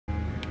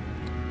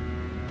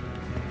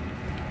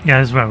Yeah,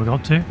 this is where we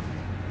got to.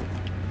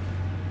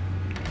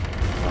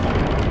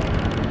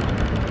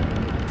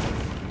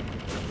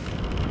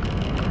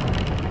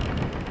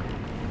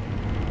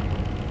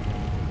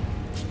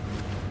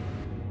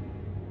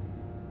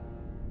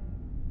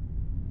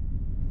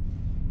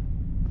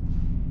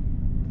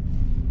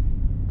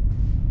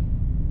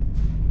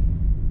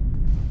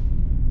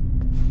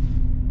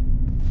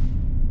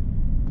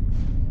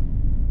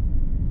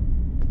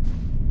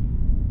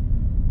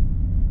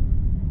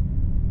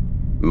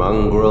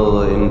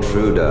 Mongrel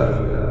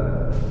intruder.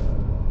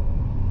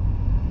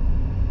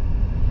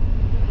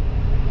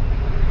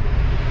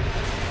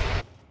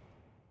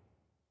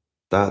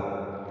 That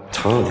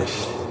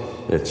tarnished,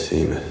 it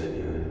seemeth.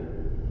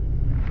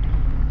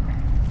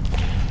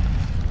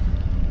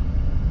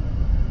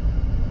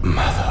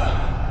 Mother,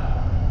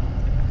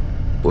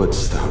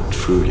 wouldst thou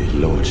truly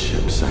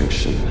lordship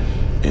sanction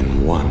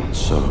in one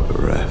so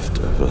bereft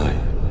of light?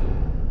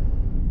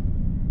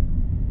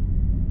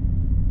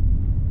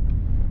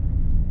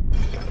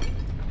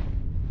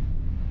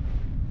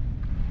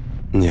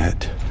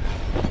 Yet,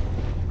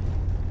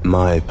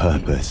 my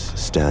purpose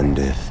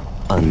standeth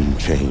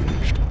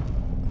unchanged.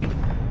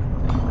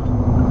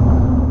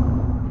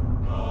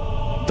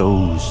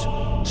 Those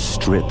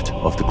stripped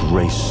of the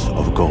grace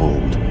of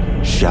gold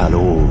shall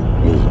all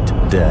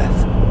meet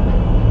death.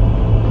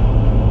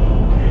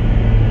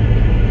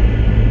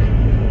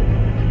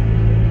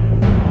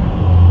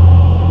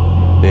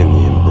 In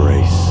the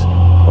embrace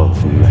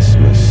of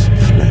Messmer's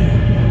flame.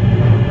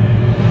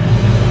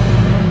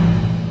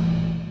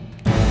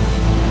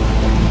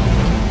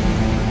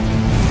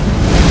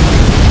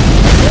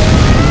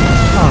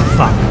 Oh,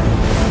 fuck.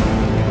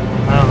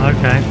 Oh,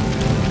 okay.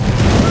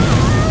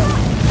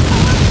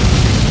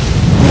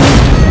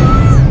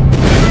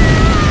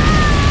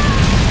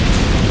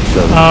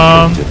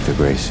 If the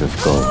grace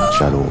of God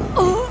shall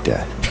all meet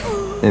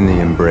death, in the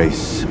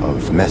embrace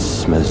of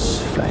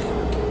Messmer's flame.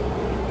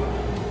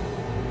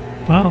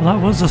 Well,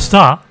 that was a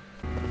start.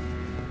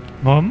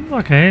 Well,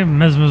 okay,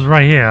 Messmer's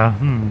right here.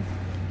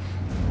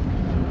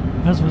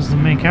 Messmer's the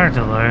main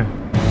character, though.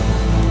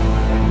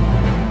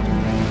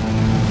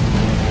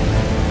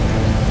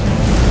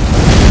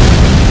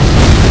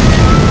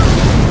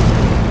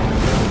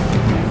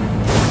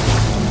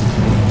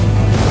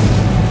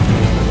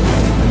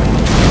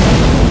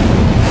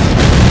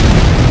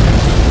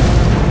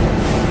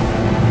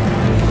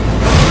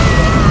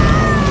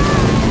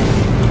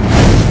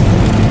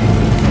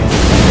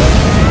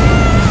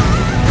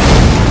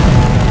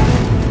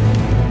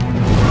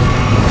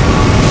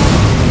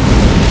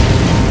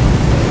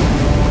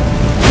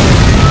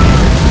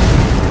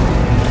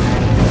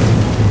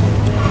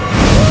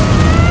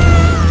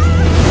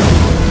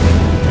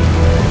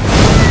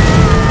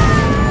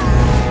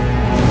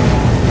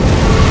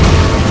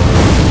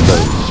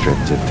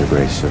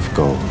 Of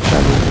gold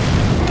shall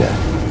meet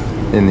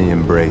death, in the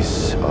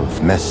embrace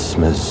of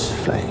Messmer's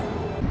flame.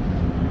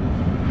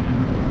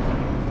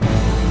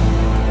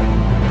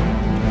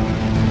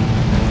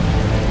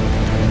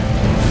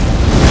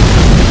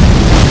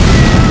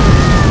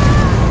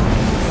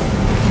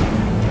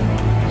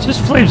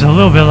 Just flames a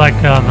little bit like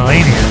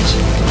Melania's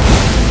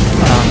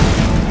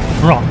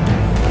rock.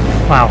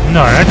 Wow,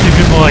 no, actually a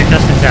bit more like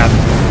Destined Death,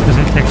 because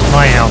it takes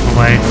my health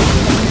away.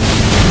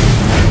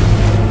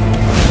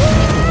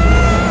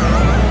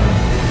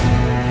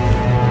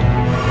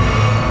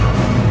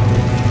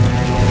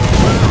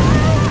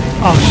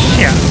 Oh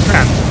shit,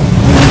 crap.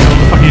 What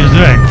the fuck are you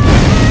doing?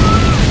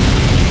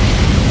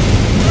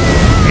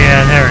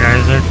 Yeah, there it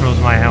goes. It throws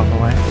my health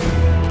away.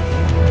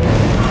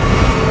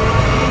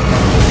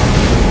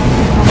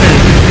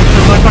 This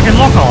is my fucking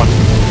lock on.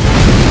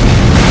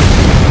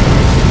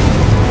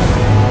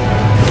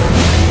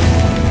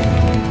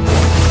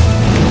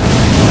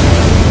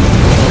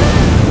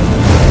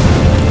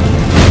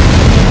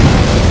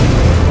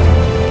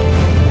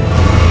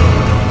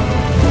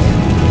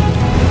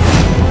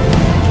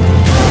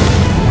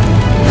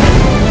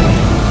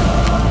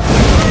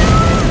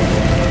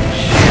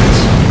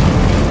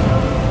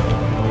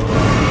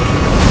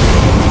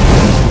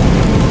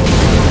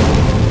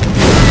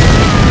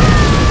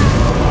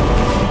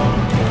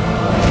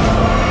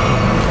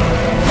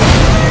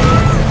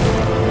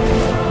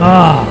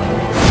 Ah.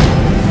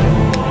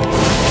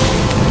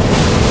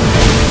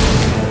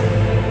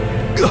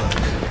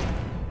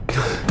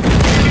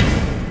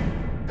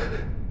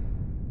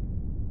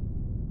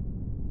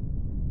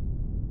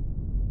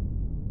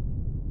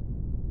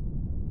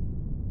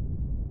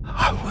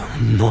 I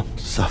will not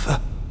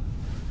suffer.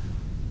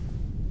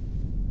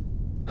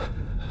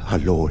 Our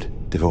Lord,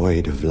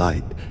 devoid of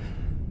light.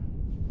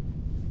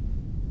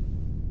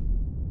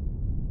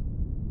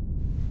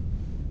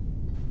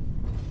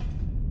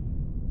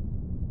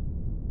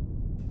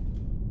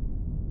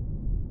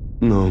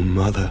 No,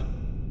 Mother,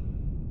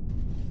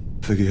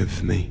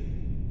 forgive me.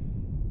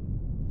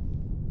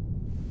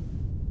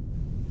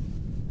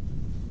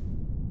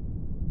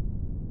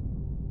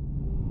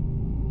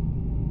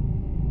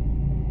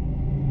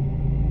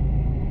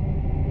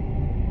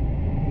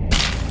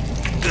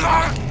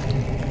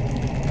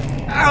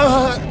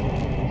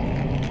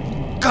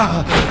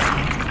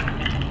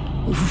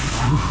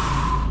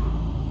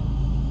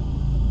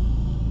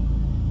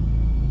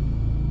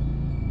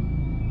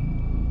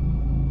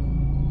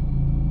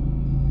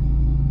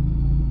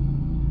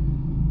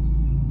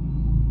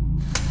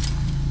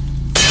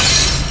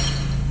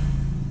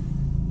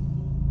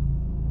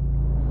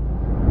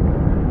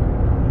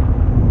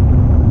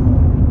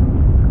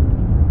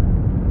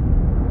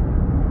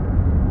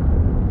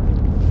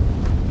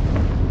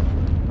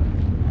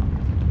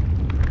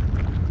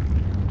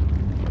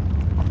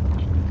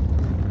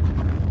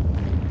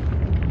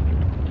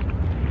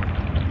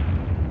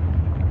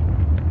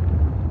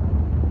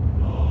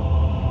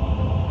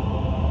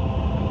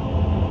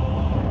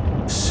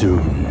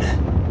 Soon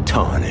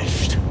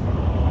tarnished.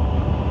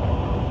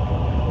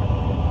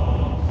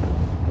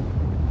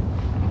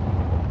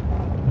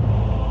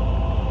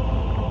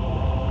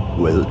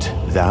 Wilt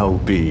thou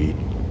be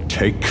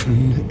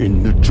taken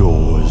in the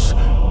jaws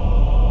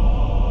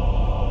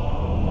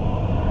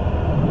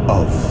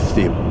of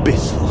the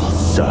abyssal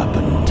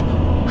serpent,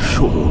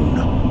 shorn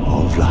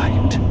of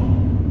light?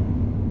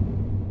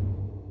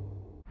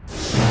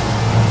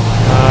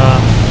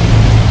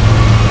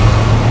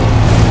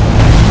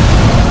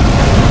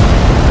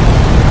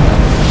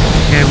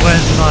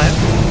 Where's my...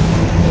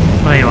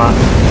 There you are.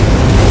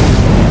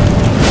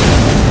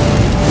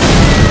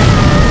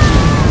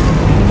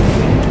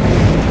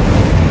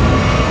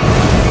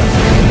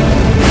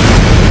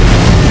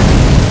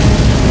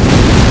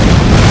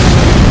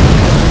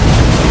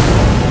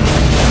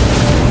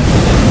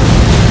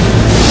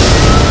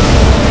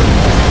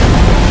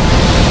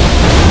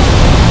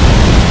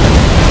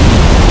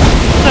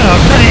 No,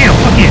 I'm trying to heal.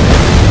 Fuck you.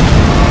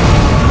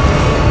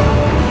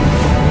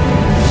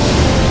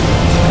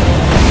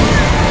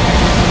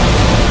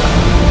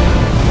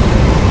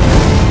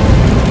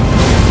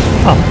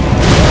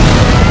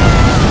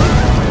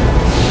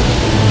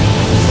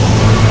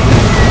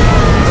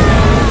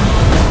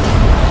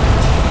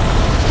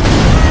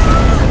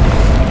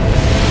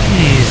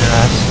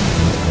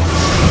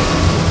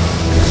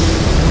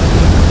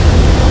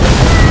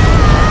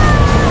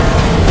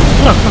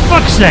 Look, for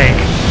fuck's sake!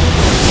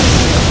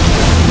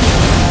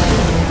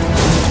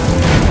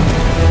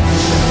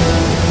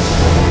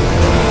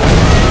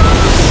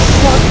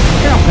 What?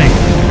 Get off me!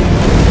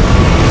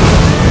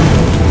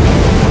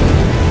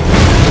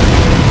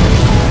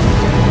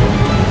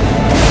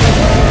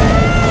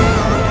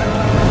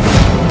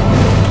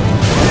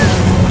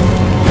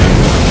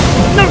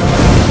 No!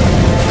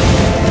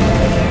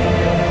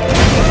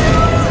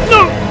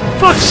 No!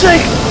 Fuck's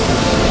sake!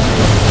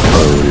 O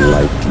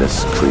lightless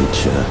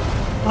creature.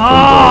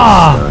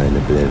 Ah! Thine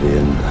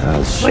oblivion,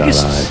 as shall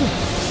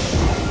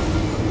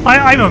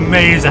I'm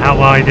amazed at how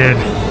well I did.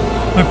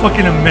 I'm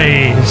fucking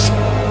amazed.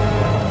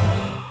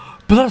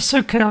 But that's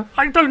so chaotic.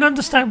 I don't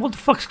understand what the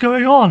fuck's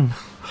going on.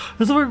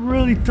 There's nothing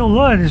really to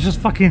learn. It's just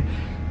fucking...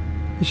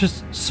 It's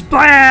just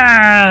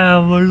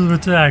spam loads of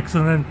attacks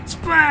and then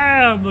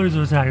spam loads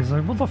of attacks.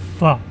 Like, what the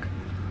fuck?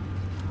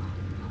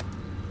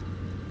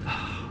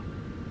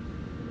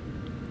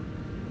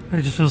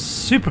 It just feels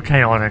super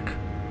chaotic.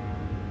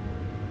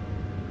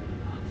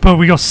 But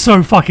we got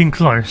so fucking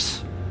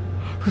close.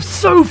 We're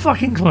so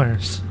fucking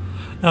close.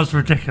 That was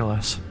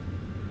ridiculous.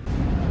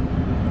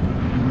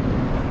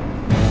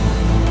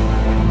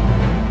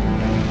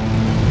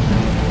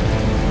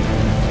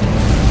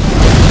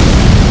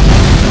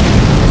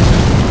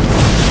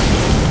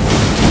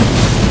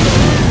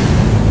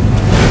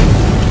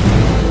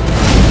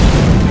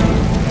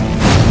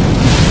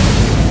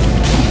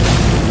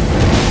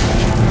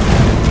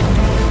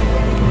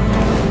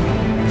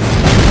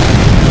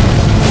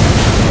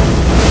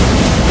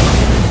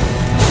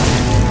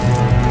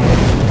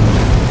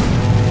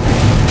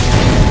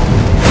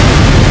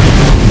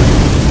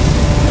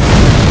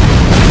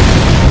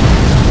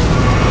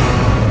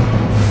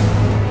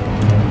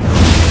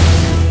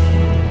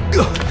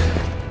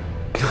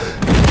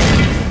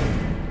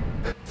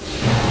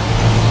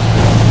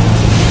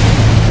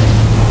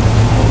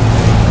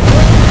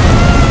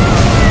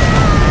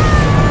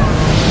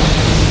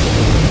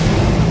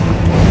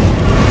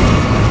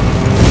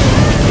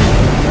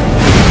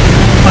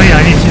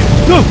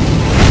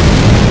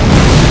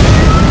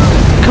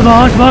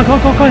 Come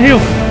on, come on, heal!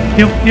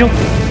 Heal, heal!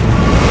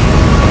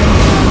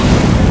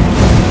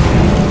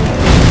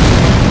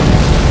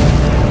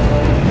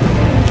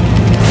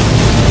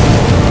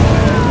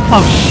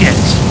 Oh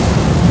shit!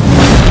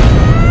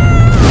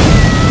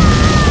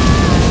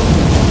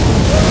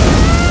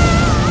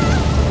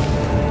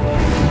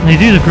 They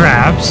do the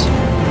grabs.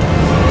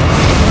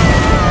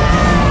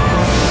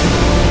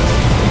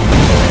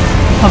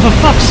 Oh, for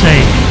fuck's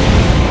sake!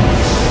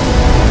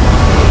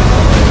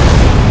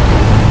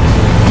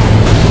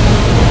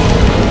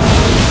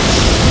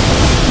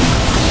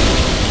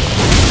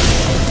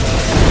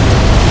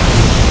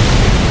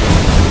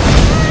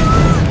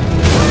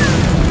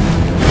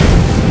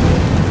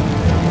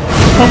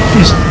 Oh,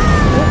 he's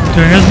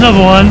doing us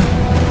another one.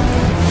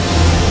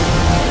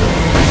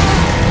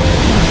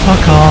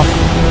 Fuck off.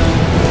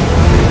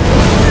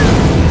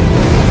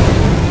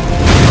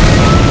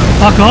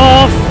 Fuck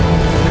off!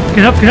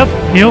 Get up, get up.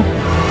 Heal.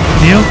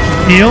 Heal.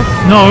 Heal.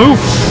 No.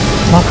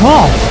 Fuck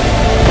off.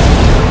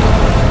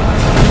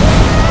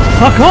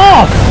 Fuck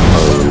off!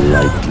 Oh,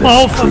 lightless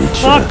Oh, for creature,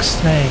 fuck's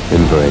sake.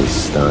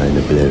 embrace thine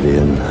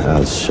oblivion,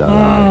 as shall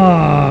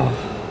I.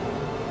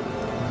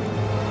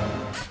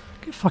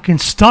 Get fucking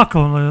stuck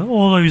on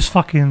all those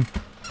fucking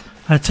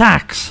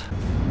attacks.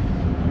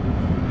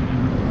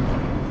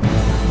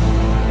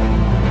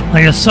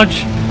 Like, there's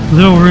such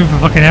little room for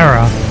fucking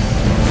error.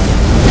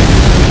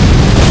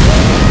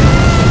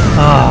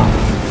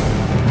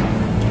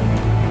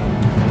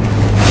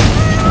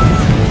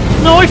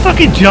 No, I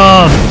fucking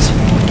jumped!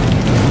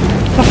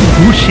 Fucking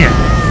bullshit.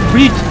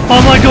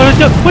 Oh my god,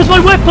 where's my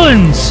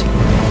weapons?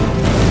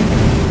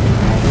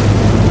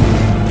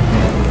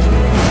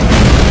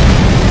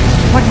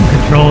 Fucking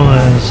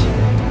controllers.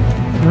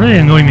 They really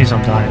annoy me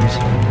sometimes.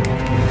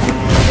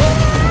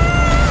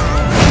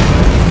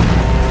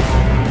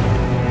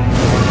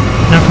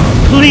 Now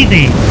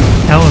completely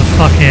out of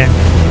fucking...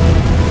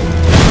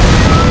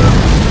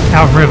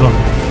 out of rhythm.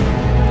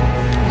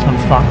 So I'm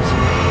fucked.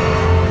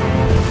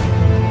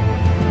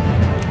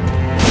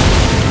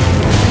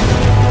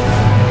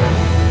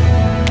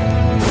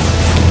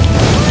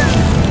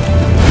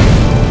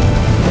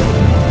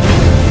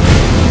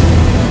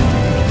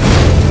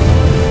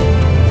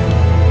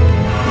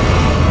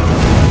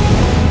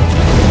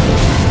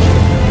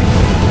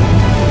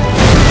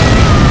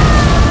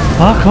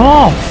 Fuck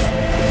off!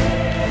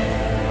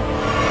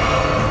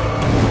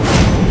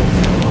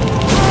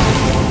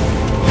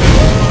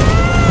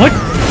 What?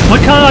 Why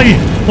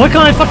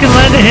can't I fucking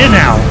land it here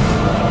now?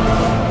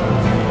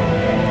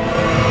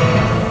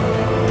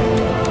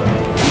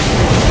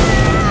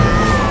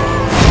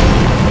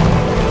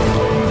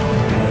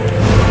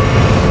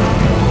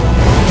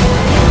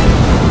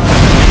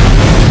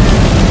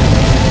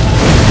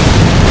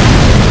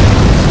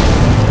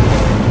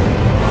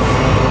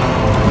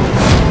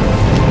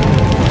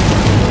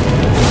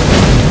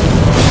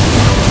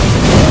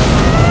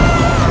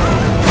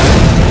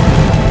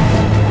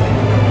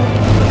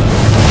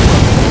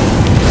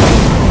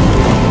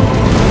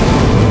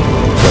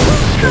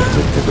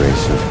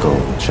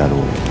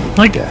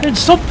 Like, and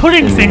stop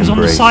putting things on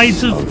the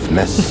sides of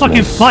the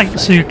fucking fight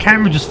so your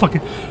camera just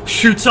fucking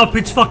shoots up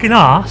its fucking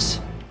ass.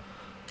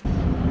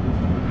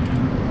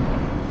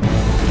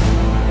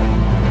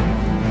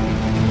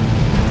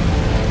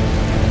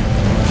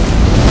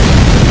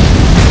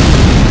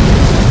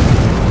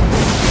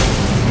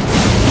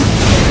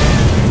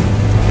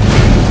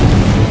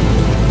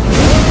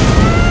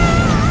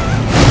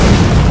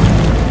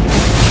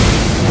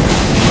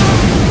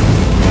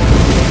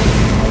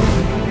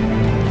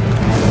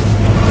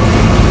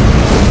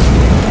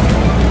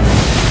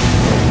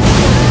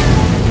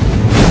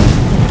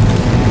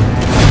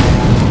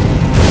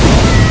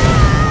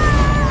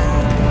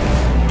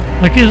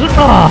 Like, it's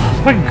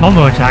fucking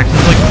combo attacks.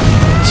 It's like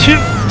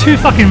too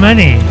fucking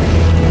many.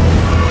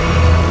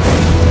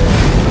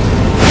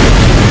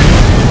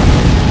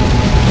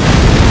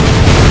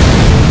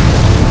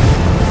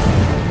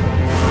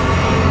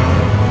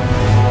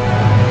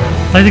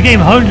 Like, the game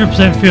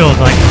 100% feels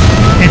like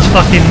it's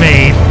fucking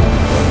made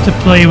to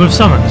play with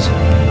summons,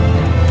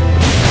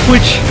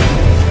 which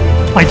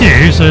I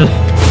do, so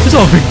it's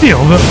not a big deal.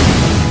 But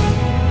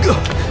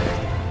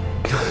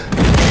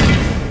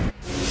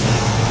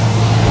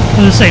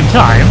at the same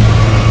time,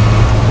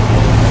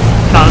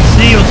 can't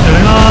see what's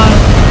going on.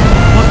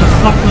 What the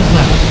fuck was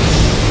that?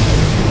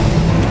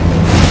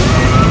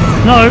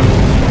 No!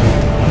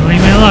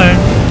 Leave me alone.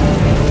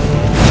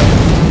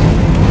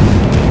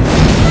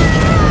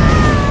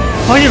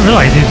 Oh, I didn't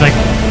realise he was like...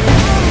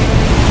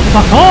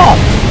 Fuck off!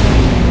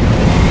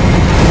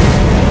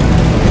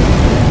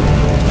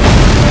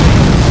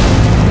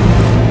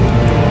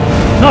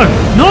 No!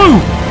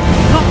 No!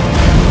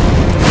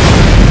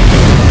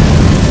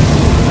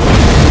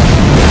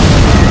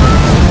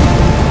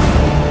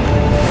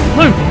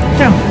 No,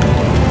 damn.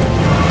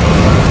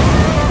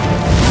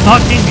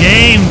 Fucking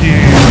game,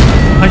 dude.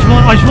 I just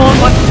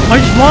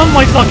want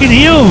my fucking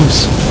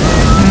heals.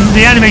 And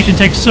the animation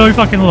takes so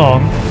fucking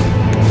long.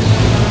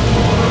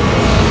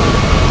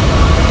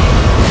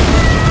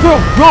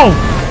 Bro.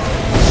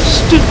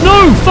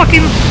 No,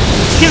 fucking.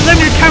 Can't let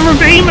me the camera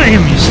aim at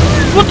him.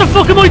 What the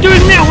fuck am I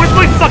doing now? Where's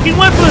my fucking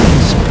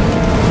weapons?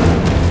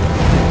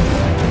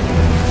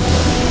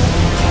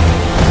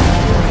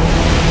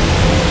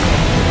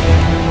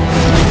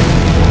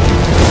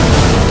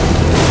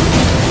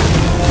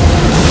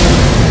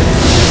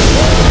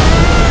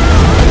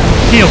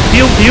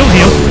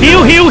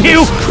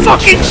 Heal!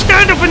 Fucking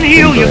stand up and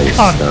heal, you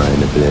cunt!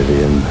 Thine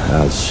oblivion,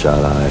 as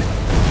shall I.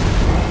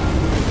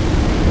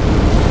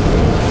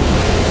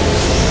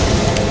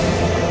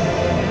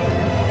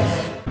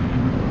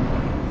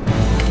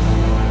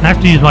 I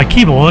have to use my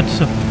keyboard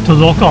to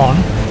lock on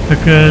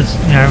because,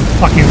 you know,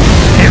 fucking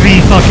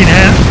heavy fucking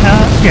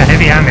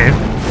heavy ammo.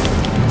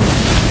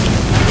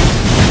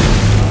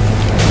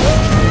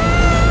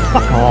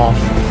 Fuck off,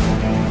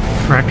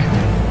 prick.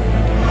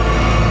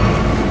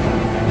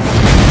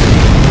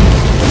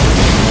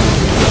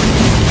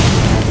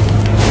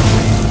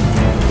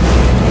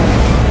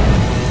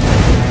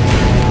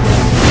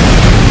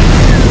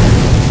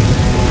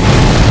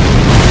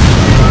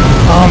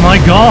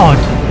 god!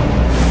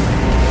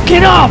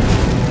 Get up!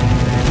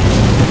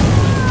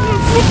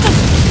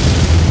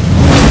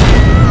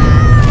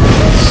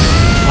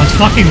 I was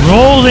fucking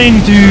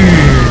rolling,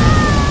 dude!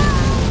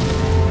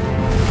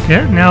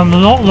 Okay, now I'm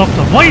not locked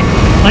up. Wait!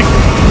 Like,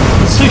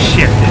 that's so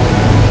shit, dude.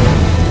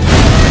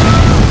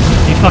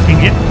 You fucking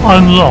get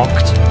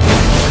unlocked.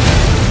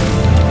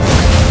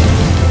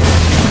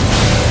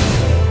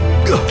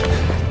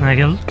 And I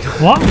go,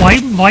 what?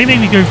 Why made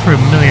me go through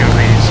a million of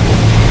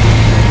these?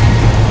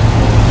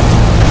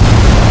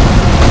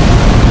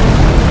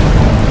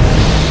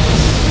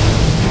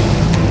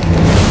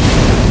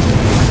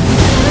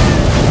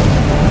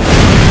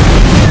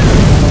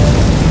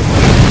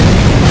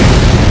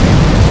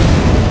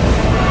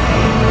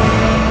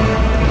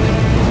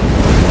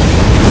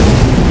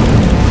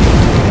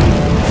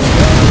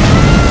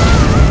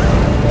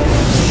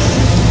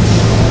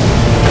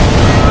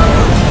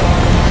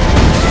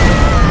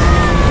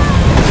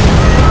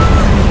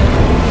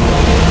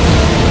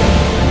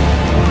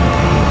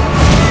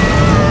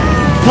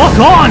 Lock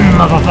on,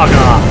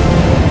 motherfucker!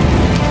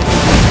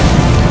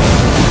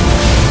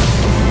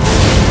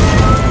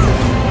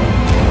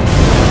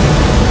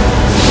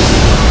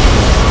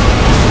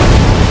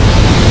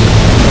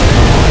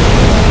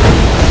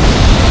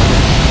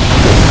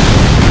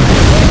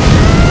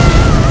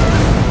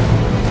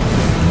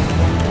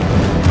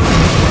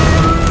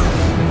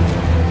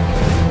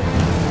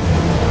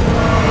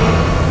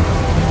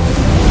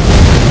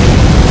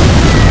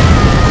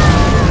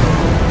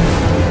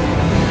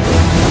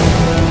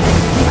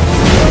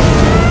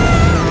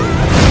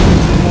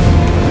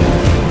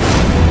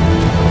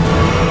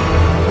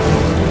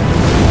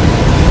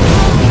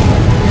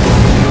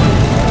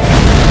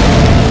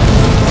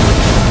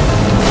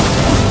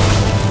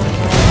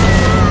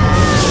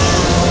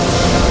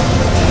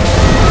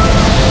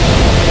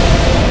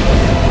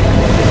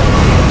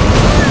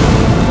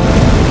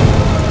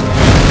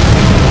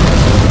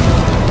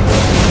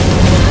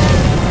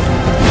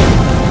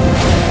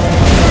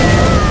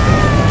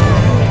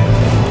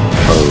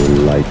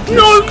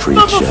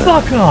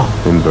 Motherfucker!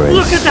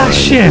 Look at that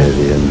shit!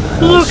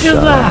 Look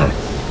at that!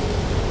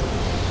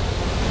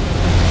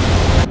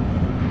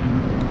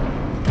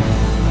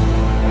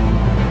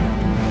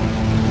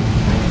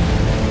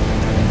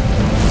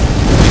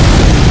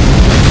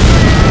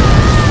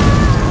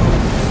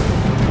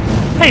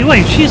 Hey,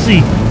 wait, she's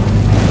the...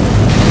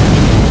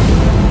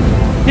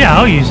 Yeah,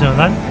 I'll use her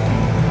then.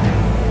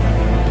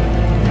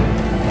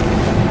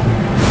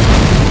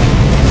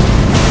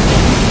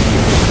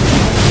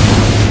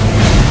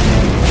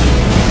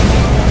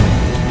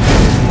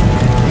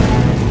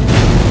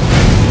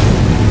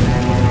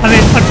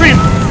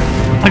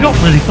 I got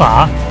really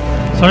far,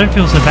 so I don't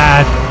feel so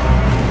bad.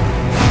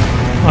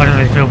 I don't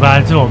really feel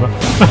bad at all, but...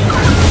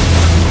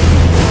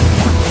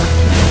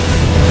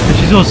 but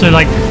she's also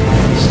like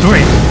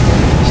story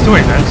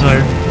man, so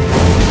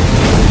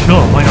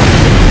sure, why not?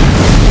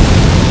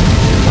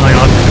 Oh my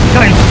god, I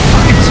can't even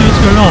fucking see what's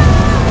going on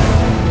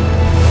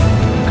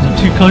because I'm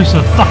too close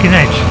to the fucking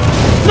edge.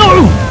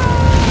 No!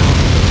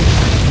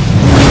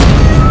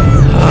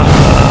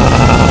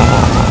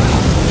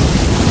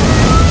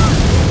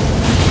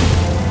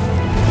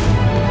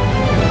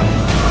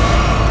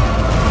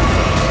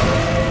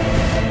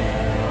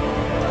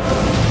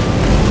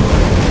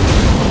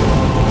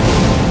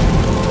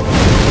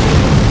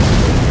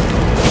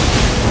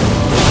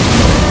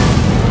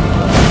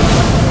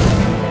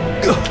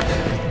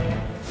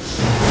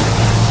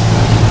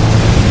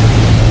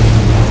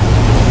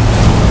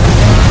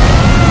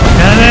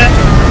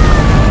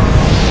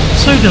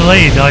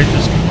 Delayed, I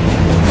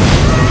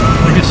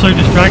get so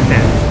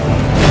distracted.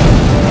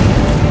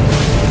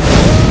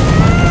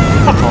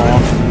 Fuck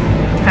off.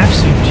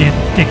 Absolute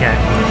dickhead.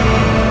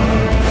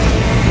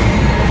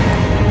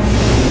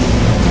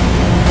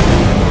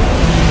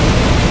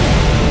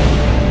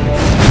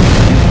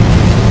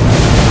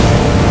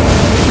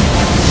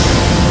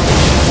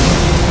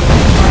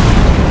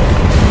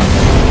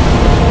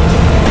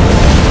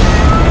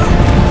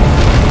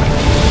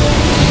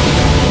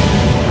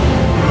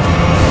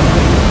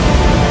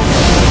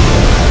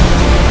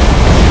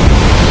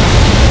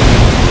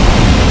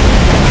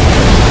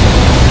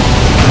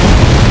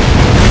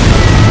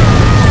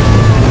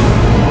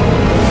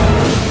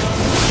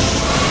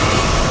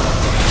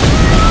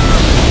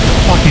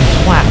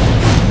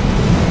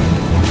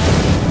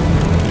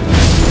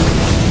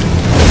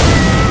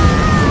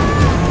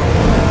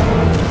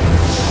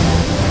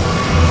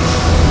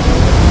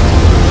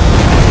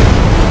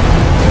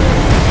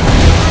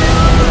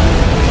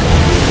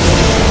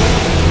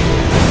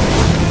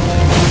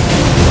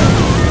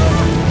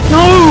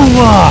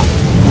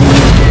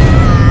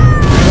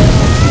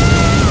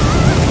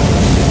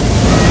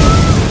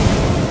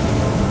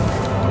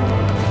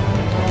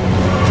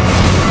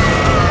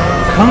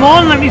 Come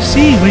on, let me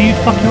see where you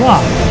fuck you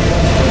up.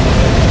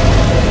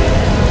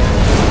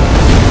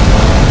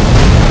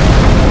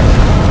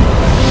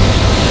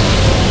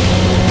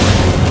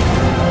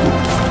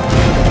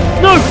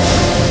 No!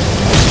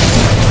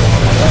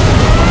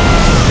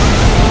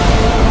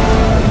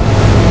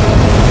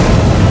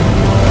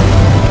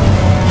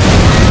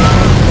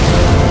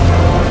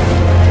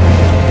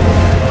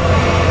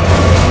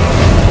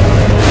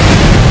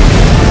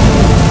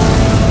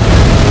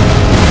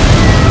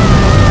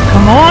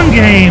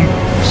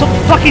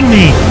 fucking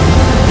me!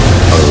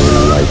 O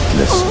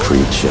lightless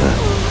creature,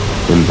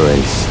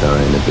 embrace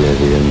thine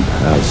oblivion,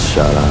 as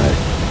shall I.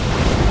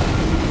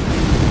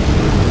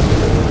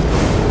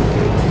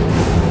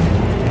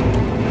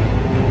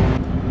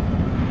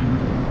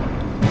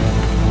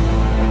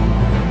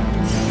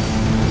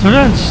 So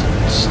don't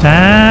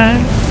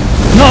stand.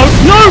 No,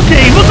 no,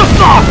 game, what the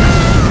fuck?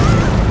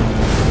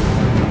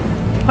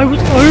 I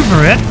was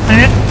over it,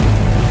 and it.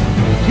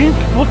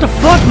 What the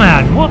fuck,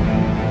 man? What?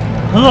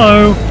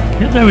 Hello?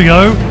 Yeah, there we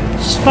go.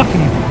 It's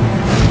fucking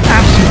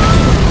absolute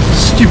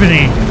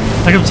stupidity.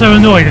 Like, I'm so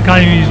annoyed, I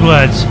can't even use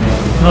words.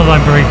 Not that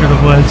I'm very good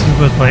at words in the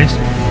first place.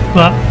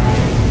 But,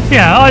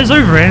 yeah, I was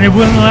over it, and it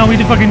wouldn't allow me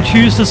to fucking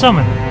choose to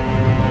summon.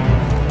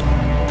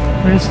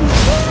 There's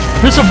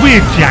some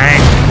weird jank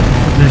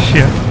with this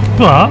shit.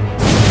 But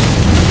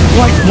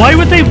why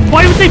would they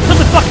put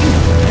the fucking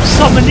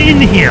summon in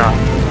here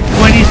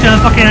when he's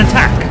gonna fucking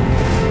attack?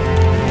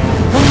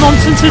 What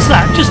nonsense is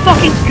that? Just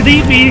fucking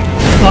leave me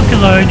the fuck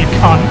alone, you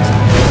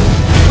cunt.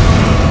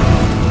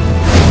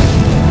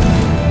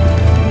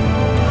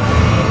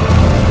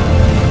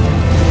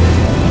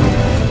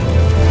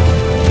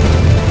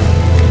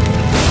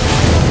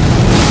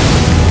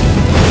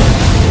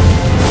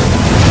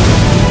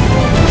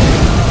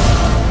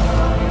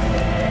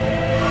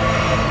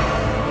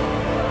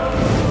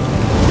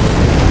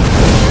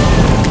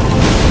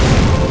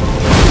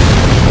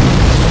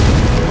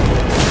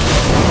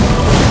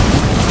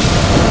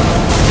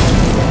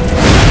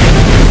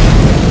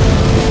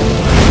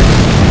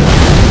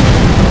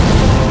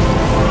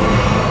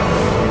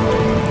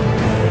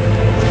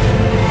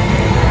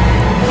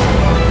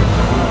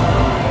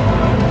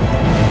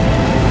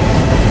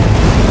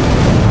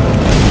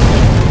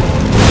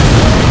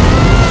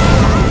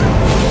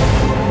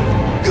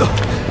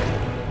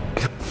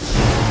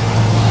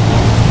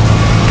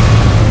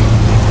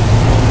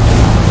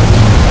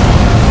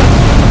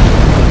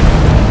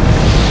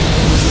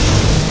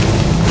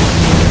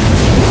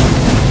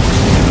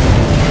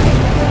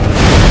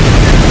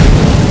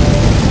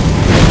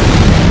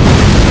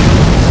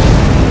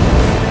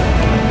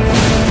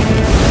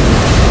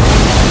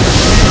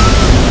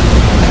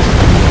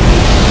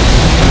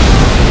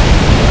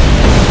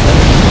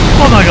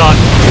 Oh my god.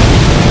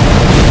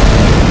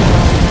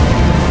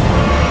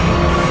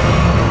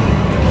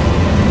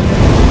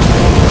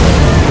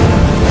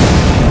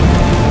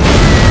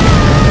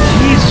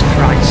 Jesus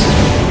Christ.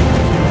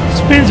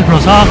 Spins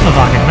across half the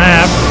fucking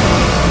map.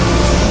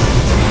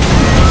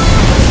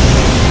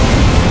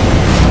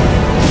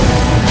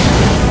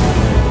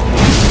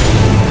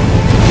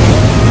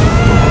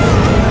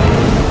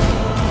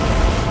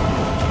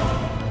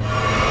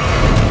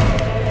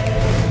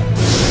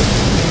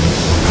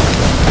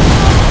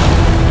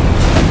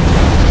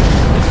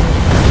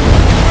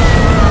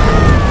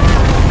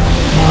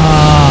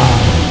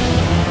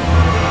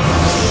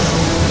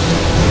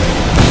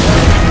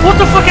 What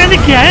the fuck, and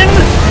again?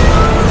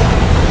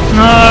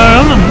 No,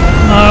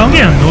 I'm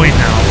getting annoyed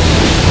now.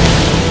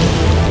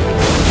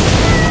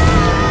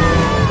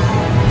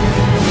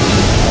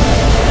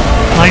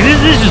 Like,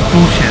 this is just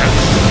bullshit.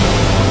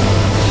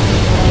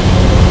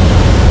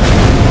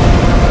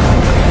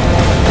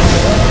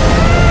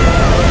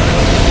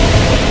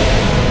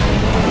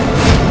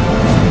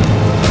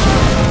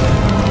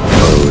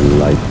 Oh,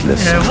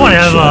 lightless Yeah, creature,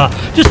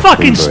 whatever. Just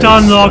fucking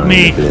stun log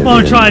me oblivion, while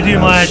I'm trying to do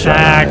my as shall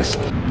I. attacks.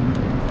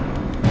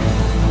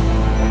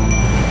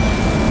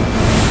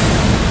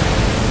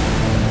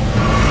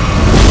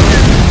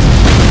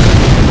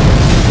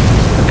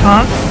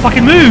 Can't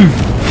fucking move!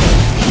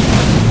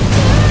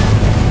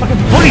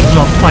 Fucking body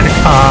blocked by the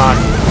card!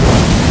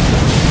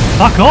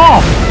 Fuck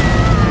off!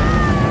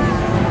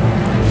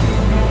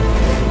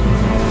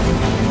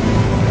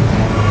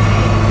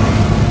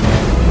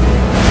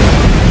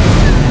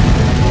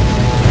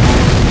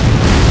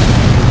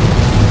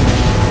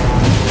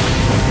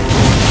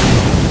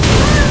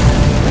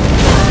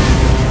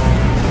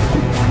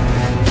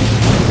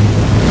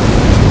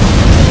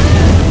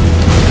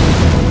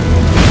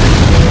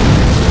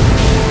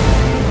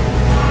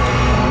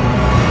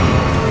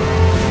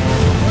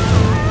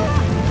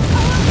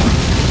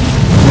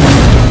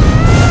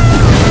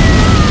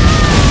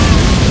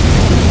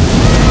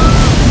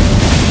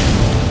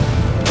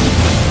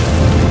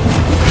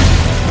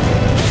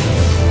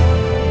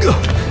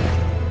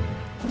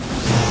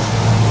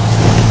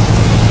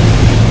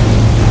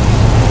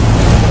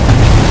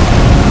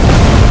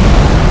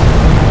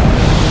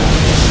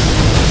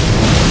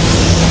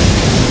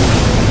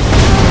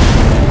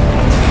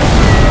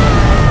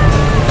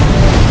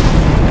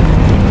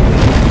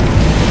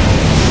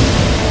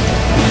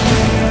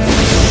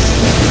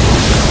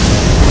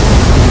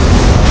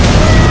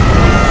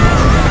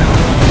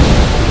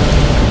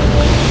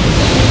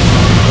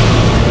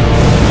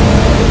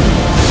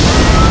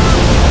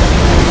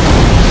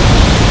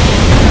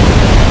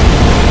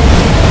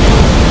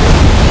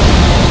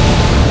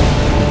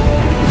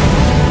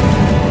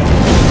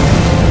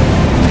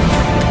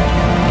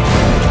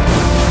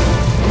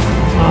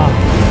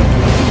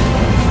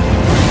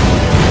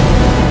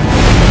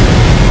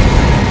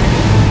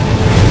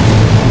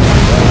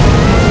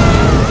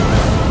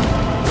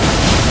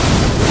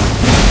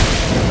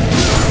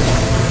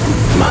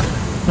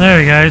 There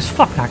he goes.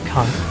 Fuck that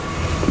cunt.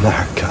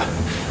 America,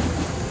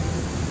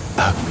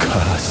 a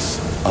curse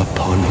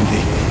upon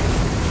thee.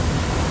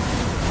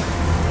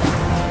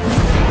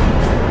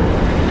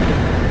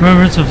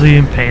 Remembrance of the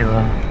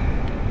Impaler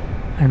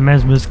and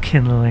Messmer's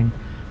kindling.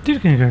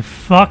 Dude can go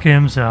fuck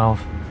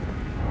himself.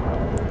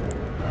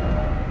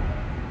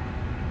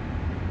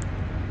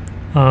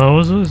 Oh,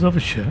 what's all this other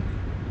shit?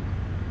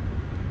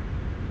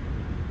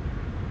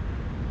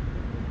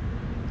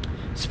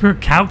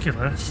 Spirit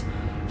calculus,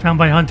 found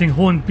by hunting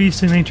horned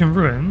beasts in ancient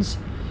ruins.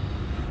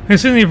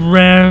 It's only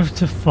rare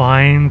to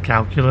find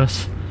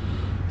calculus.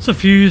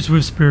 Suffused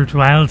with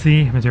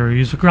spirituality, material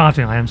used for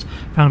crafting items,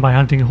 found by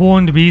hunting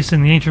horned beasts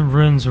in the ancient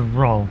ruins of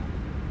Roll.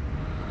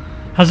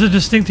 Has a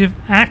distinctive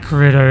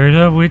acrid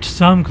odor, which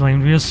some claim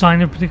to be a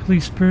sign of particular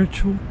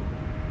spiritual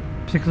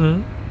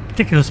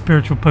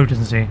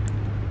potency.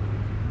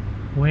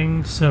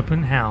 Winged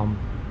serpent helm.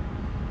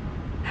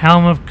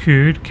 Helm of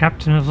Kud,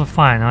 captain of the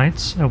Fire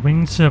Knights. A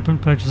winged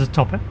serpent perches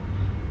atop it.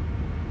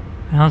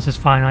 Enhances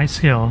Fire Knight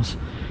skills.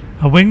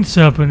 A winged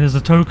serpent is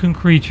the token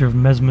creature of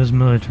Messmer's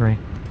military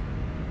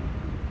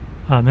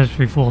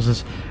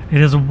forces.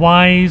 It is a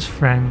wise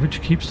friend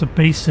which keeps the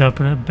base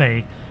serpent at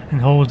bay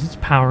and holds its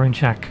power in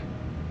check.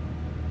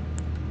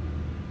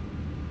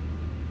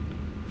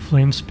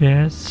 Flame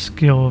Spear,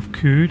 skill of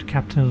Kud,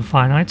 captain of the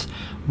Fire Knights.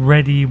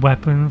 Ready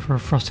weapon for a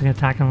frosting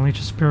attack and unleash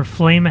a spear of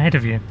flame ahead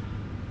of you.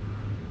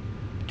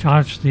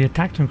 Charge the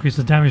attack to increase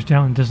the damage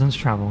dealt and distance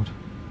travelled.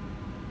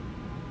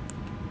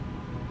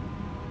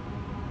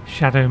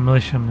 Shadow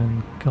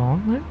Militiaman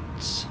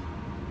gauntlets.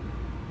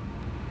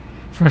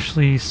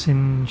 Freshly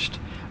singed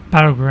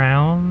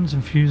battlegrounds,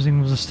 infusing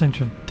with the stench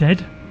of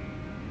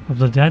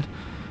the dead.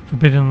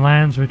 Forbidden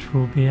lands which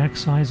will be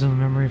excised in the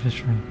memory of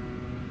history.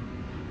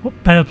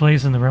 What better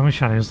place in the realm of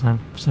shadows than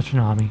for such an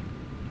army?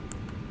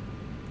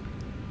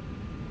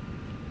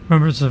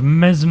 Remembrance of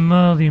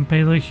Messmer the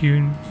Impaler,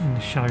 hewn in the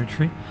shadow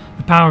tree.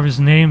 The power of his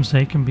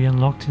namesake can be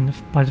unlocked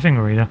by the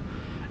finger reader.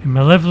 A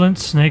malevolent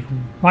snake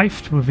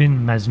rifed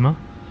within Messmer,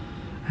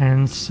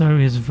 and so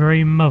his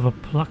very mother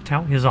plucked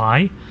out his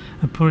eye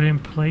and put in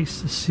place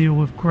the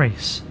seal of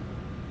grace.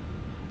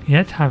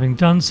 Yet, having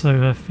done so,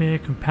 her fear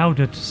compelled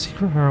her to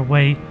secret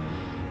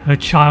her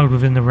child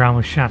within the realm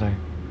of shadow.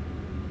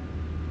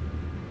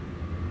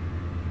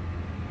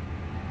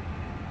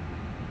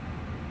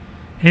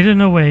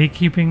 Hidden away,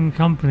 keeping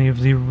company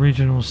of the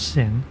original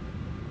sin,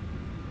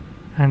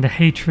 and a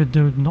hatred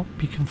that would not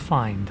be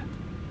confined.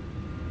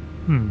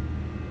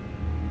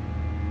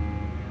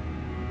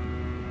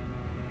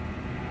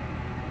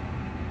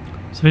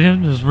 So he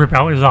didn't just rip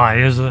out his eye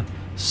as a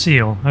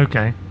seal,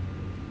 okay.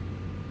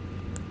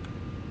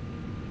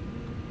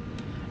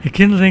 A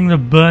kindling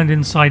that burned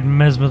inside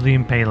Messmer the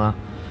Impaler,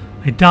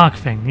 a dark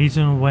thing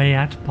eaten away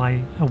at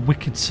by a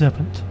wicked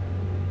serpent.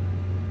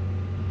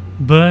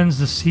 Burns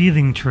the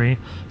seething tree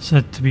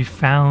said to be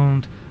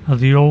found at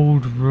the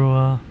old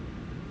ruins.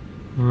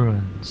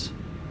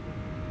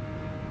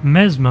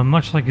 Messmer,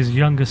 much like his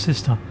younger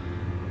sister,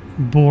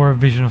 bore a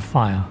vision of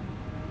fire.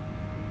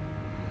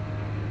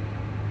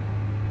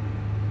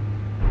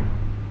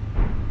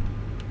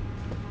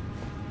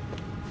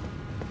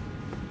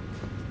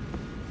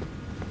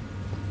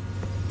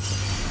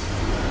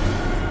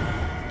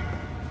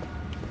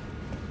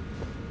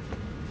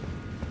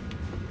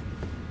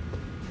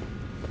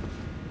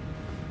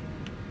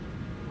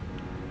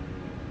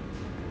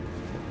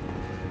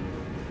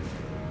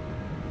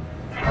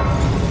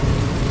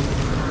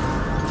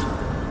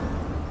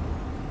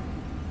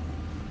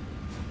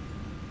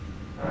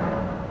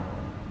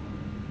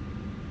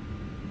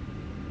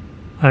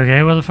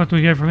 Okay, where the fuck do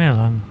we go from here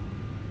then?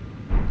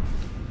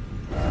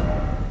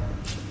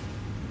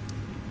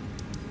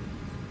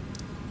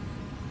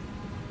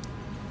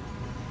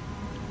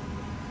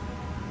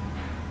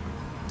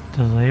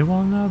 Do they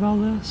want to know about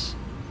this?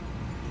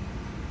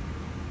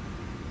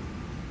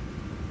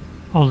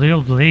 Oh, the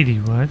old lady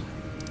would.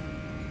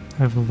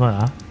 Over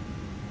there.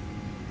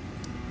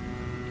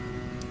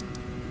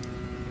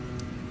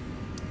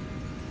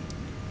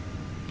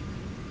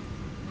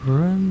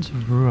 Ruins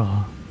of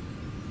Ruah.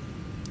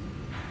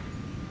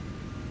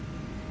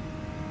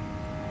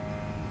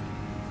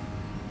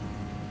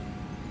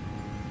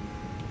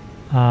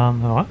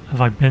 What?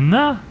 Have I been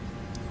there?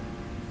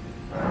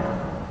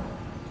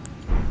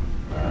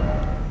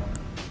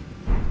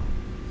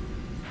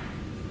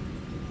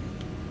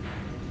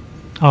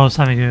 Oh, it's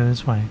having to go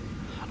this way.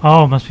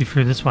 Oh, it must be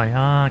through this way.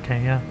 Ah,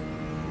 okay, yeah.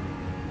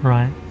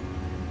 Right.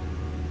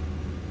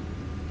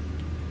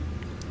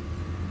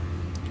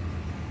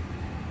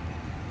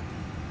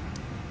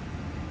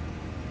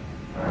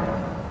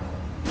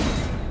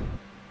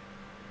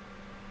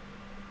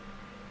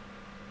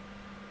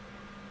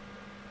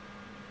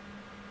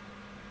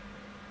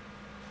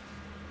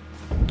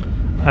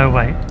 Oh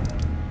wait.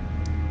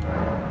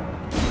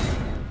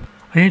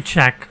 I didn't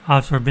check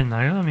after I've been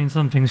there. I mean,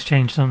 some things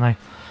change, don't they?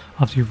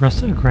 After you've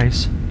rested at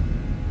grace.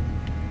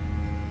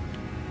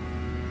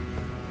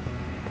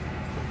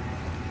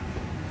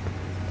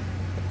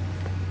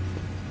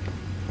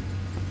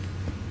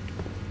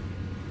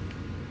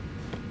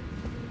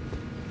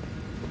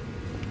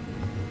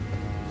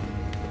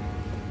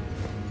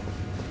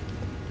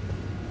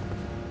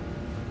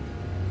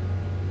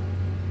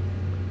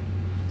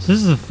 So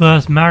this is the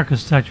first Marika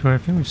statue I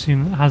think we've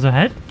seen that has a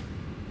head.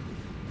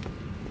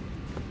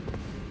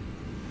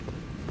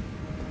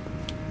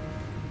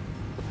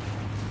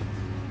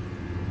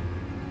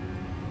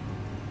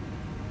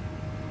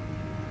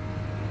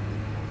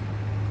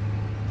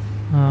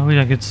 We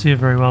don't get to see it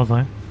very well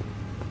though.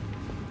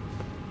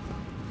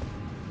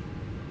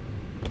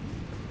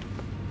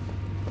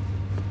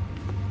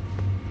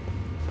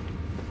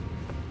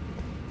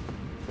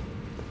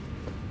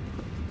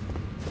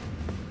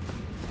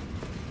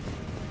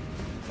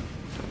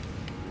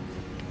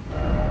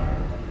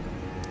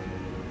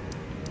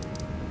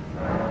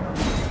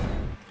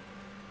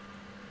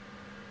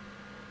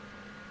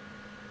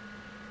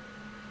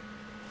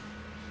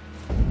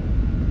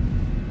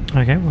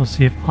 Okay, we'll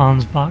see if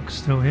Ansbach's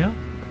still here.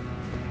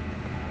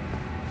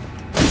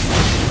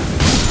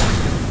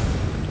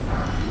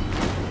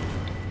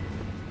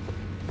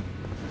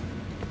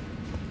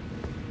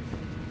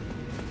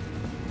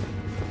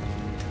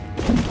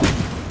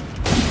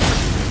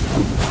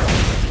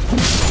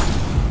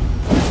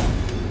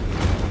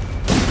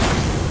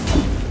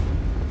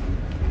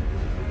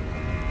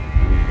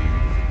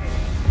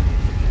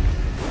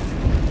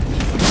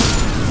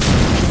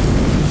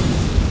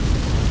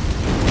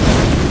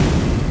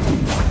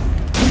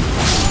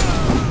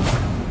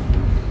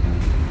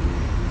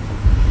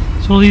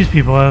 All these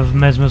people have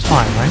Messmer's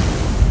fire, right?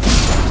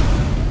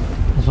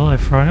 That's all they're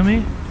throwing at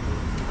me?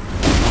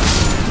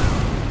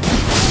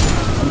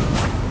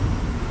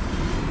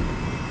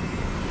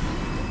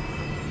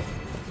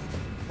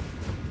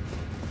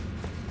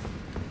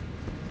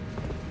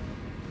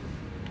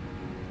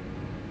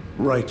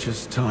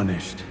 Righteous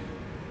Tarnished,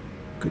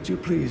 could you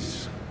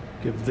please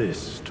give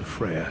this to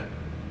Freya?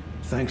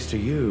 Thanks to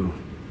you,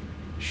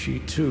 she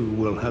too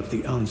will have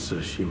the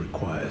answer she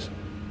requires.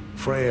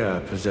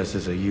 Freya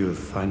possesses a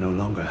youth I no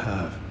longer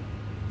have.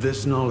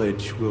 This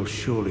knowledge will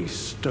surely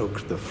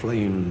stoke the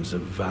flames of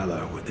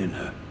valor within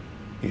her.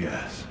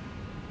 Yes.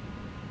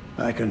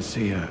 I can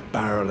see her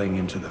barreling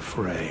into the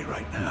fray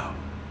right now.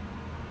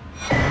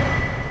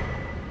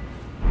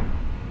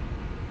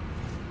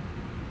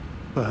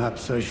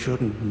 Perhaps I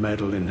shouldn't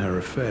meddle in her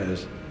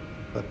affairs,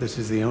 but this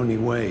is the only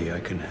way I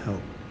can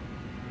help.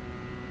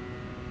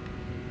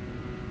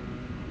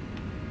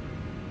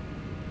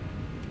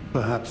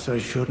 Perhaps I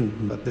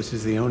shouldn't, but this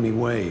is the only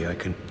way I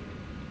can...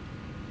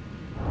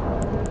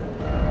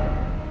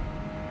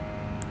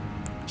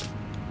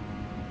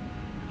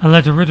 A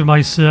letter written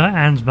by Sir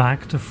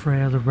Ansbach to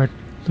Freya the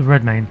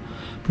Redmane,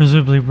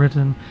 presumably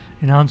written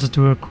in answer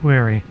to a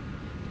query.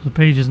 The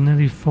page is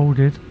nearly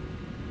folded.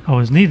 Oh,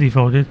 it's neatly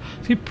folded.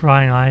 Keep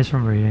prying eyes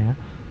from reading it.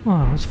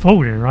 Well, it's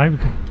folded, right? We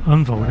can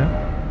unfold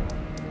it.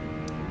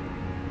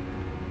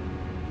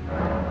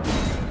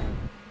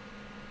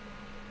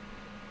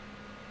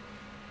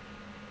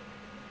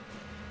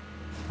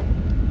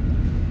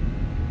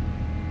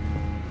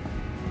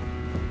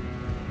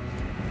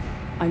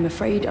 I'm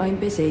afraid I'm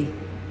busy.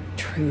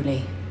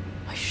 Truly.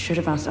 I should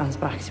have asked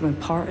Ansbach to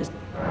impart his...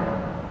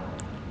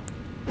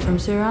 From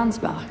Sir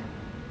Ansbach?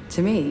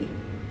 To me?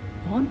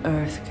 What on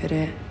earth could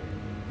it...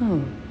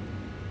 Oh.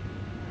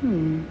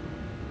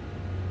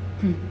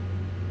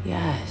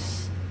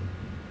 Yes.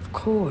 Of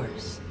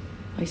course.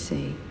 I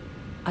see.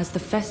 As the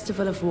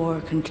Festival of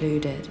War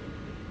concluded,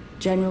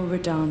 General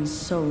Radahn's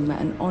soul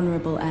met an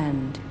honorable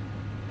end,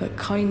 but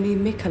kindly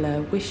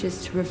Mikola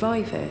wishes to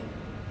revive it,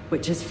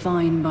 which is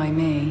fine by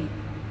me.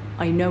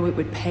 I know it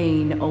would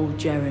pain old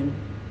Jeren,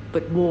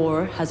 but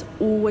war has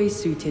always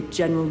suited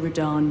General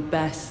Radahn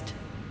best,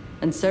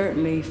 and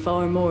certainly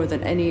far more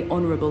than any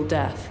honorable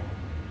death.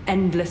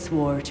 Endless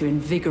war to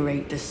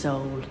invigorate the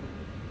soul,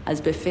 as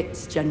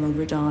befits General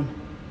Radahn,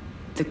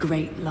 the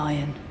great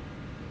lion.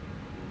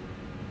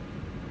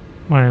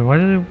 Wait, why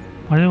do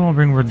they want to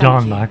bring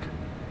Radahn back?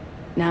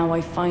 Now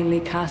I finally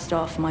cast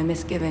off my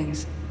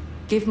misgivings.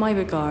 Give my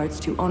regards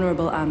to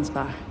Honorable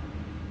Ansbach.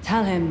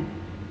 Tell him,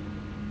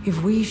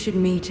 if we should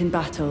meet in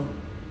battle,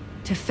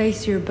 to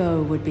face your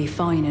bow would be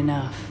fine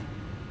enough,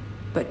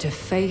 but to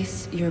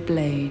face your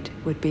blade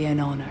would be an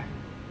honor.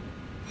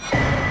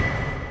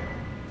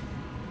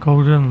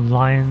 Golden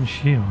Lion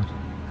Shield.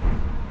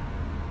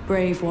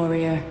 Brave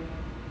warrior.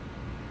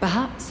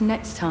 Perhaps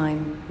next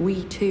time,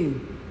 we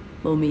too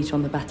will meet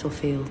on the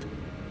battlefield.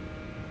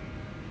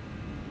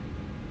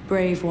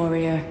 Brave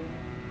warrior.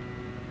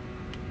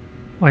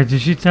 Wait, did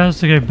she tell us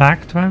to go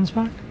back to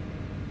Ansbach?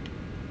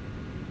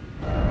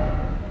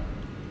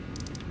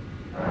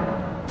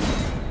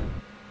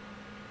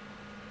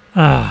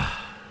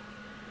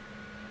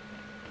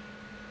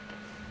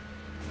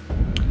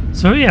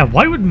 So yeah,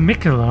 why would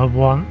Mikola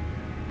want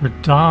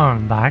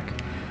Radahn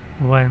back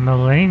when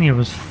Melania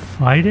was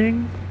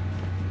fighting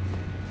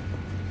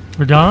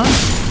Radahn?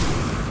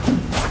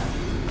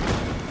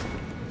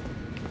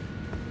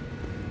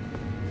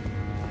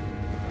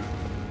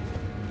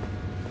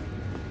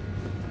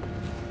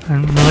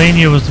 And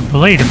Melania was the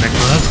blade of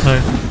Mikola,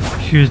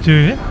 so she was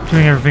doing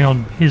everything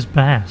on his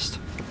behest.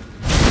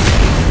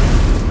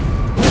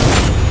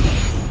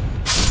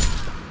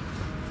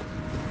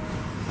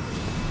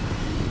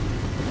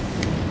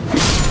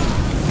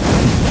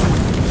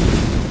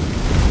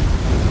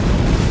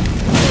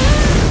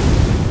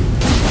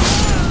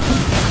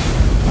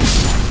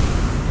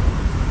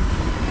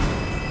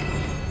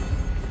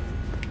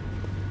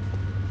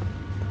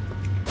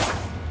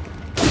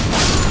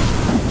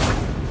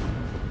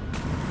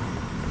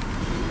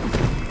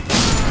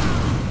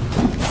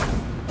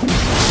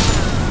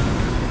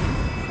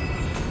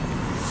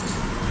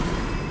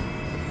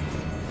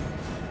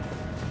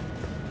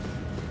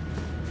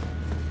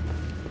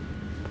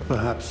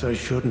 Perhaps I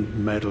shouldn't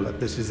meddle.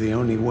 This is the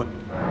only way.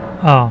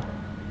 Oh.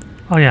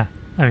 Oh yeah.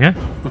 There we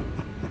go.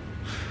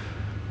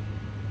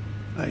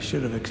 I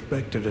should have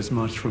expected as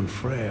much from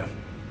Freya.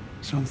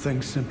 Some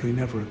things simply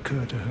never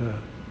occur to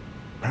her.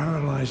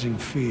 Paralyzing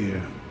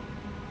fear.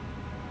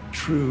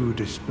 True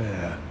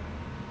despair.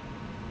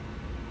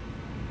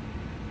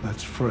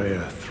 That's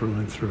Freya through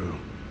and through.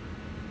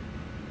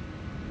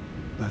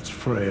 That's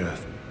Freya.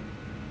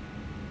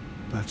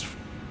 That's...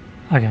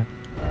 Okay.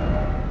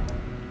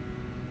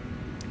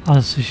 Oh,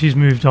 so she's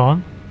moved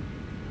on.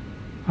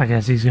 I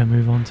guess he's gonna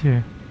move on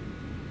too.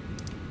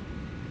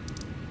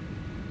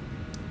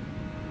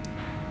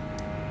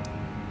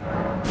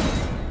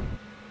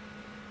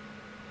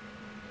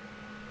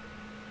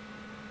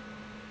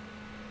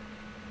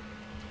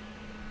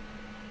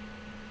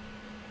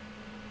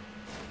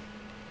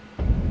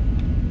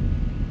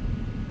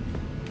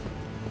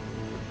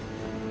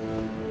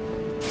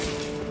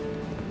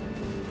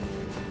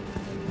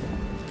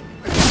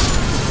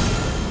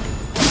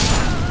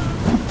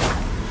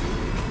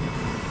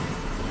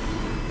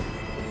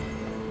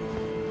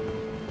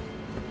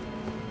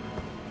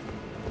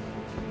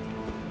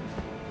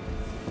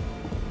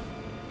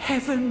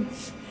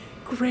 Heaven's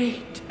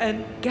great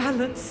and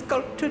gallant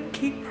sculpted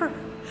keeper,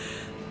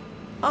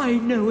 I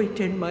know it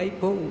in my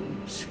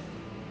bones.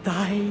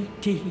 Thy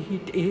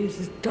deed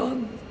is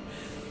done.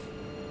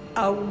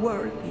 A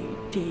worthy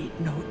deed,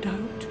 no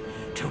doubt,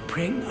 to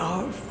bring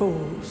our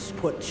foes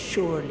what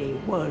surely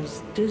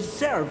was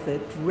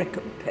deserved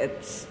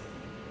recompense.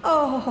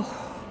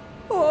 Oh,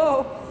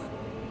 oh,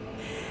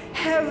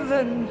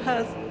 heaven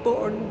hath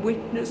borne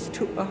witness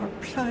to our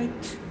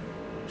plight.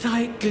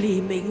 Thy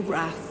gleaming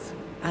wrath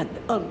and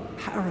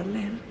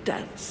unparalleled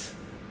dance.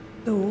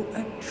 Though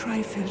a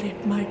trifle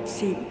it might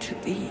seem to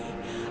thee,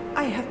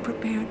 I have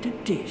prepared a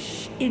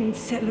dish in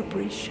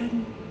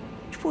celebration.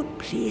 'Twould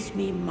please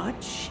me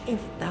much if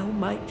thou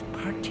might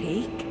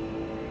partake.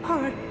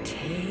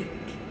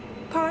 Partake,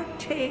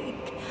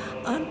 partake,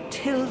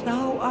 until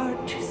thou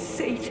art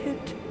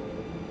sated.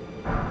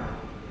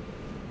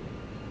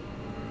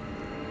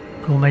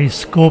 Gourmet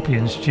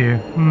scorpion stew.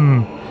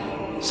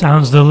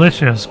 Sounds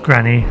delicious,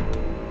 Granny.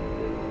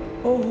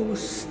 O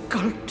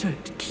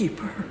sculpted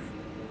keeper,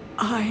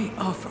 I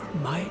offer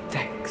my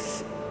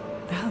thanks.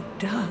 Thou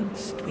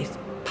danced with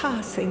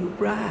passing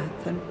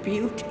wrath and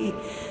beauty,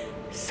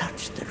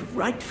 such that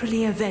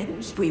rightfully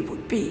avenged we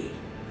would be.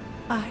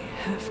 I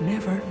have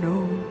never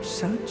known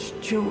such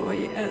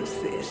joy as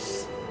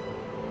this.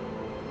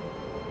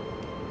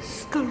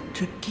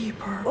 Sculpted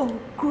keeper, O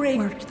great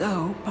art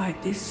thou by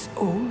this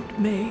old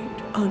maid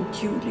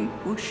unduly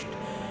pushed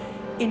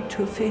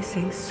into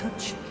facing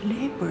such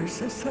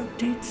labors as thou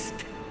didst.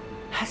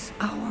 Has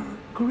our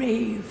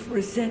grave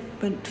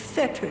resentment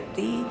fettered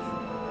thee?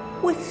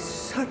 With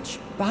such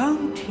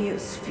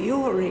bounteous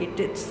fury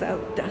didst thou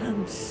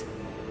dance.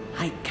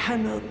 I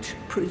cannot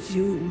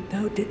presume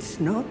thou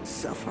didst not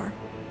suffer.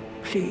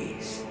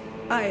 Please,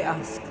 I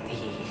ask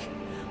thee,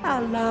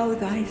 allow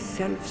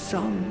thyself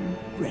some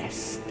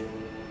rest.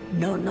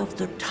 None of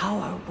the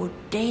tower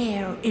would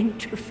dare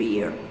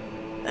interfere,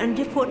 and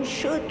if one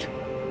should,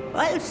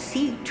 I'll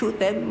see to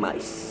them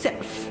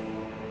myself.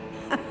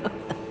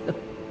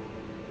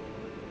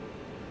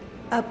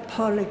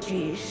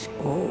 Apologies,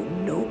 O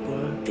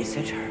noble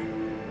visitor,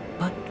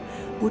 but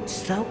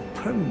wouldst thou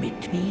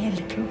permit me a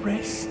little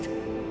rest?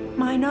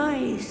 Mine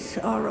eyes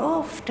are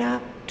oft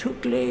apt to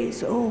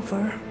glaze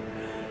over,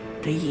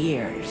 the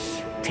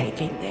years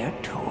taking their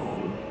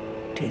toll,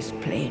 'tis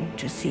plain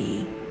to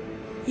see.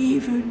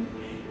 Even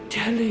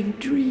telling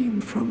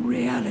dream from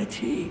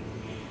reality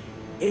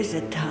is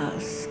a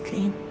task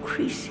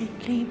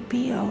increasingly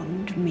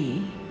beyond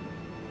me.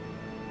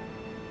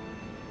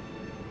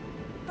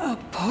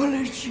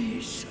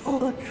 Apologies,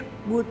 but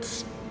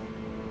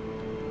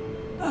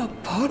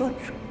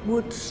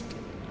wouldst...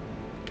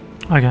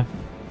 Okay.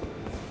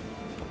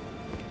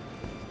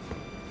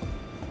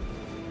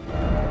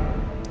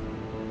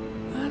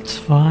 That's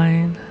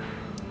fine.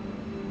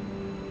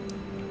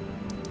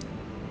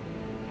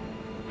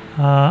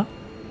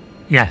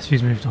 Yes,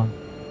 he's moved on.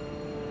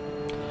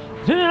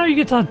 I don't know how you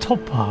get to that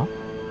top part.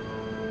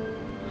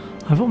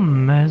 I thought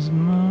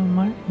Messmer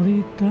might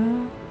lead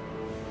there,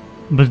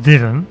 but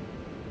didn't.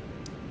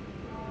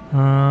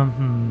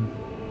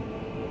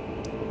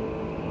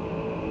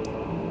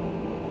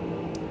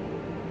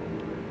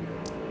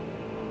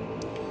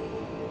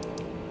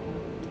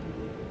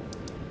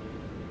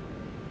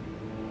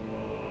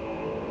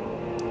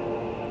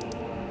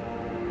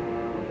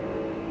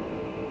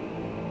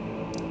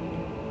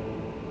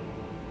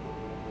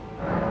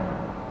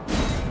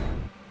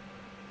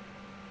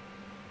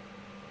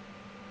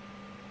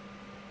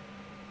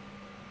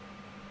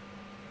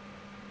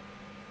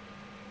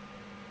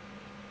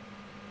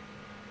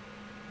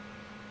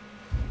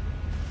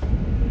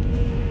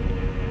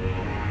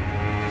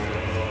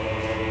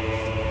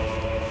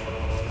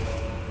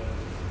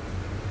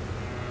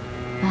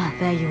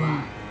 There you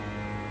are.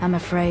 I'm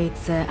afraid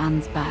Sir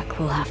Ansbach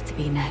will have to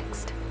be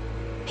next.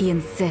 He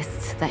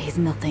insists that he's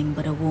nothing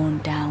but a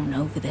worn-down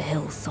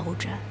over-the-hill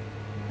soldier,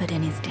 but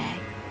in his day,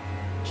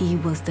 he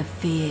was the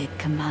feared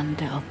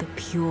commander of the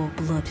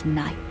pure-blood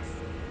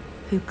knights,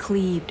 who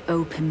cleaved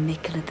open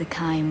Mikkel the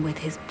Kime with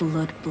his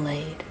blood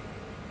blade.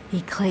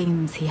 He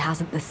claims he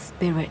hasn't the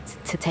spirit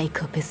to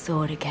take up his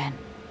sword again,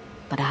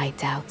 but I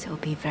doubt it'll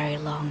be very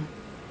long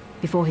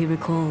before he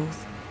recalls,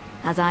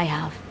 as I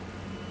have,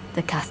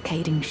 the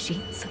cascading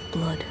sheets of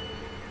blood.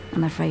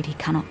 I'm afraid he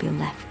cannot be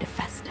left to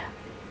fester.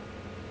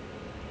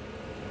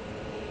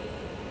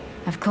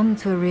 I've come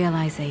to a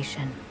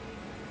realization.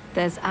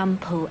 There's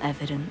ample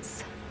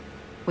evidence.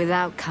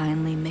 Without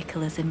kindly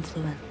Mikkela's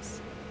influence,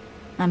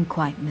 I'm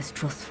quite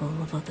mistrustful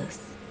of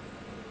others.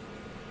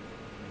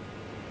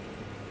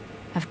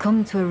 I've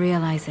come to a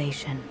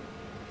realization.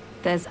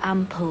 There's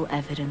ample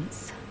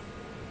evidence.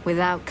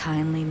 Without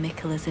kindly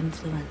Mikkela's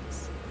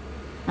influence,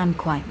 I'm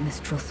quite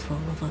mistrustful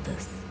of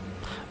others.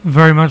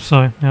 Very much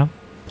so, yeah.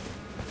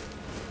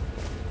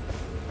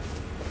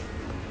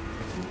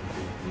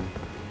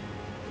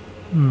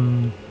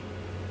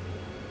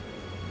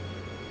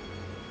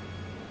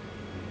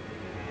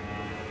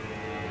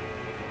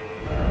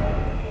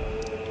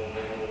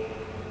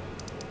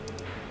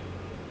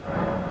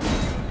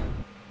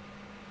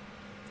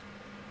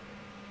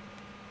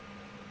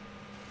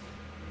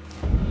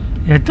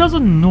 It does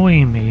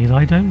annoy me that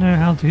I don't know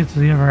how to get to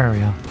the other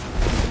area.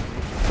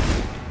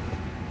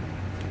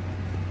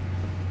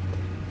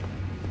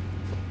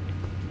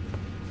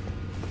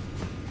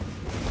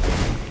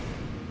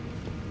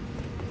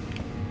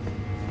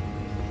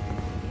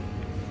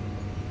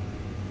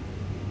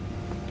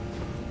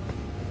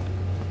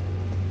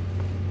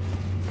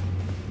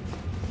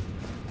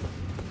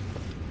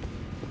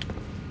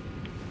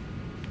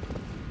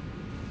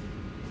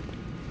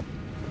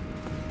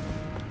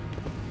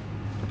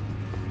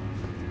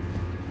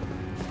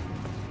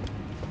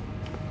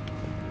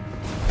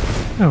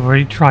 I've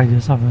already tried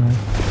this, haven't I?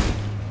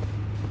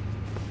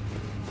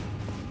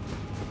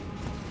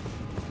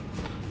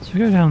 So we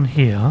go down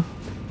here.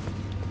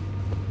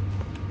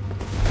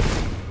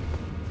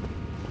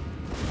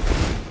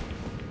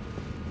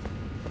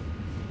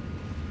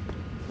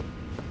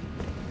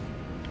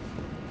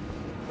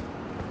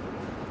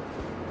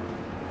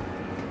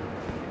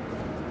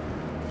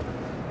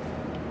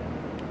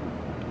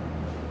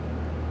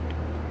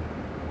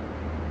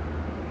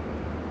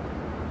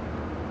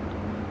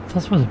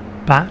 That's where the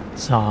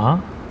bats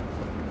are.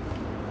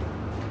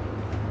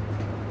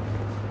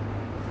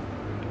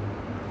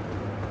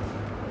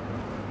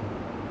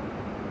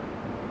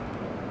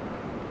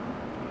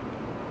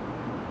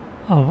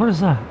 Oh, what is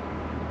that?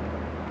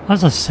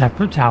 That's a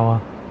separate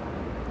tower.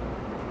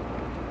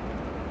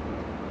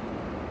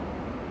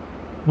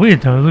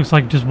 Weird though, it looks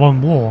like just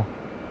one wall.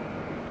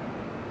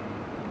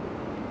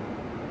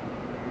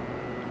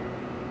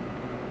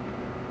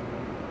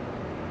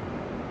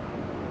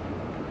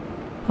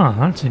 Huh,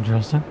 that's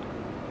interesting.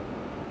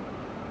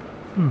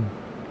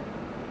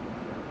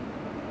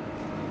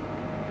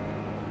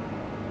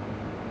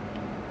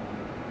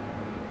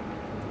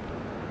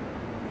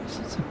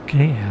 So it's a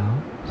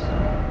gatehouse.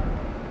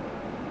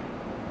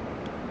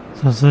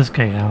 So it's this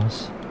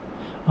gatehouse.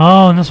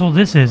 Oh, and that's what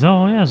this is.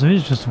 Oh yeah, so it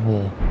is just a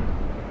wall.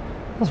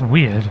 That's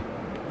weird.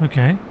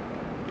 Okay.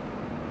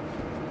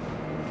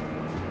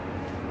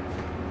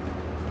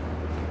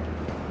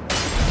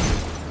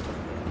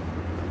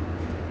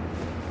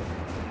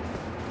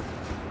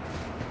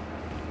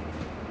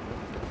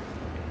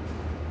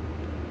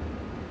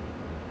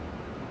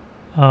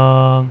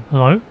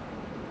 Hello?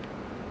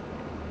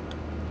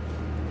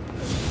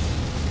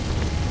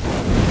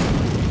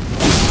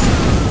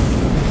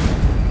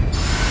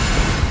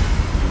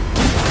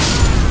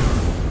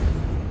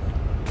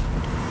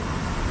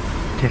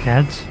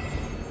 Dickheads.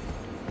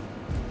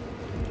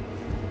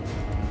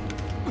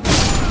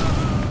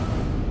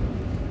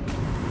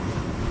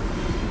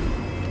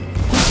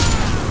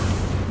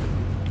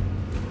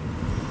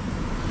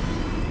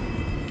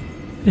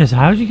 Yes,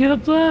 how did you get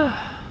up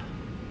there?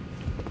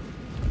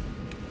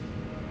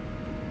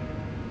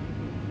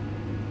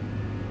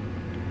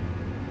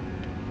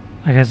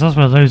 I guess that's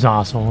where those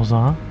assholes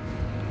are.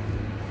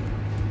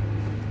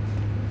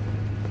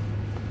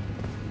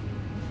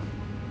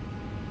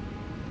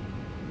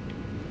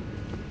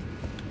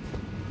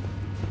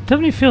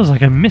 Definitely feels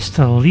like I missed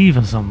a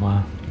lever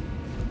somewhere.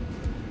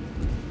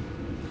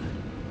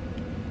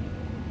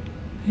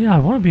 Yeah, I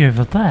want to be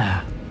over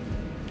there.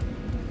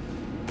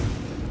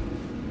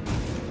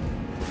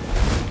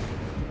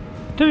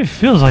 Definitely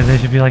feels like there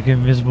should be like an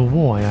invisible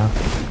wall, yeah.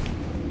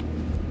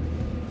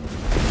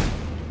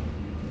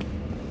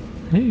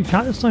 You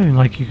can't, it's not even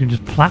like you can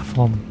just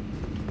platform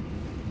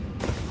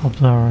up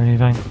there or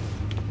anything.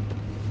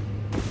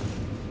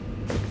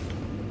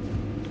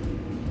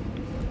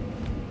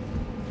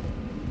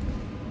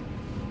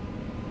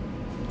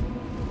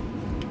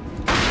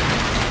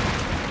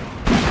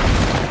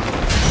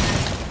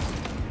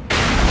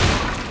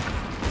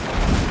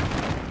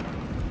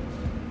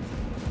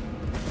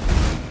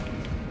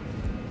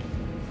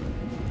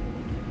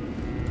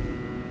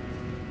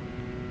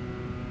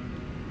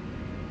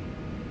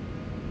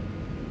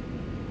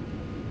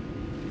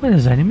 Wait,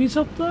 there's enemies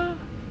up there?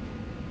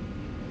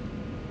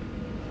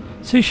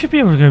 So you should be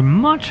able to go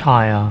much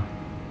higher.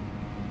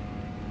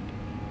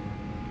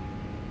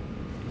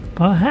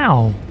 But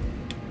how?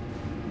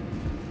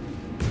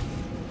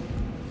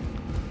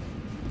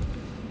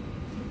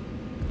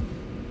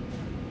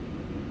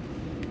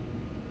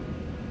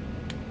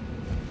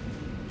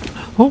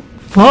 Oh,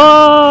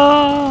 fuck!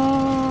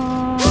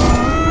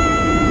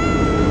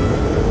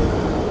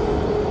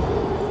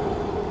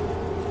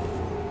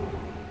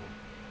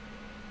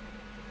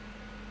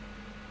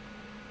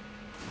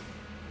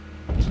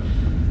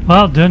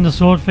 Well, doing the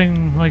sword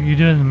thing like you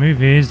do in the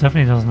movies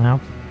definitely doesn't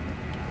help.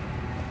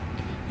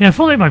 Yeah, I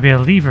thought there might be a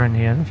lever in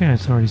here. I think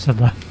I already said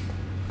that.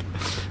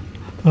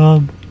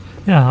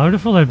 Yeah, I would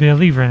have thought there'd be a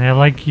lever in there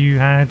like you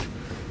had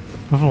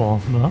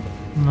before, but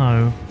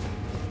no.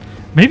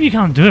 Maybe you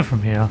can't do it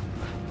from here.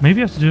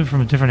 Maybe you have to do it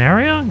from a different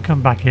area and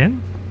come back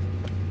in?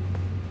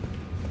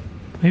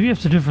 Maybe you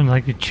have to do it from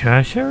like the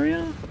church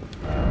area?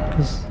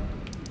 Because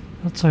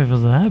that's over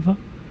there, but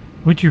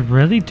would you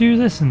really do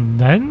this and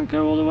then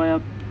go all the way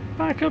up,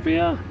 back up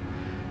here?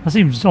 That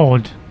seems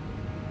odd.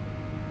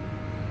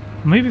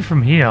 Maybe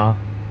from here,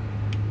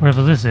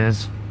 wherever this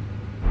is.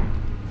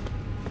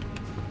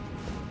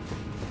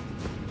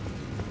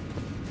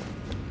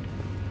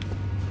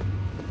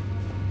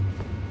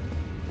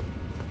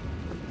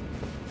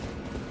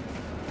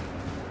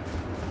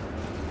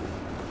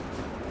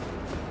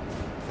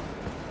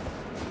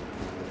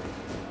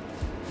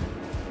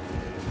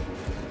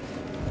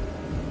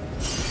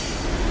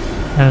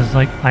 There's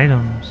like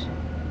items.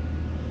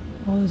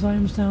 Oh, there's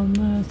items down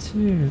there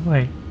too.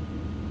 Wait.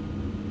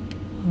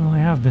 Oh, I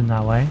have been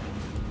that way.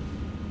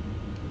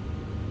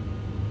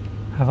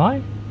 Have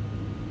I?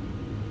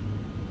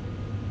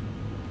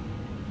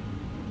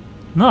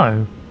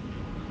 No.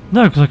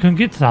 No, because I couldn't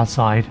get to that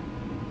side.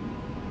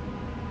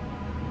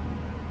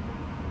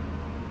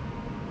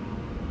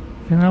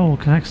 I think that all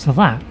connects to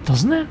that,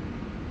 doesn't it?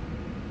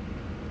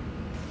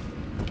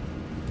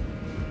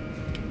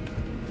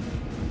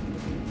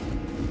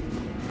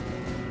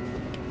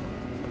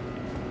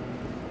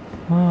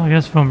 Well, I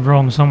guess if I'm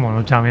wrong, someone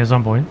will tell me at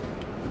some point.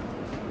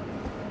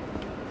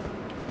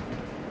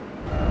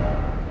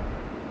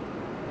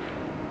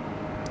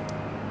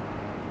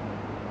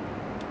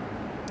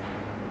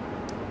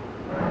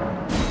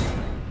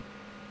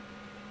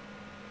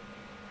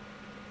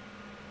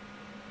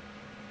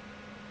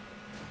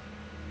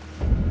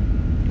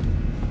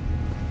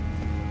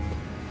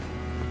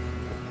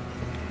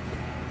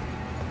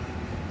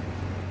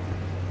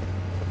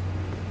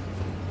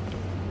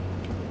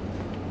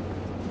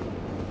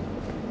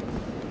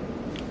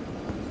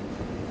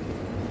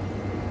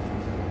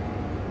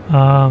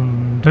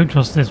 Don't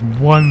trust this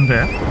one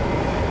bit.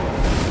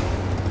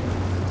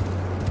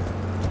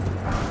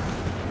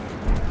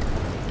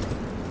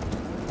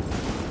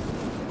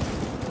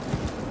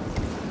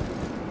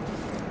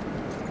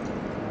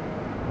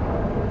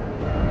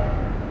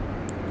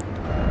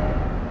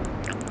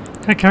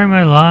 Can I carry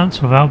my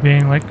lance without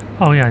being like,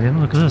 oh yeah, I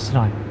didn't look at this, did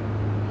I?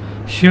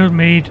 Shield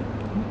made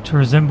to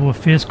resemble a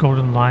fierce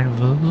golden lion with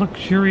a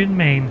luxuriant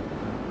mane.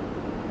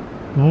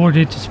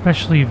 Awarded to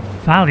especially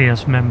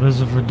valiant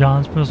members of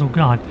Radahn's personal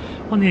guard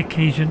on the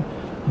occasion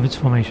of its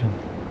formation.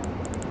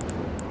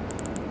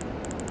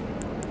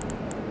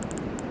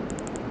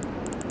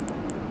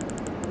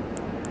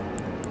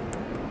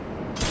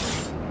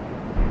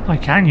 I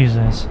can use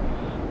this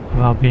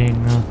without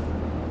being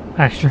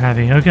extra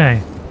heavy.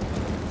 Okay.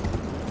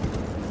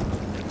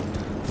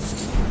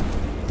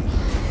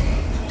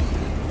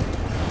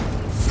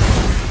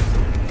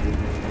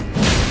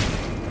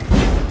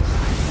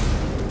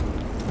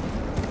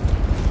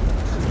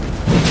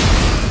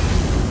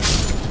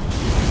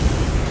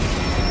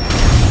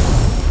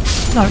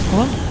 No, come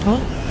on, come on.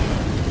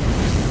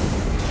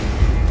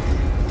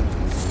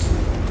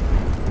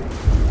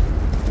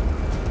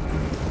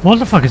 What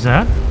the fuck is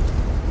that?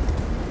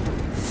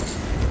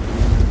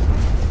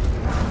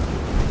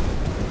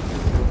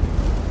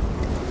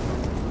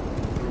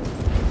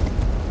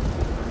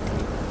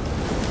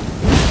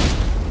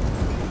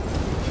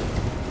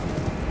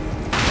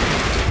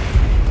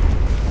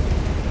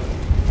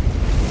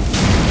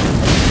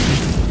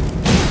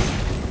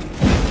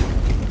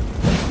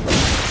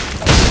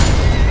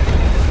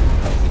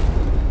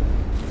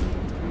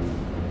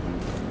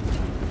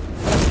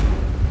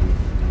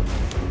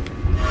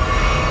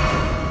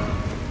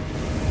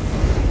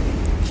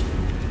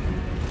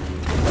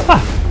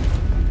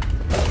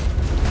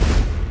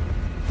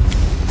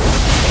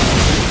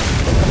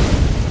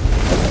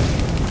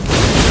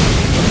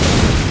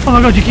 Oh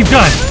my god, you keep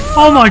going!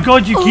 Oh my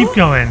god, you keep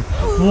going!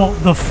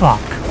 What the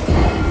fuck?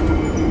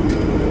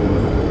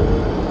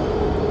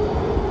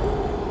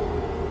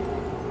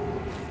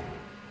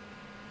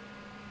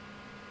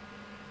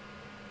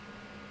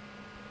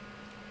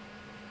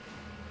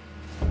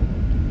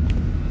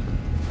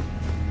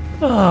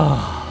 Ugh.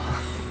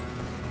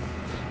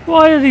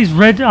 Why are these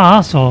red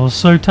arseholes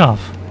so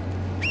tough?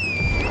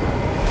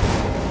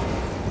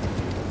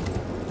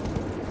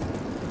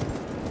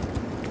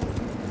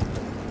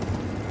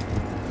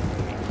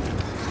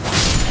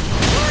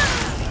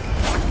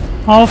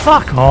 Oh,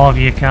 fuck off,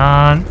 you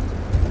can't.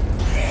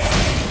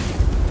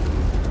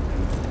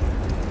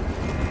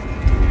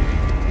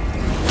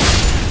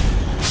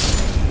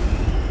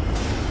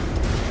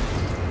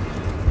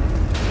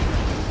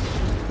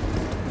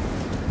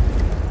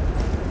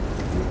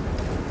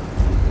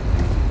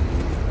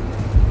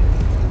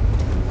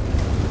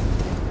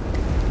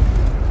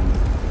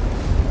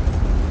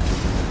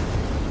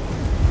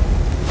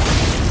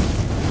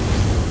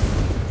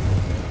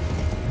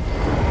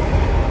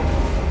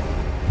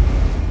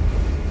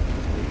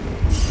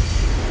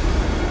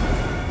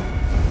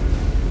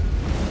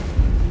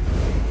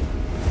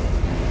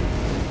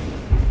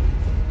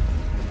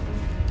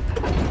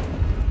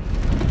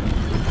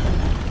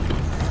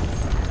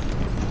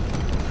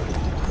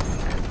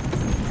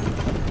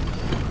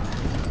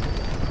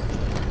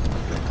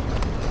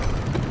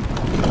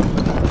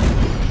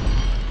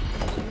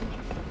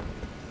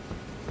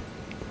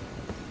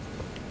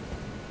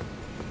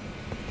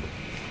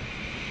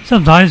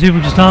 Sometimes people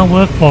just aren't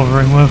worth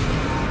bothering with.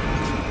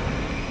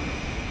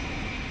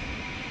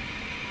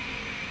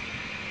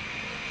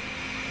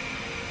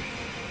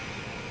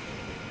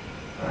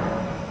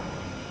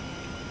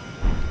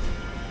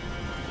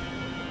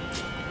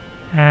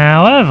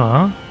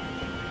 However,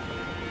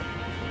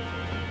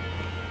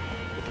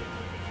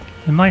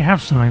 they might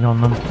have something on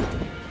them.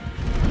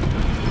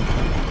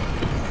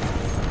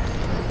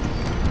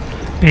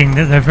 Being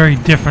that they're very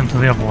different to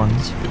the other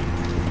ones.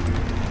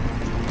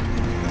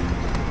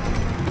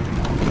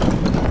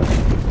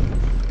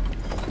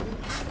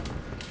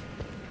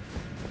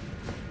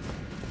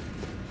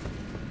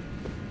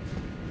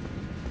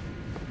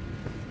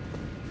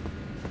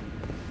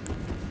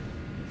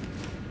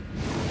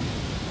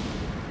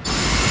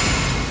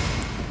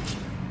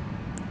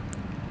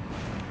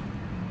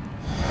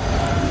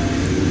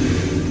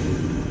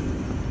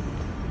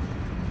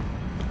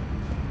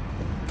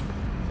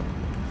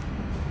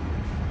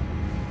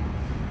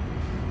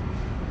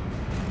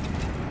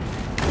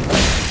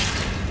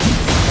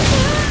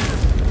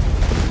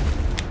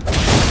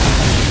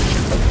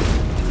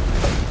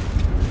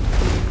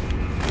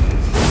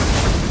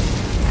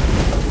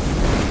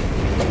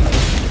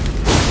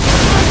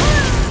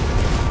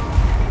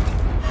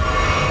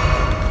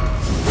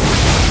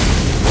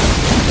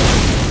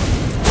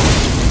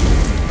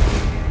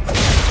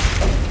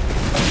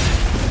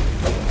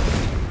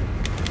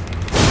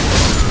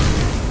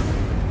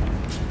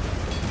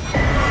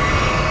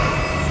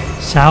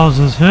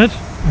 Salza's Hood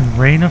and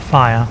Rain of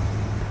Fire.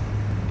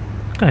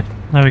 Good,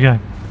 there we go.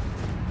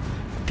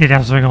 Did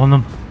have something on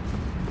them.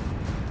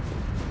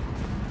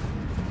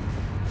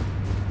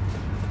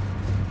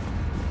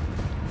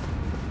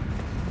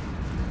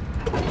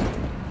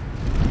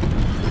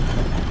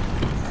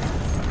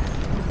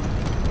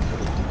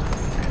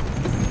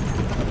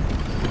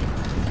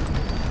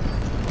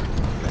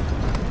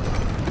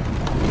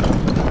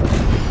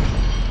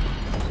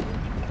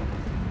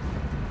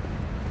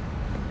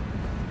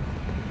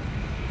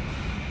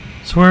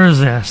 So where is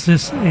this?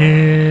 This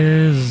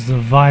is the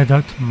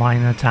Viaduct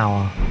Minor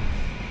Tower.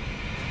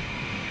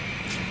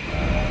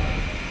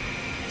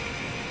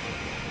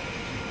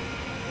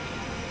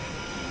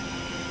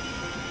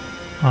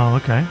 Oh,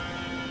 okay.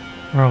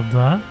 We're up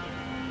there.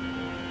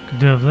 Could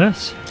do with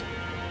this.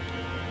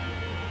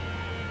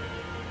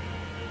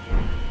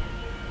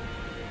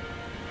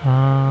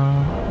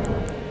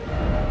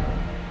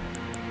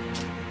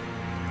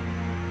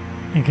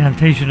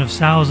 Incantation of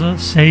Salza,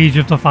 Sage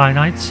of the Fire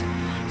Knights.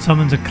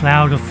 Summons a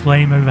cloud of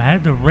flame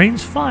overhead that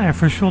rains fire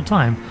for a short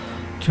time.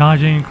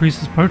 Charging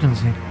increases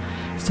potency.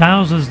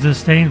 Salza's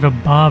disdain for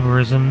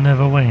barbarism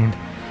never waned,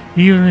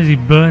 even as he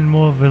burned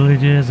more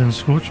villages and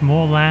scorched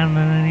more land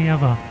than any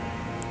other.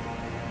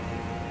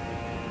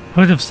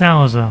 Hood of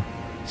Salza,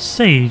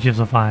 Sage of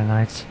the Fire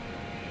Knights.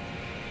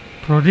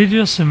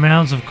 Prodigious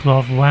amounts of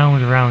cloth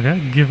wound around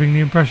it, giving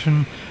the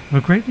impression of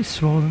a greatly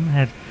swollen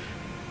head,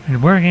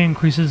 and wearing it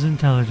increases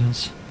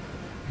intelligence.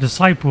 A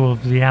disciple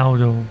of the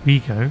elder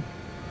Biko,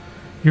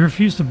 he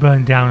refused to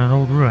burn down an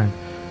old ruin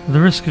at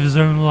the risk of his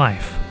own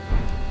life.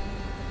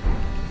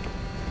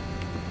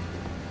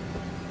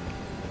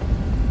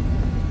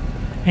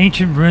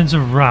 Ancient ruins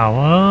of Rao.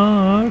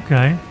 Oh,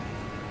 okay.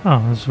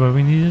 Oh, that's where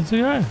we needed to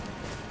go.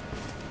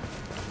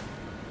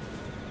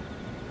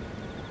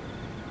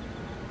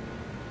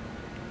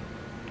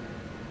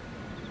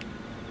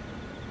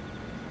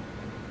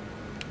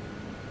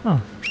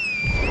 Oh.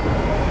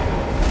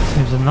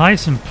 Seems a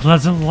nice and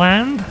pleasant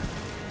land.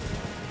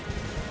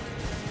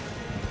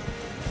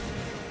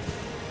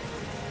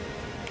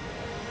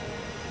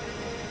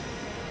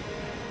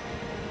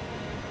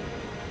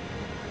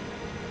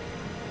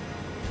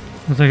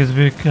 Looks like it's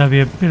going to be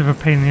a bit of a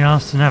pain in the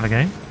ass to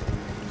navigate.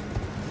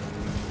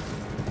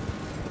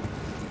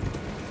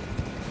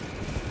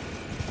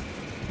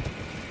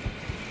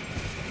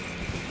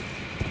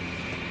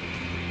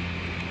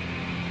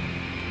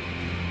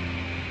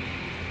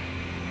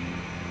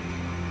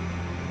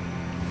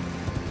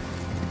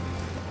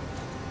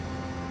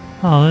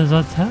 Oh, there's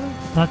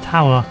that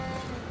tower.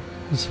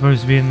 It's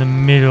supposed to be in the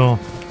middle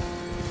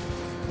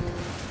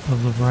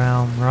of the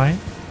realm, right?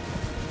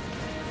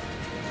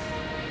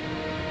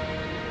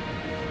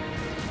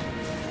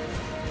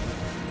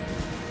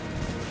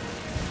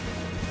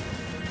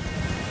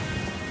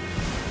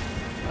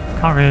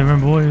 Can't really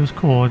remember what it was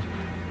called.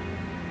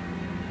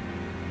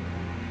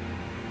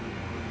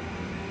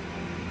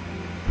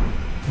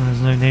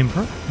 There's no name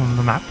for it on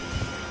the map.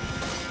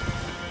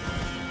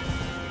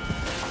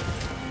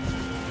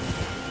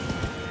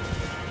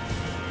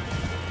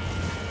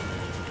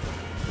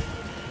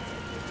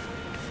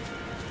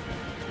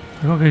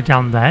 I gotta go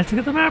down there to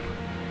get the map?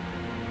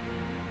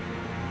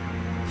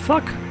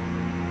 Fuck.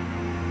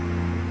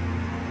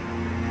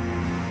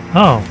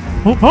 Oh.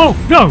 Oh,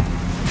 oh, no!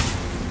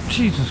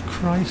 Jesus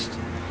Christ.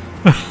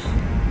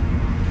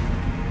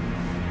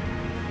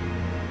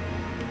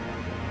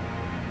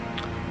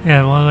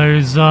 Yeah, one of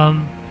those,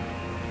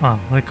 well,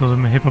 they call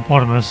them a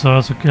hippopotamus, so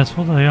I guess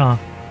what they are.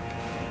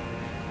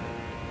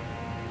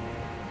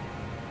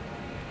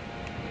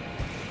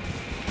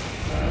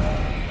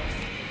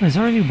 Is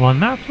there only one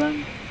map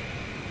then?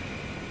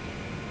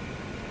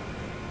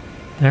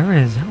 There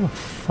is. How the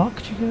fuck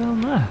did you get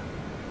down there?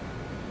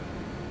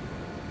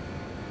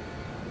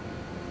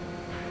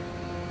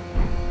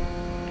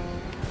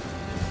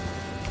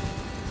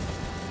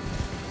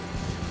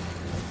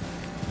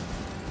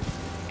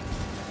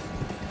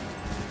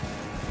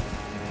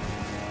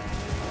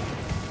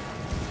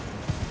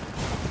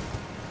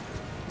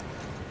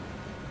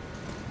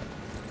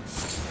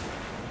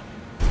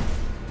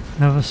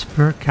 Another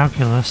spirit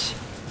calculus.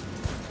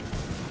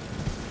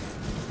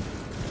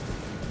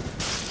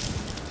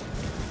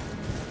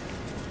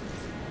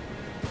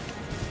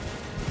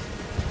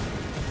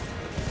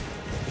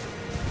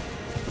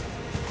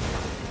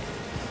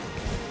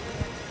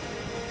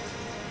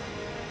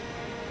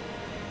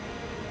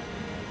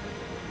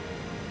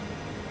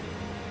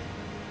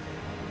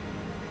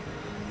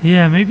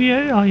 Yeah, maybe,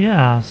 oh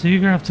yeah, so you're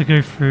gonna have to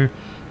go through,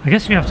 I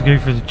guess you have to go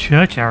through the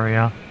church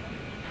area.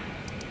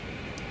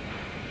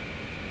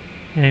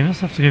 Yeah, you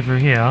must have to go through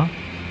here.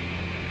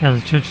 Yeah,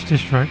 the church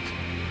district.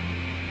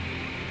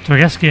 So I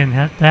guess get in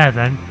there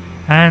then,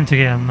 and to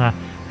get in there.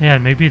 Yeah,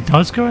 maybe it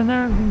does go in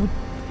there,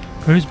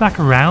 goes back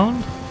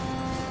around.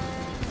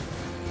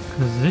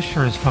 Because this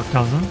sure as fuck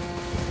doesn't.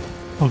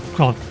 Oh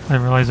god, I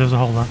didn't realise there was a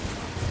hole there.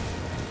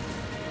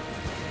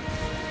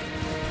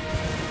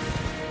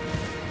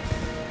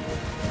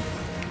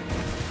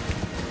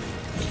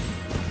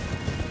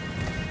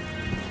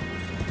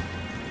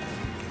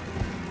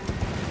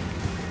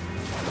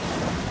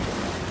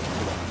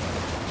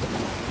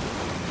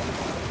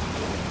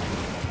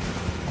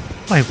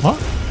 Wait, what?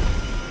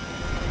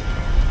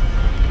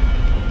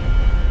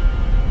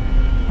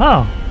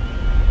 Oh.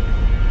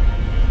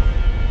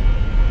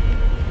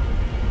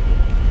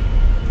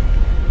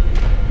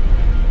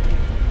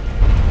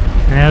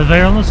 An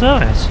elevator on the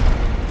surface.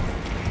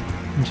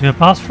 I'm just gonna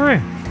pass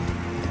through.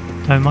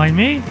 Don't mind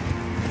me.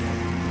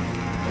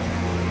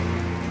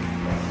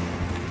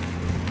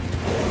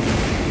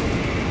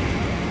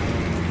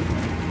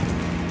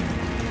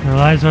 I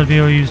realized I'd be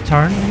able to use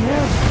torrent.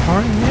 Yeah,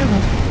 torrent,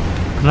 yeah.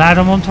 Glad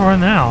I'm on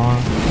torrent now.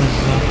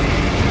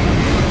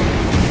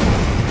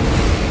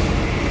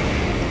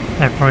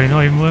 They're probably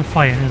not even worth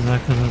fighting, is there?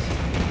 Because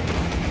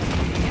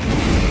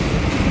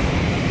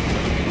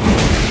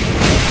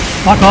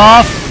fuck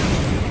off,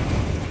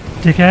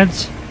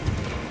 dickheads!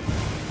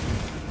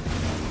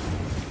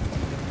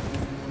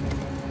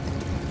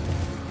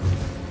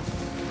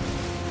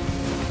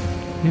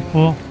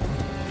 People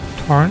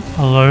torrent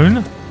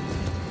alone.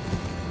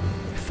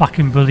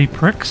 Fucking bully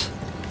pricks.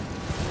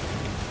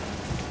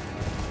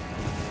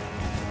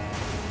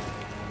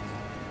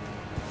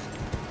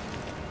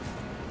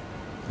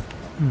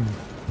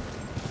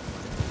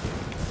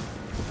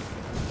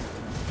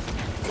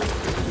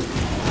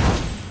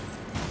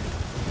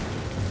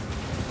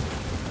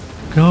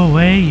 Go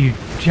away, you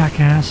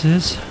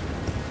jackasses.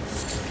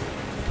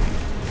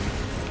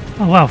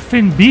 Oh wow,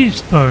 thin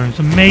beast bones,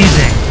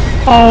 amazing.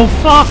 Oh,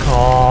 fuck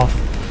off.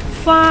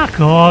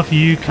 Fuck off,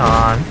 you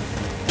can't.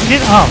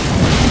 Get up.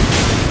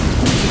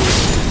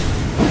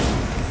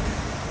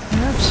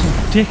 You're an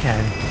absolute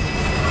dickhead.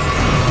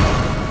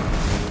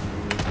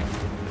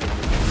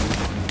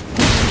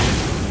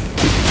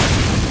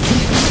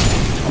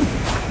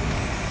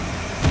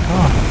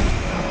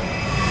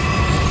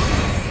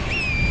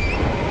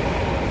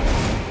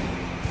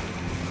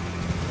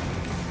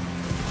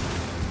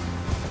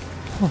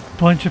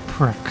 Bunch of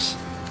pricks.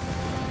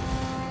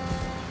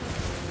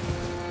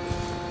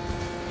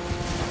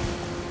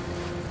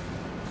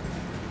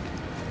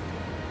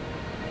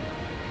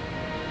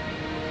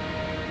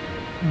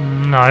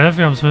 No, I don't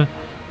think I'm supposed.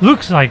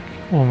 Looks like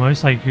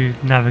almost like you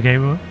navigate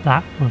with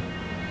that with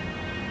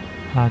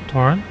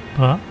torrent,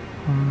 but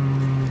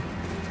I'm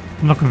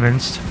not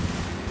convinced.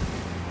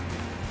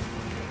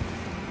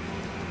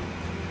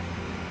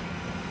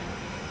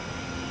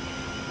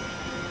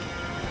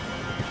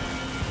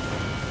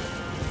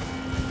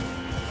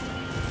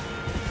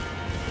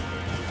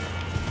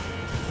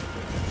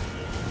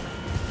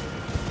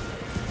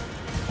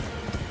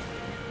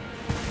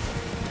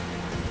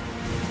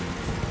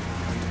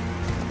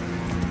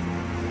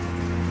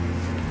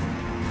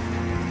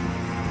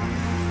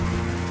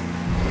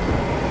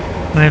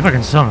 If I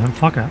can summon him,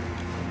 fuck it.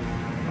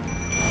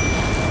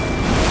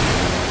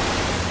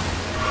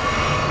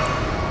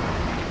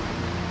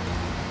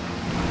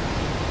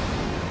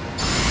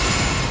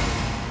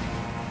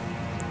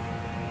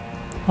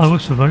 Oh, it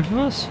works for both of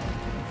us?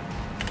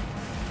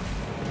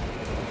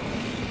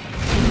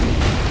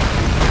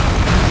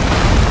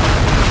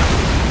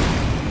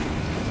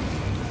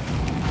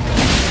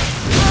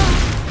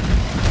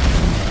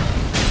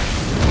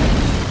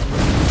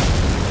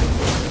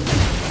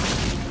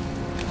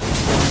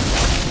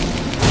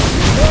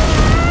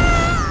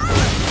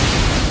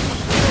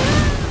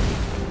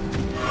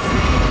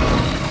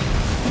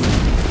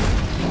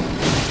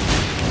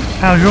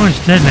 Ow, you're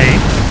almost dead,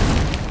 mate.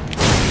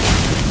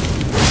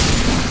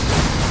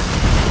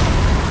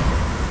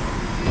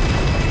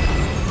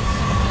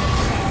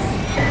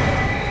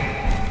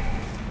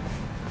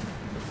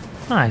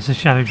 Nice, a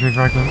shadow tree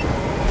fragment.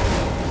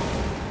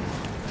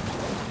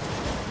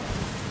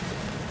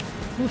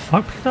 Who the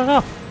fuck picked that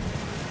up?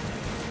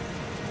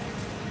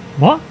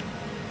 What?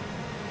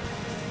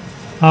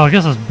 Oh, I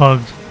guess that's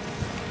bugged.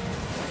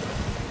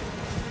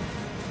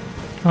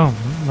 Oh,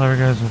 there it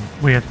goes.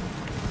 Weird.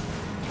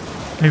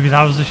 Maybe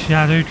that was a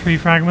shadow tree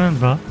fragment,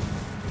 but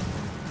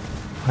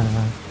I don't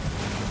know.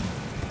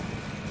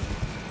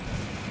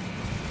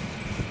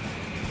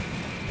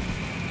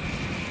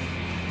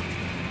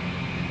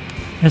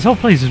 This whole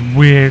place is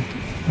weird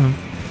and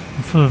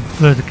full of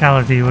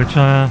verticality, which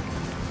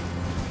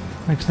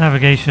makes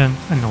navigation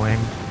annoying.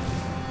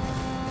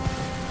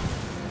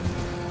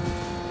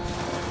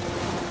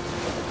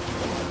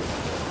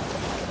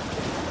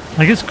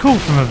 Like, it's cool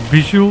from a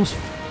visual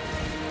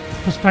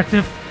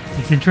perspective.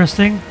 It's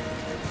interesting.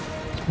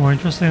 It's more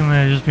interesting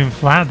than it just being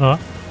flat,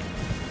 but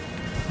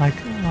like,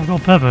 I've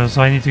got a purpose,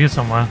 so I need to get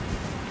somewhere.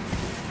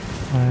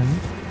 And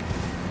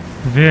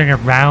veering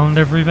around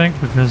everything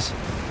because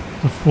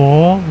the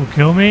fall will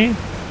kill me.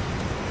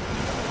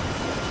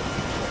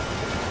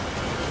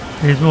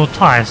 It's more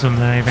tiresome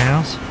than anything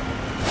else.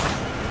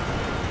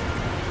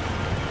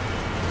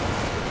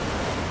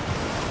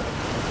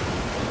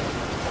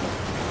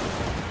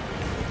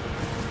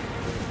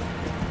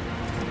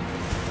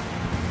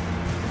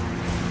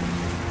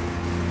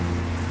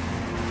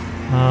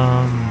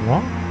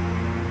 What?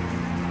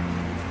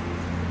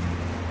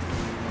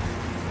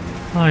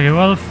 Okay,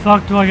 where the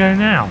fuck do I go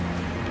now?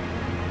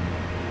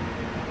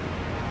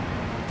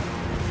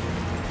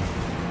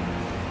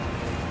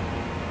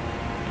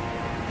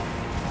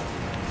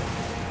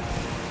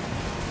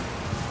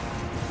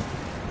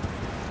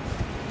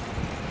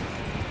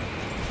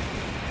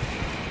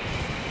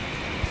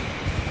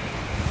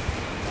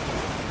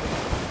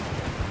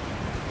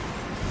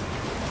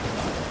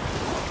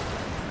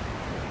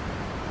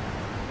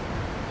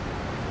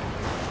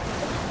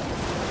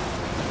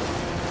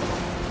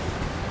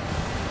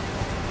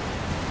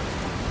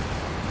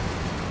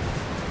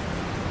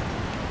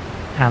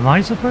 Am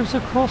I supposed to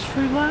cross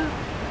through that?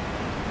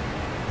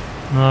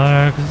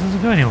 No, because it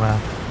doesn't go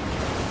anywhere.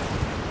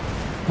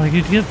 Like,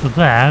 you'd get to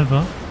there,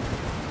 but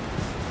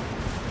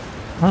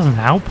that doesn't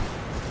help.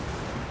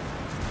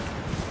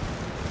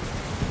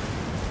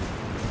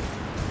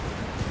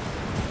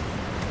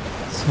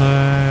 So,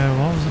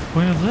 what was the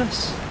point of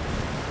this?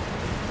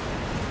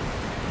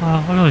 Well,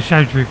 I got a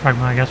shadow tree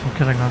fragment, I guess, for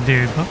killing that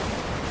dude, but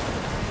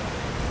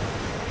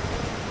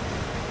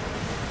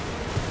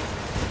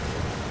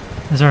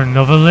is there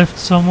another lift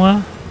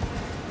somewhere?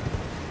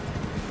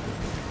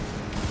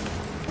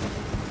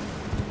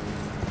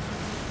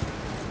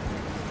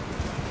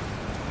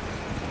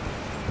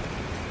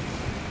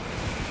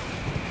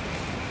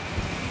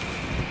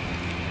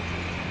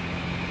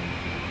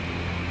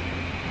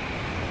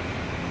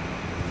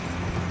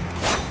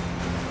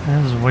 Yeah,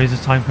 there's a waste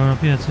of time coming up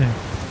here too.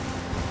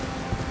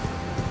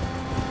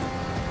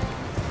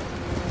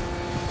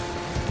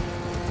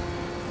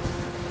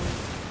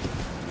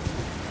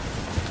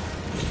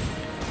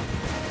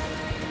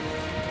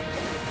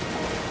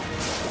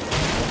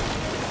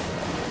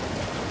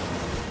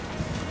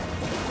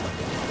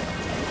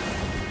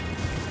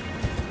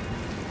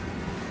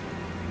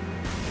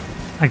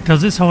 Like,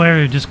 does this whole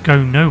area just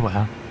go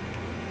nowhere?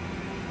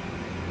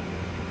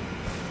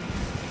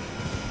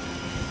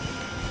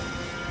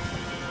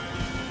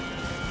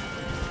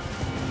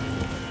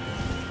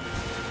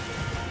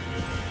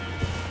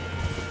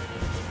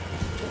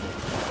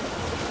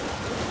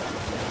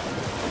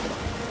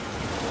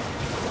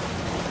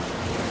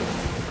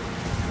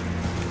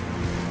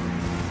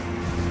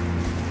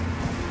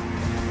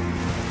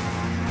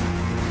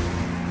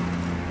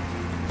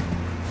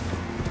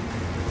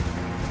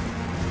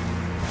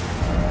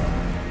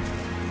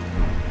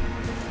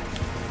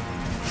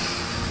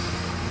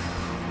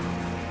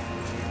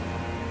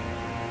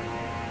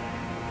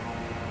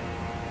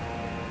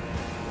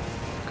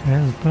 Okay,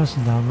 there's a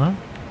person down there.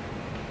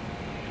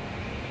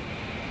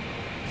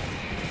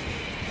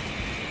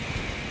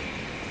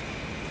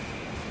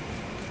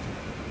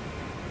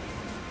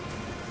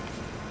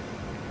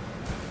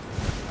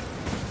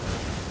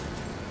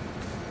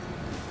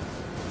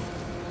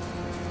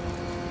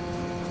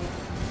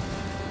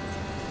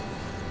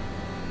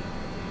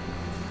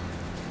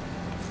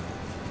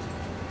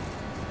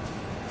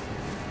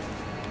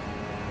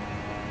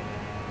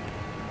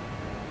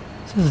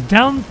 So there's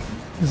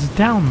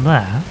down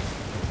there.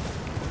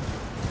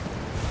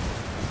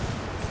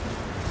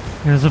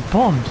 There's a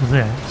bottom to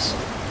this.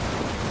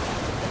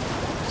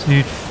 So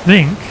you'd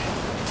think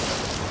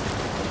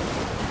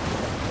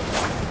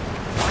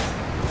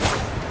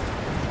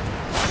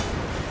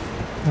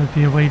there'd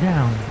be a way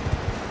down.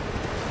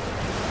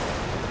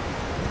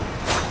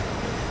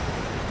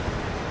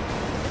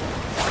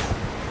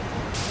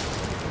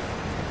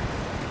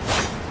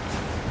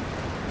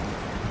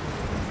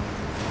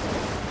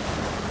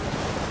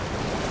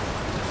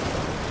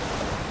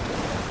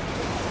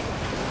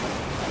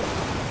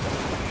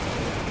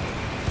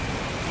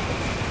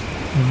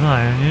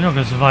 No, you're not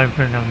going to survive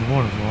going down the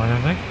waterfall, I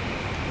don't think.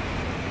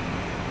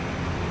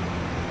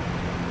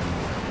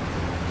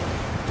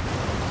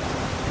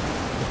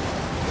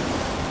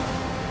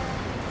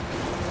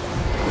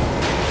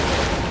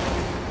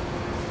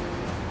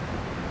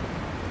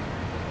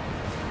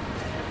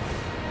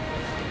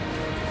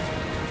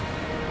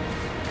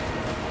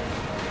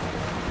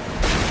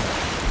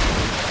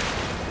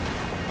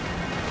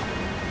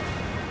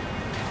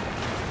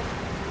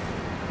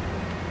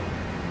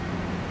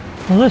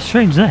 Well, that's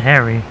strange, they're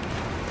hairy.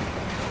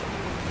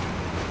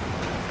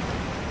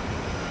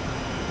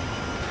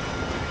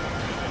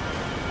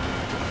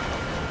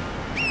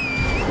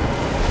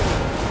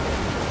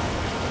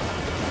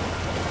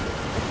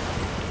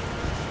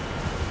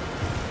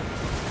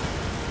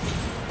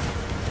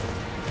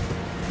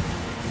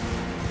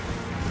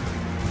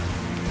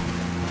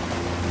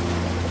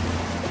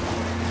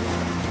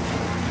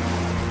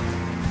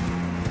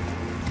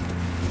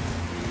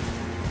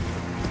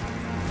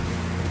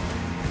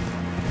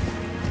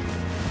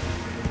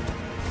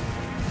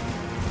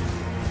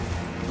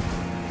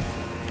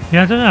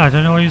 Yeah, I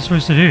don't know what you're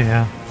supposed to do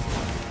here.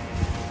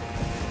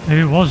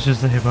 Maybe it was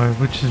just a hippo,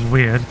 which is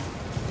weird.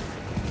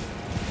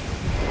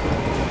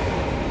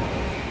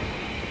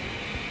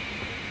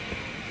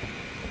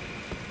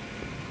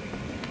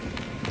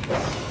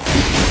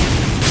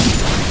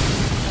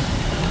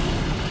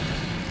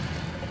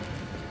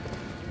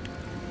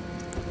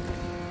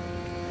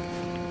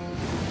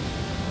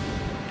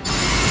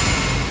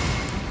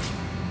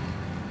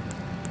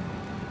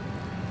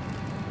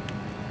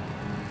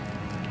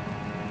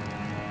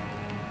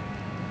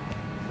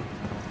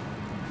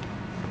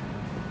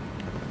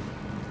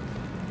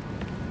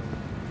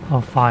 Oh,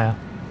 fire.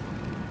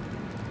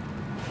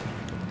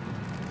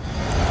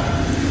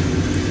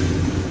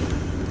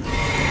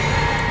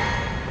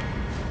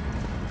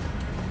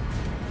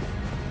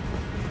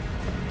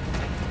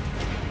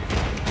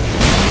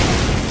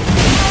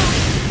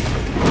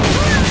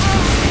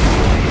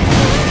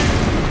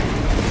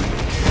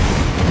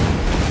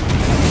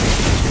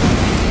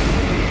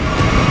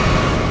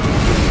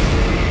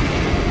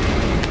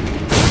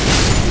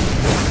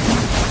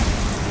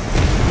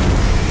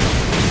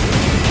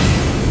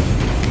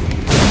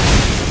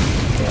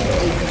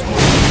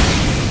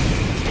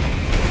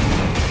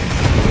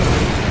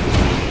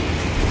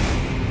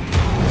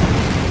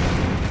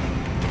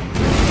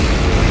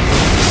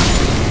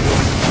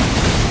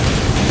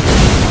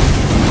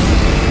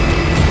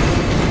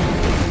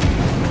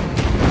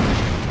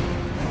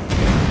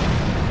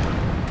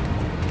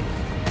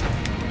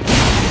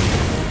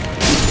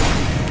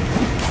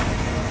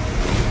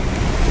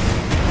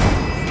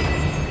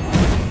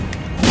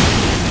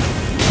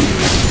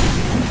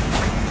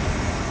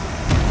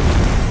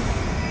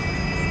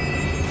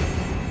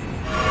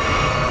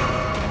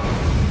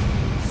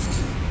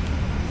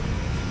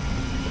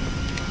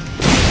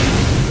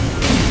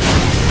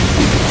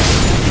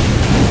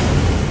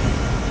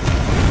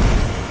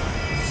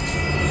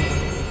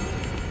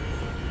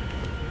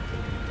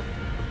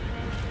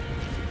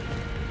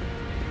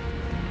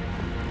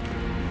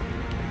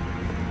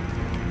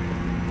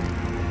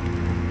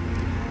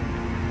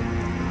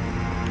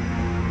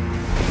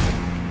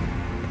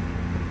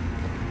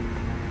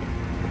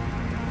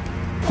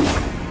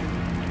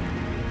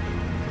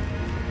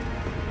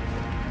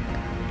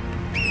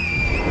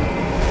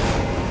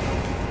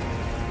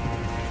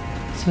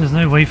 So there's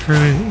no way through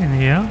in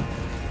here.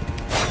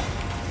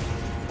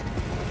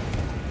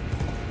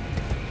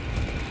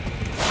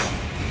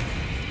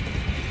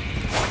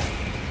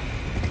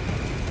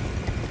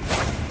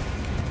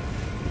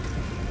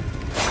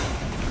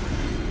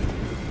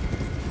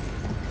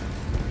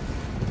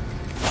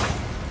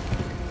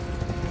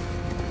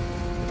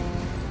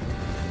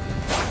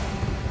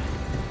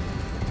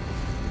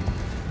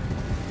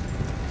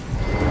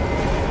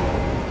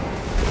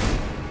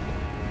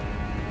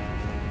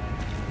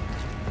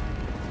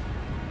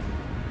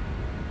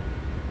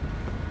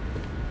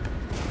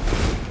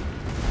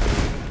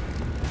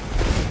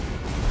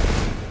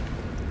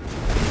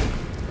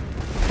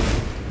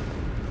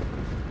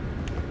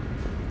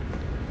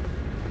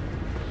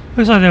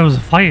 Looks like there was a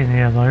fight in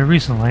here though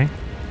recently,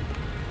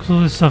 because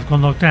all this stuff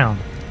got knocked down.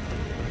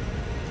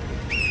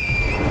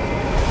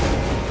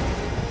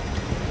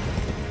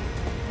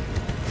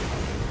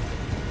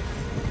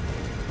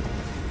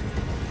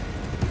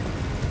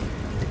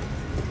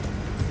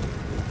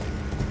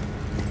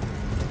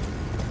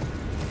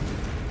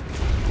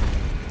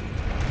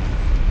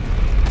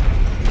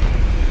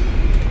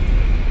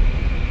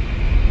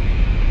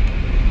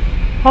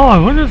 Oh, I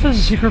wonder if there's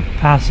a secret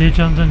passage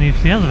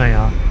underneath the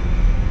elevator.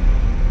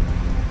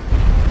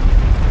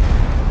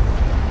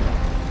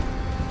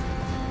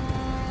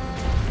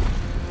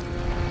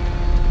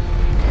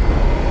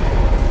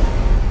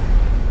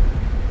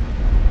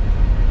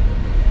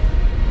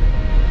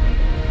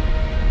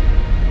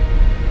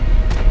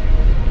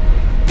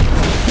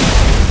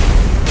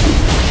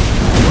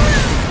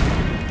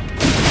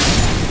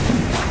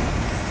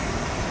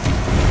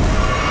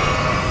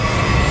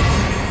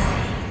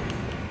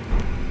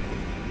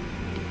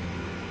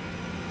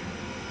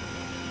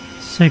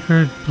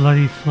 Sacred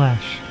bloody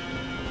flesh.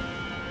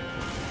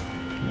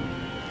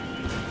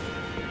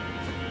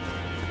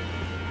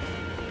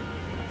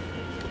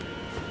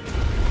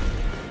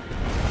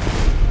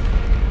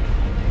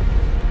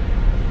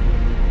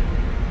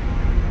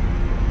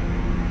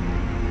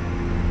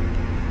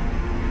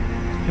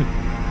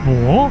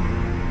 War?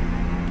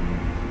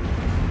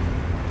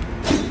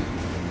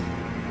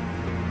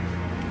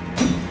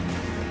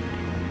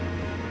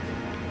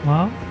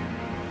 Well,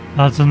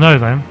 that's a no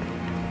then.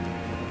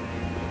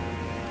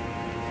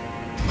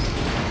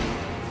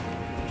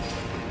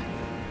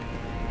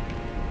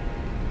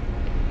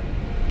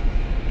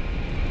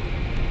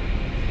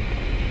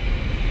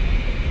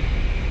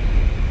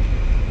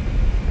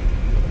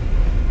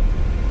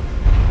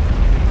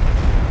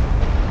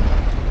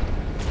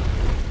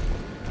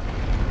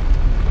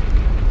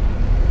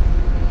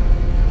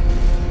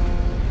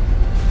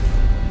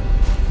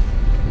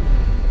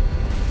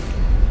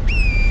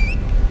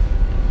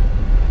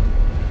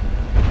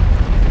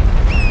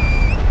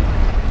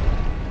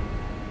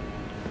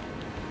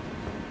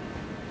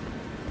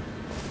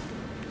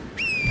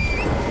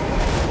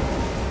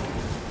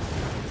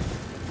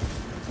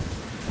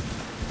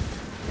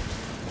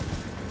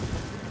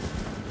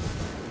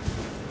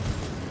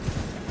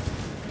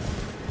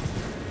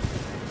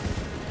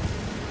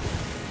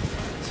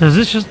 So is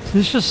this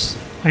just,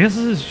 I guess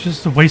this is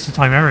just a waste of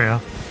time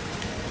area.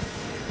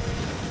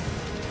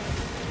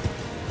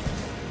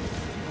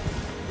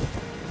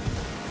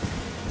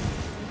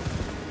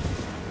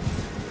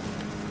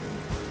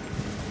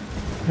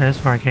 Yeah, that's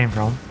where I came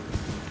from.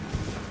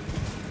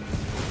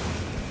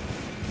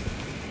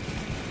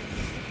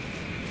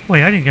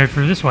 Wait, I didn't go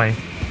through this way.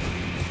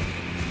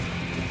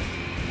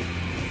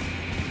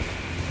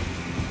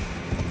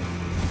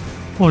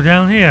 Oh,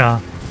 down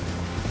here.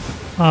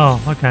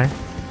 Oh, okay.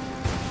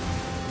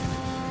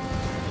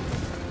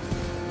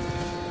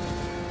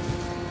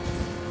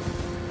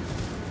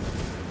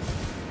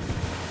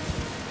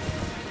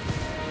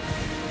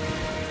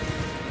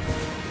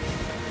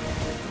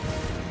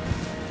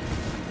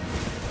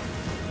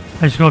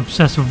 I just got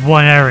obsessed with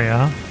one area.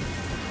 I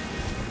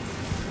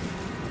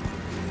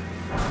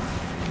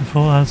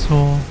thought that's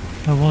all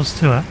there was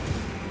to it.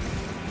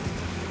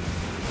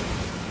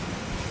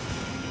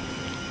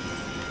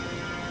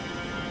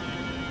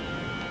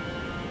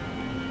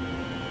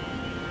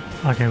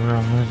 Okay, we're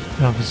on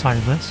the other side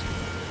of this.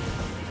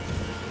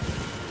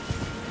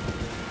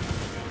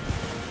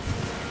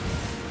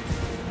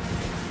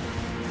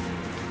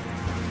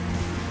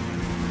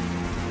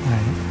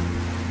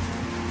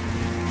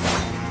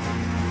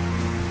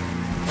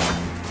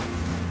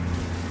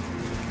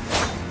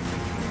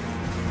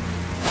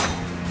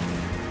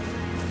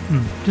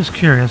 Just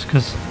curious,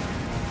 because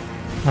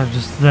I'm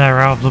just there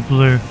out of the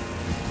blue.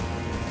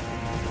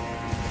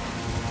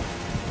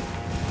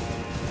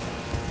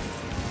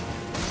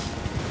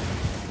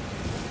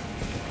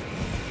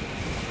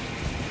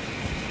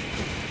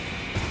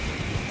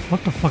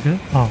 What the fuck is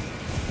it? Oh.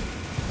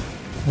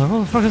 What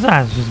the fuck is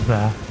that? It's just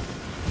there.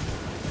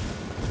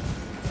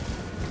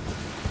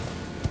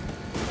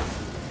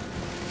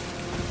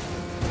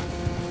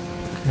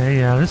 Okay,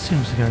 yeah, this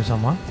seems to go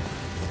somewhere.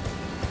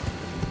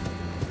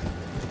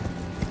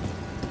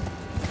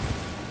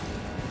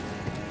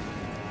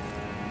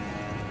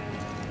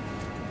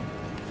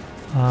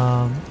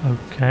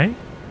 Okay.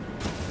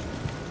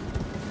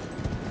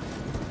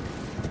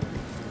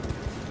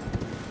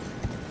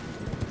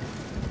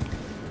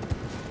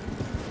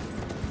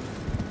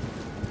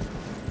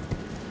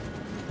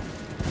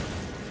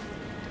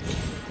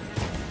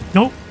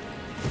 Nope.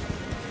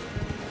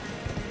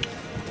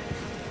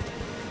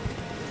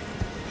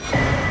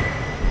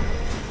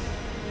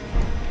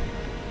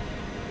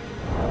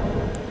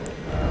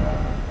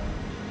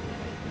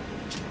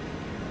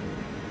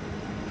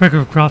 Record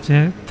of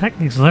crafting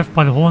techniques left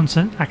by the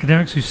Horn-sent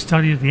academics who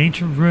studied the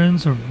ancient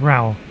ruins of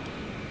Rao.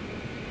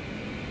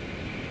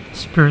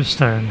 Spirit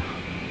Stone.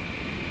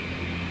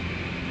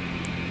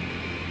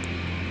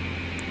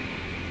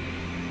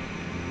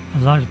 A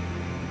large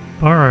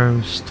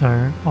burrow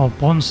stone, or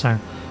bond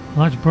stone. A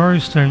large burrow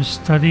stone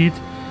studied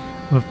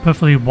with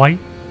perfectly white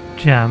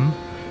gem,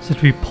 said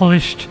to be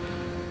polished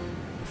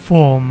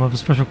form of a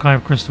special kind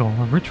of crystal.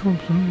 A ritual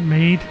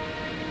made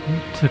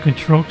to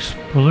control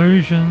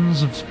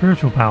explosions of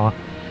spiritual power.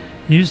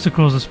 Used to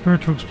cause a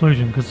spiritual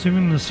explosion,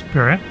 consuming the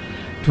spirit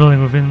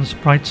dwelling within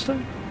Sprite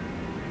Stone.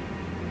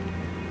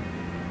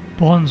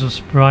 Bonds of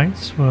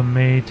sprites were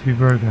made to be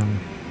broken.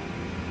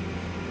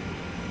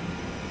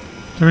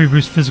 To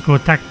reboost physical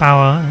attack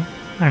power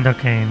and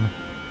arcane.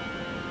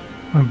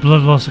 When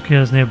blood loss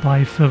occurs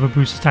nearby, further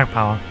boosts attack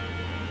power.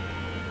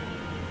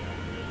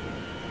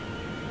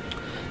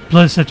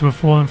 Blood is said to have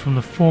fallen from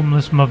the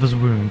formless mother's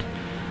wound.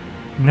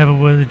 Never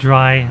will it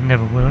dry,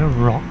 never will it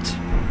rot.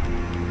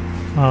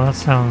 Oh, that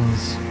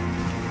sounds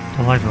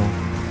delightful.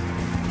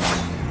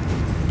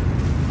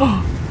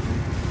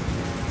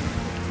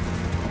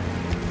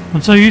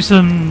 I'm so used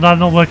to that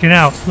not working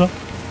out.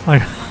 I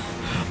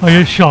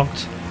get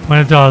shocked when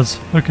it does.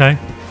 Okay.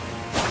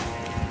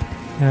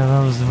 Yeah,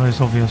 that was the most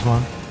obvious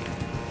one.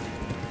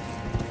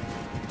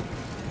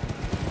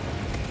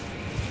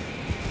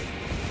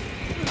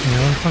 Yeah,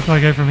 where the fuck do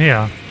I go from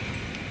here?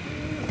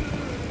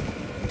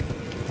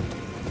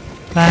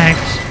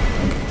 Thanks.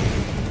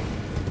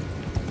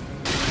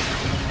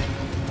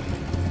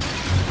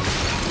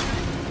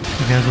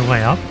 Okay, there's a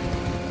way up.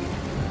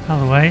 Out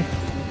of the way.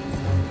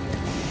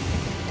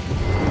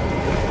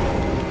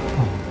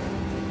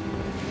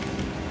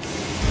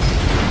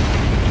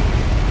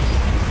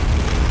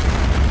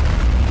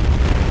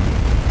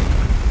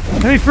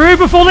 Let me through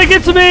before they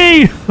get to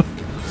me!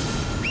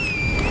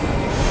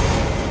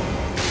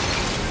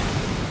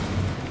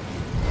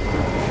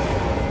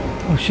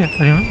 Oh shit, I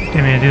didn't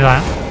mean to do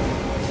that.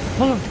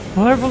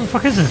 What the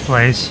fuck is this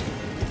place?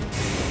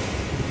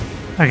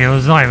 Okay, well,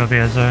 there's not even up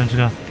here, so I'm just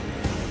gonna...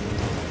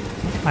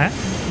 No.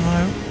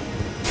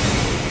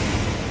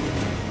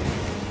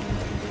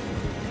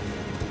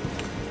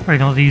 Probably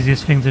not the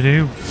easiest thing to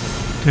do,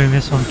 doing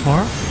this on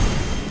tour.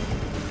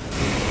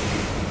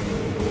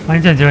 I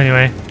intend to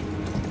anyway.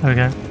 There we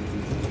go.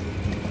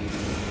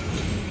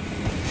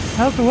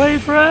 Out the way,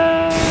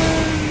 friend!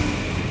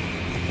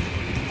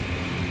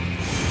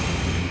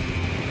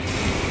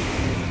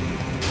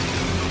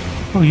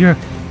 Oh, you're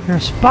a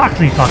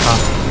sparkly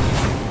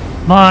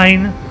fucker.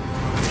 Mine.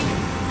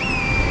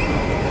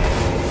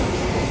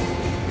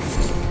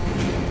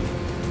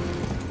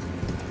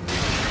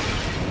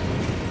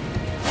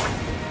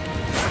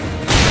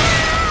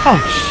 Oh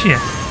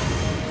shit.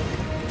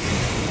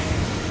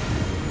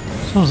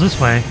 So it's this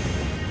way.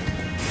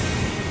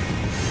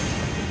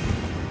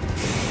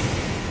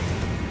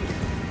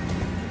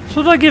 So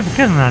what did I get for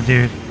killing that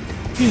dude?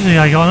 Usually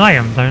I got an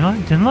item, don't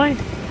I? Didn't I?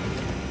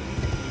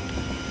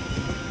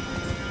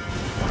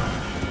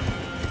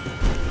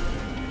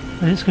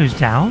 Oh, this goes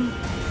down?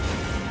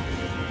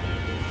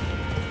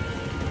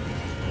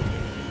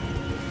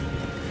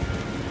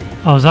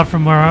 Oh, is that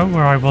from where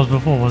I was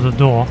before? Was a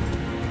door?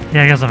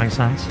 Yeah, I guess that makes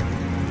sense.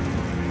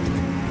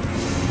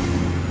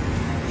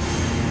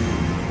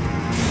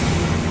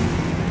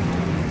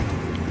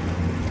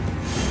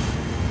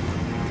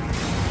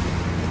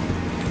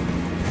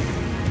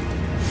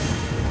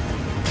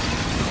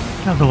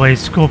 Out of the way,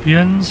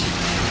 scorpions.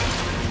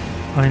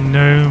 I'm in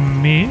no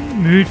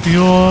mood for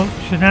your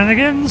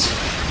shenanigans.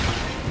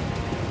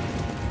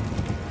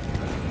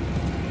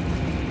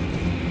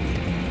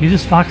 You the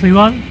sparkly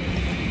one?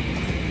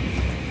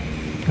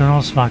 You're not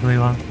a sparkly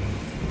one.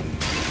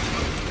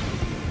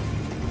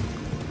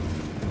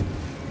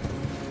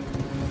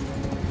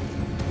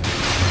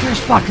 You're a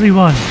sparkly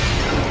one.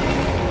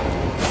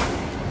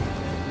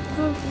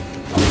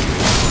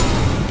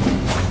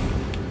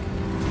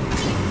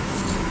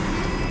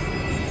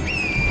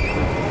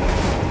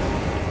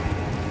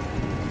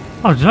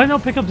 Oh, did I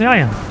not pick up the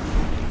iron?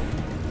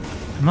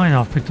 I might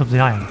not have picked up the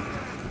iron.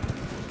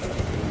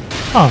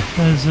 Oh,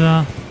 there's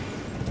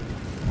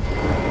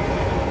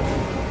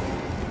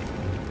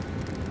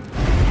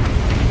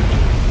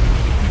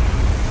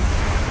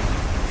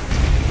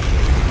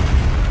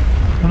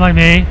Unlike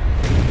me.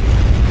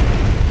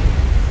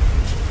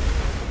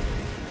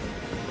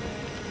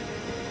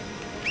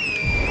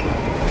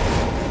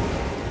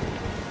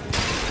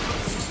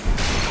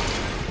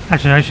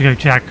 Actually, I should go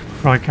check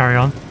before I carry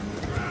on.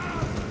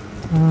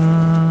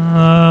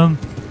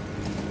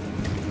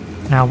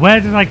 Now, where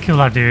did I kill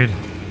that dude?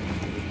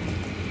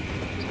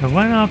 So I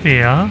went up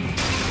here.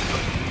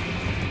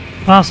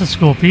 Past the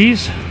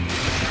scorpions.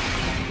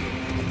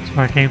 That's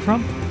where I came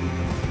from.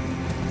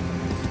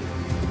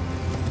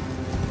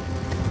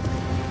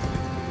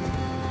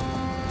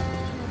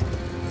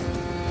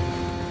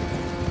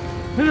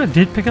 Maybe I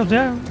did pick up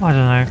there? I don't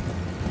know.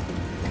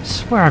 I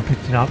swear I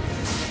picked it up.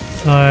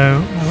 So,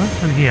 I went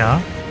through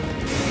here.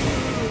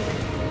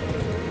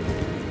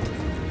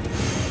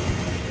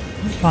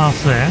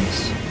 Past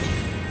this.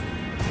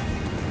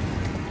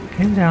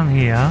 Came down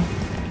here.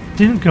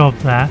 Didn't go up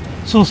there.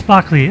 Saw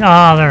sparkly.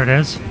 Ah, there it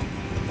is.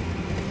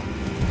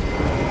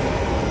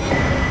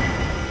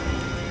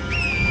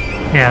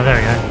 Yeah, there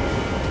we go.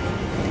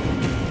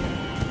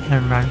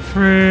 Then ran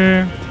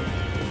through.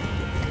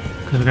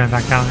 Because we're going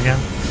back down again.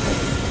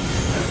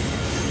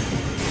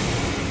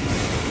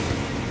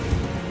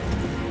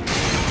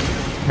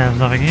 There's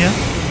nothing here.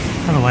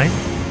 Out of the way.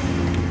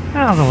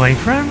 Out of the way,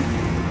 friend.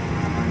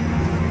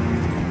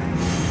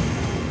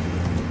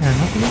 There's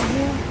nothing over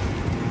here.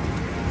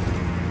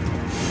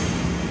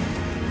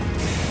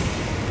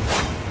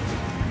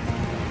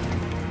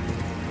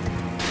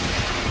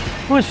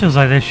 Always feels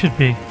like there should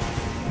be,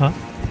 but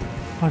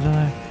I don't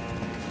know.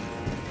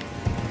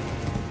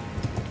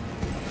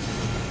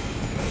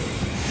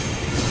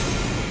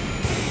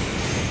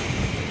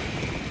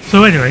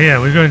 So anyway, yeah,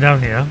 we're going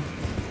down here.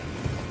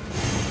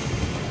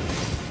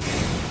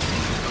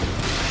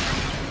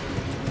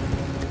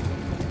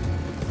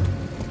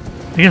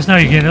 I guess now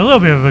you're getting a little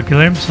bit of a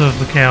glimpse of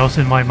the chaos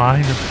in my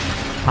mind of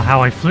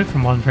how I flip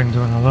from one thing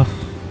to another.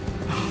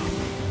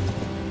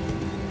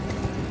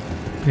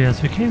 But yeah,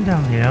 so we came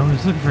down here, I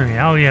was looking through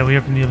here. Oh yeah, we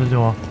opened the other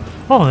door.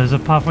 Oh, there's a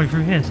pathway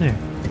through here too.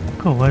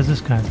 Cool, where's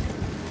this going?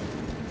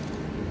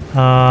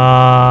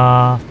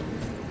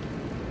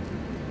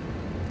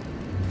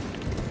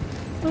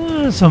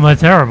 Somewhere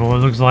terrible, it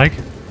looks like.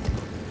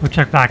 We'll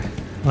check back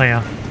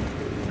later.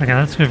 Okay,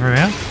 let's go through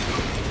here.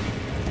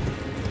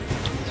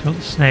 Let's got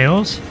the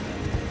snails.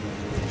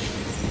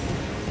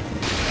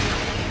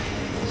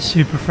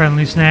 Super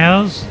friendly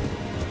snails.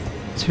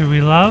 That's who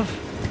we love.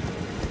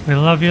 We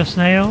love your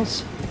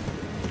snails.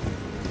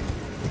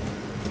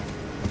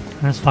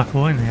 There's fuck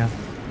all in here.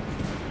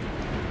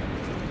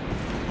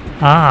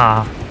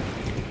 Ah.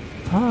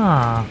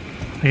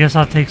 I guess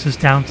that takes us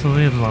down to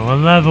the lower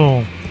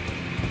level.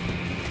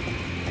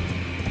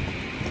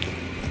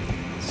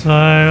 So,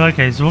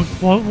 okay, so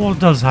what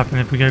does happen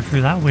if we go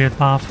through that weird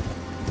path?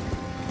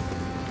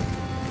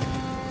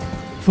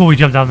 Before we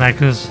jump down there,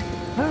 because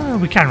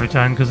we can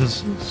return because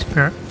there's a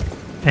spirit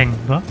thing,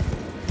 but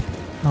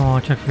I'll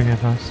check through here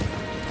first.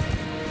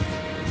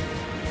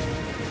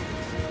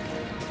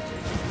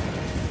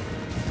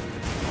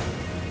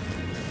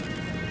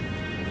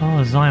 Oh,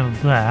 there's Zion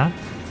there.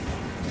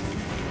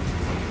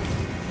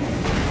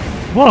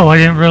 Whoa, I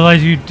didn't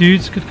realize you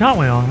dudes could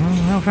cartwheel. Oh,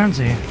 how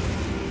fancy.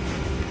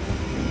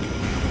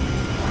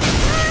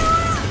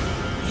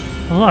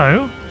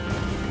 Hello?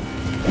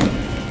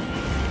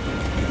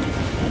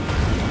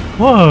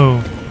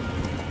 Whoa!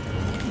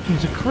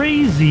 Dudes are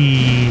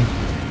crazy!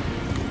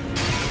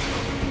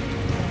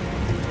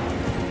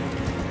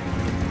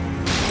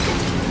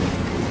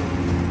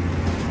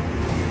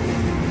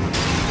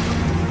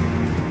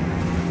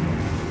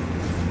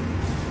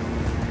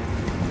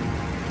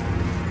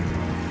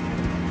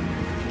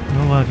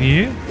 I love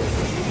you.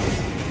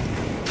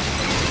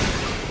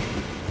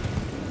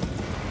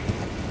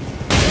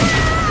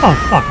 Oh,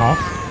 fuck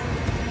off.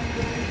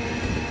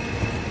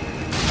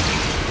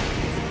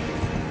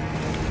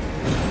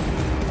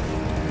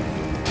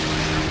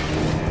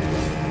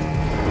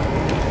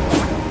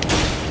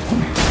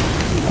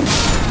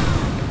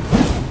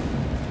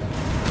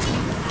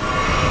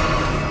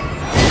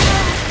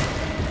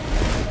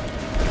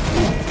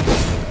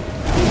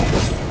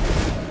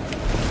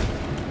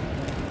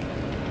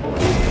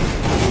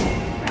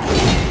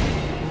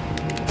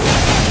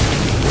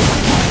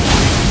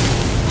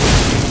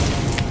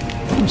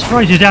 I'm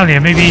surprised you're down here.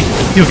 Maybe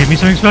you'll give me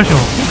something special.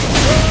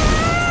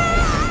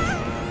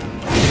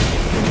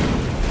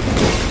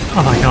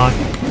 Oh my god.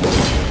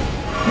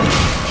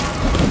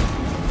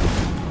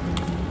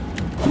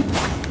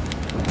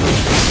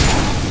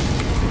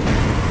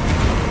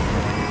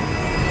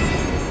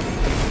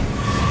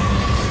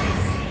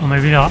 Or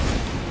maybe not.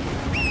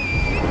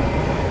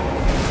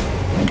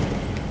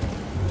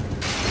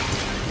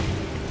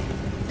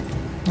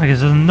 I guess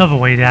there's another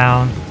way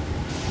down.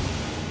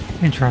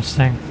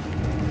 Interesting.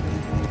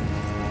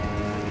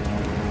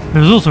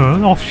 There's also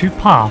an offshoot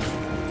path.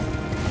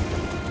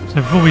 So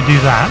before we do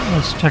that,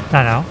 let's check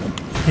that out.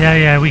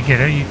 Yeah, we get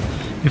it.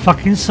 You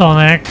fucking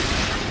Sonic.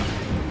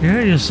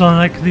 Yeah, you're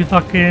Sonic the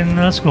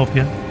fucking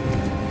Scorpion.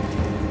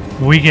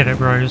 We get it,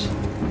 bros.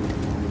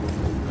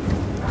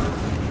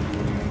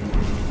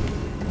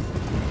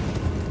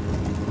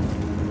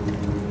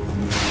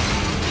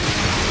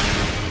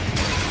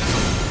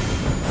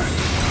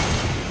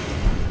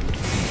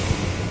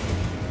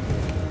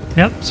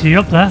 Yep, see you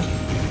up there.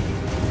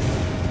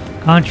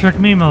 Can't trick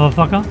me,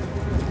 motherfucker.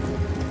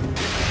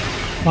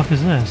 What the fuck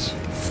is this?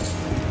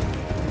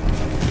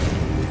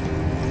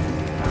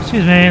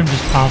 Excuse me, I'm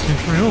just passing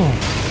through.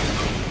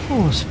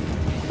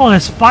 Oh, they're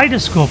spider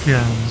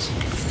scorpions.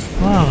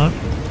 Wow, look.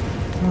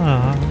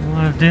 Oh,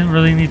 I didn't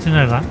really need to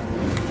know that.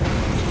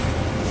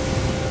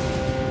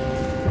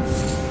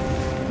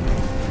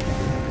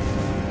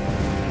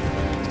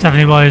 It's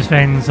definitely one of those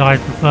things I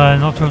prefer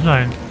not to have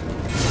known.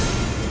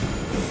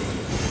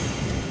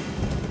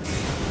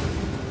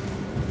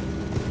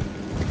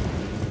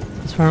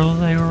 That's where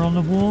they were on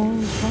the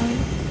walls, right?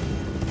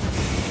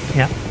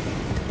 Yeah.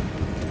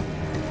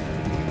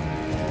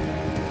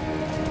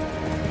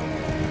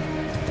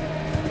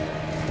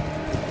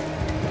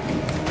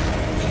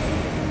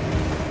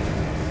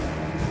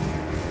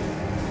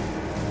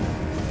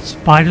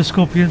 Spider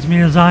Scorpions,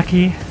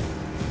 Miyazaki.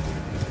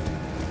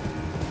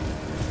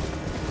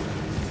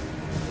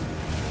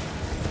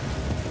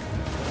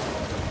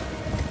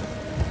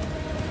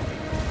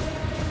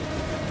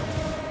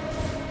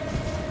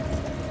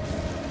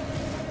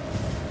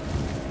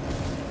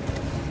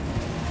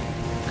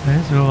 Okay,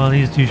 so all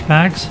these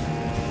douchebags.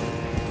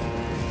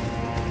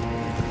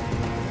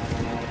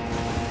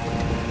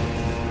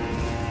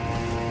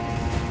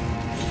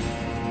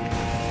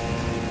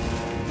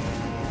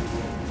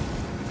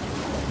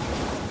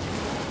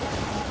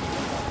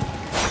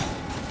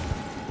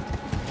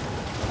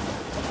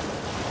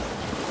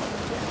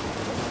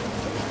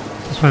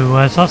 That's where we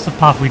were, so that's the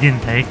path we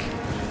didn't take.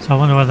 So I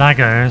wonder where that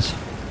goes.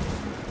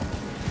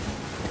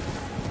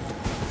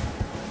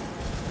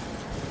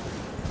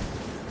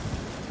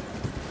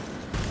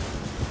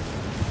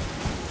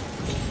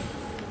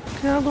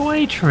 Get out of the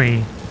way,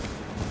 tree.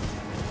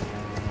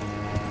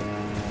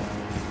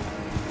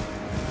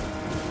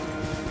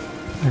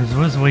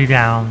 There's the way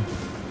down.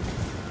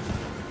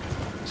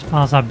 It's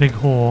past that big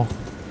hole.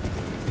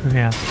 Through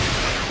here.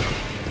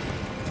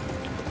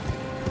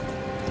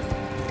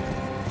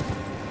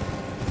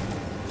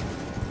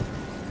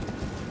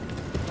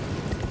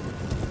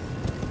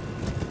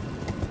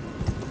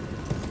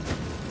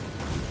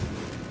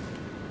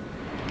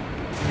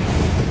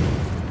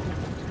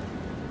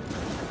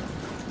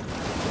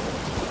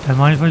 Don't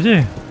mind if I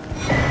do.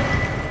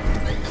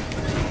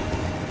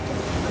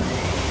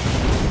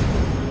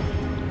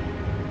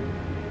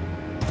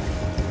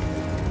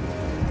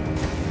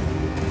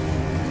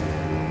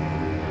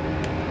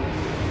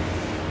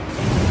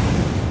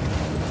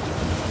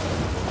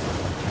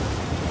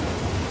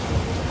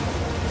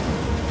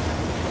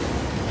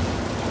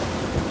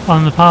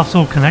 And the paths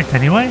all connect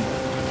anyway?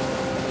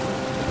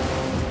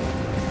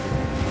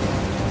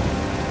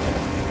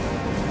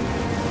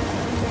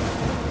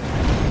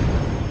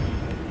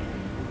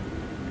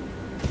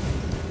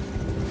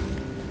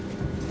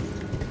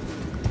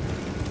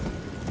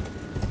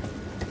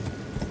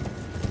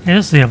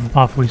 Here's the other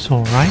path we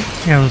saw, right?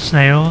 Here are the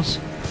snails.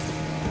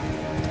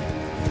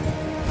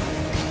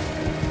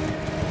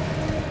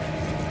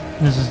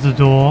 This is the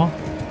door.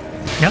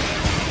 Yep.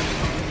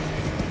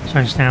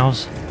 Sorry,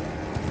 snails.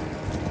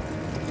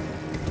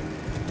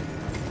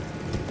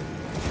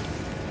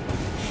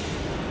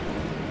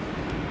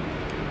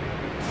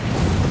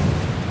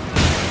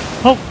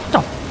 Oh, what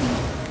the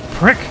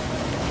prick!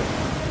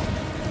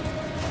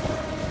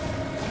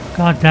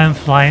 Goddamn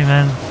fly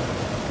men.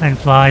 And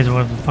flies, or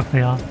whatever the fuck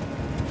they are.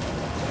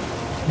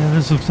 Yeah,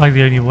 this looks like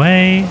the only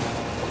way.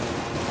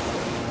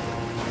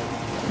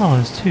 Oh,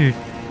 there's two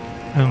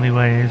only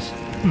ways.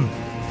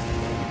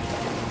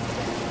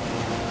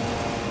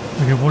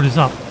 Okay, what is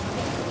up?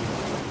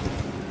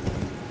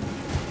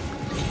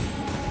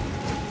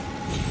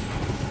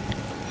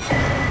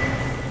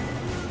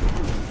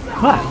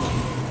 What?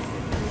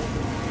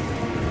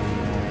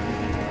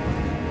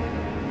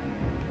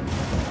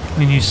 I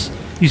mean,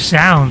 you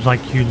sound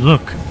like you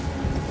look.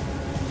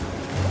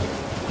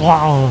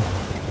 Wow.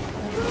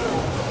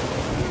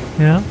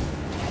 Yeah?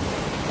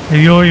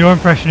 Your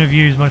impression of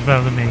you is much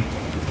better than me.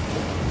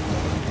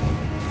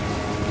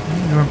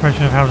 Your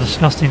impression of how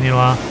disgusting you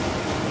are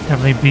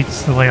definitely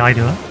beats the way I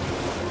do it.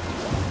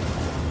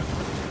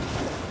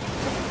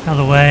 Out of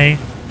the way,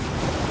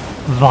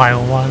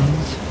 vile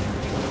ones.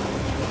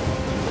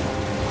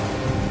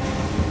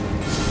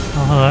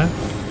 Oh, hello.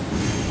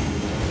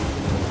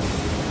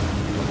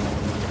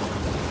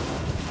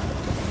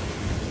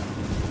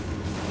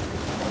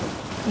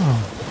 Oh,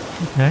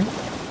 okay.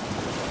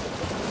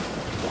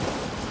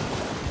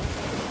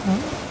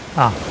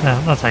 Ah, yeah,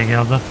 that's how you get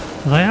up there. I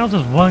was like, how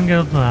does one get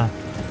up there?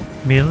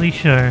 Immediately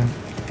shown.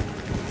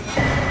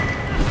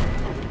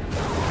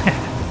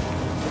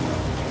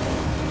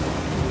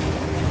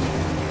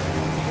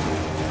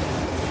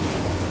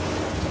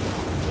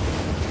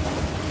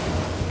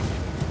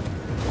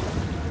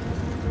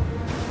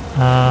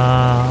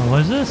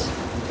 What is this?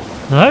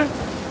 Hello?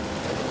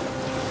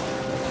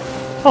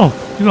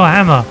 Oh, you got a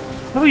hammer.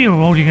 I thought you were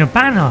holding a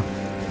banner.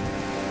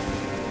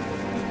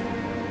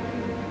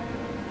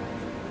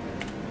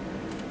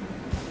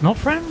 Not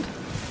friend?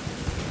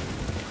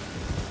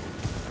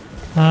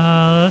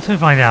 Let's go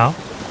find out.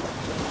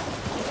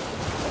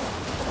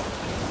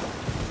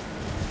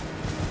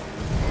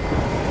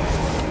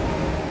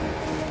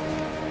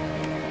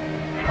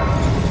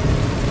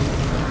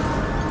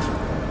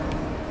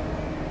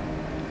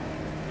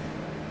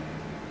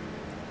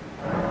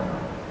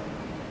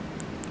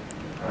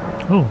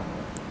 Oh.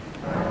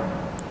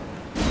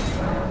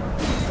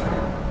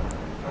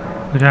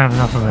 We don't have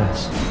enough of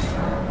this.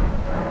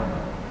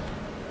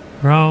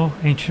 Row,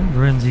 ancient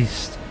ruins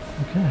east.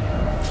 Okay.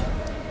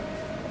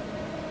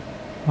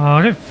 Well,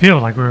 I don't feel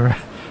like we're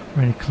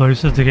any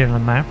closer to getting the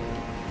map.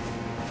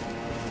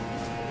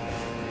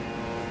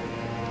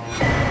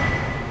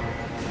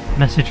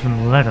 Message from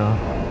the letter.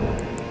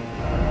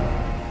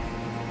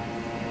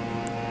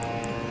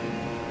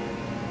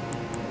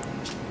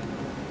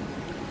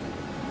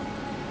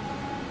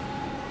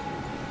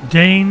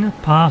 Dane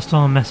passed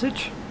on a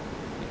message.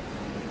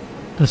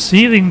 The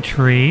sealing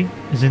tree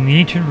is in the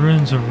ancient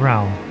ruins of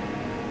Rao.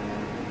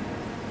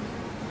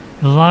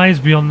 It lies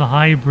beyond the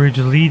high bridge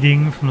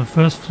leading from the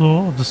first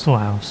floor of the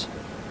storehouse.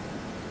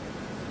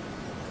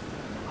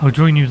 I'll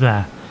join you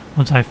there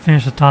once I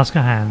finish the task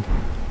at hand.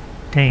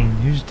 Dane.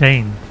 Who's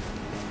Dane?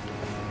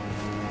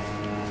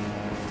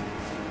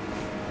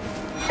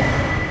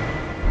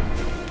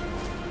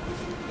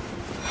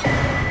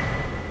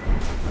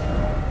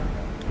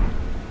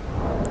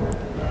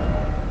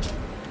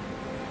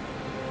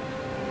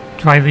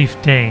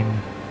 Dryleaf Dane.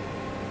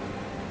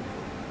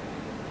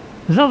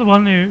 Is that the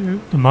one who,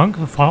 the monk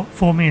that fought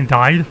for me and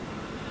died?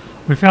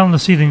 We found the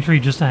seedling tree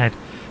just ahead,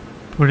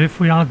 but if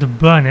we are to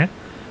burn it,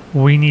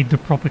 we need the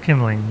proper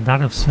kindling,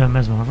 that of Sir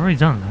Messmer. I've already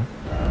done that.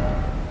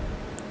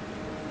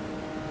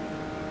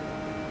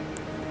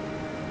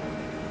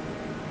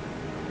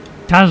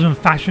 Talisman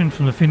fashioned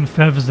from the thin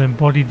feathers that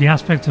embodied the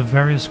aspects of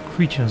various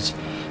creatures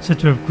said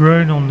to have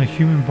grown on the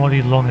human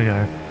body long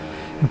ago.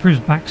 Improves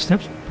back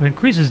steps, but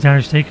increases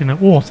damage taken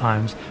at all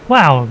times.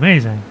 Wow,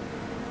 amazing.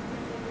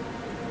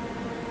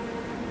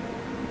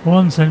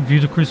 One sent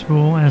view the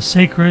crucible as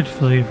sacred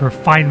for the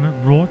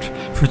refinement wrought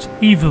for its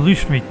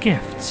evolutionary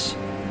gifts.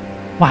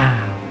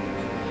 Wow.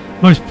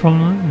 Most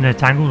prominent in their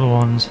tangled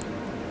ones.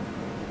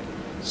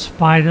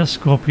 Spider,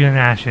 scorpion,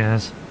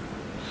 ashes.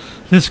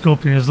 This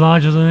scorpion is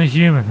larger than a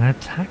human and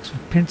attacks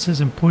with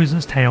pincers and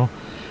poisonous tail.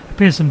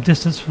 Appears some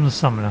distance from the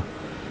summoner.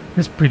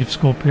 This breed of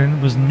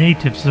scorpion was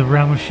native to the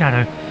realm of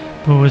shadow,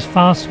 but was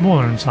far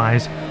smaller in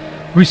size.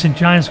 Recent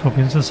giant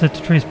scorpions are said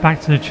to trace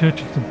back to the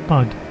Church of the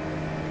Bud.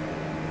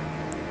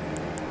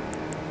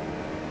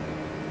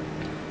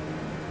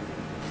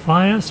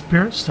 Fire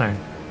Spirit Stone.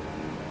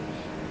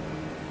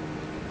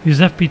 Use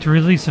FP to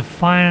release a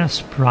fire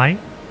sprite.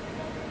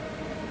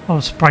 Oh,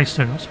 sprite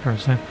stone, not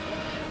spirit stone.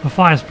 A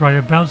fire sprite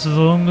that bounces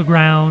along the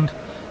ground.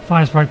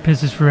 Fire sprite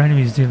pisses through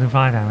enemies, dealing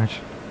fire damage.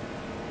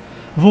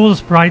 Of all the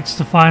sprites,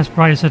 the fire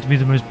sprite is said to be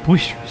the most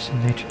boisterous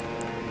in nature.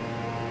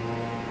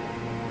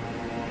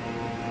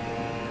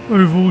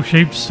 Oval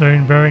shaped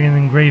stone bearing an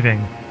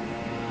engraving.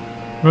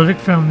 Relic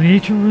found in the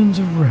ancient ruins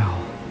of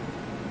Rel.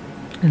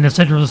 In the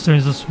center of the stone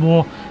is a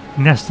small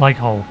nest-like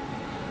hole.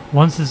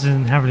 Once this is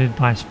inhabited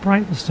by a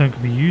sprite, the stone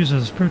can be used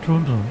as a spiritual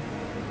implement.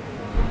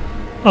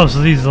 Oh,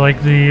 so these are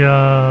like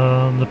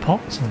the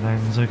pots and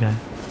things, okay.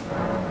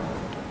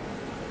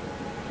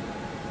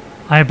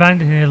 I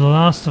abandoned here the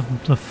last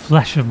of the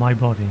flesh of my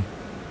body.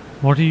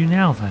 What are you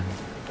now then?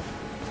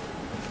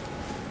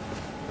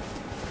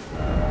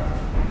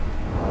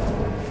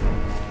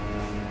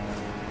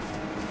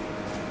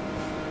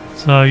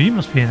 So you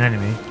must be an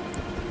enemy.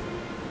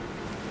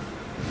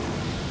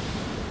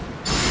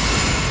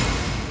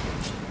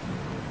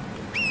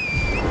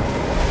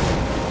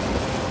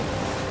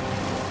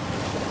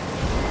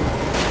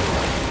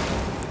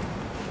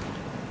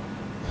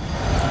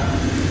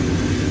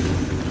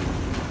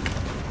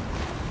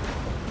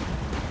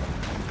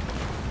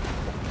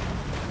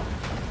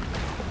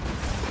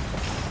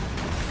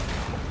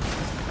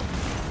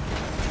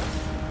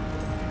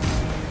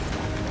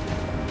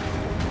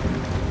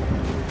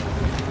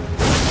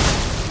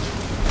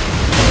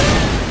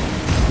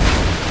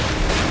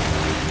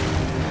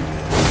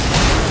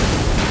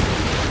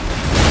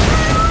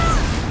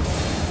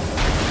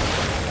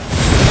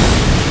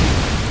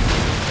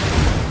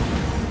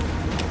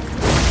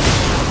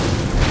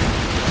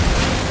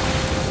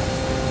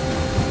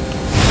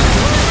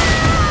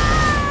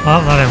 Oh,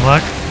 that didn't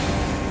work.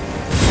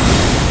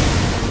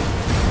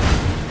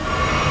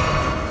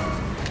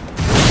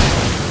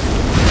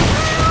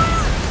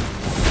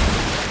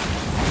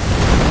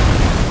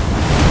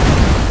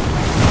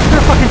 You're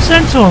a fucking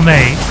centaur,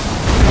 mate!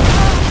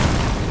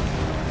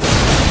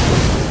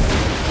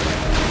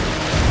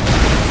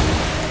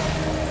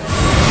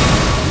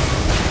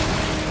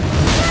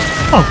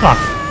 Oh, fuck.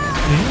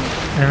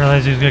 I didn't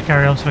realize he was going to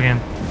carry on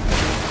swinging.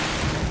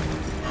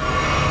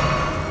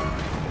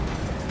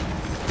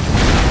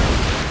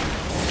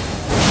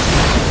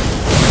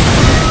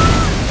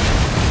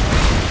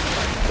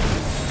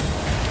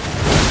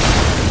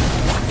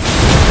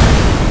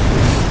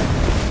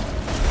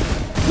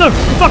 No!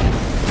 Fuck!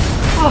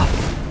 Oh.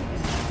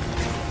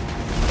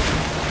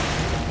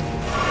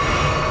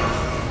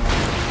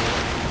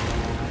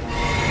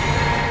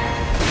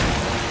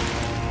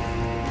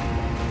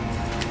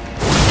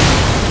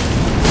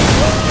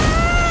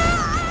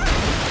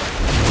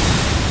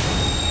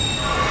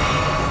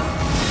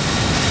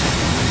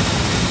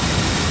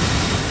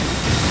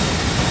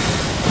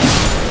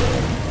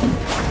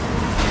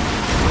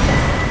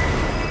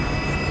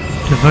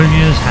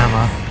 Devonia's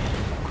hammer.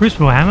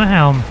 Crucible hammer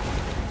helm.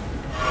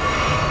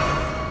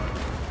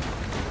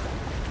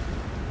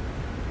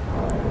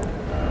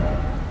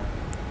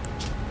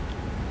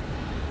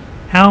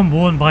 Helm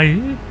worn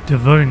by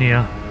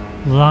Devonia,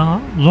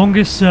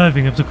 longest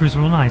serving of the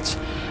Crucible Knights,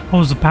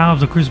 holds the power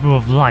of the Crucible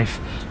of Life,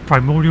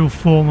 primordial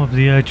form of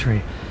the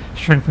Erdtree,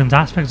 strengthens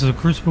aspects of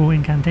the Crucible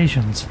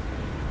incantations.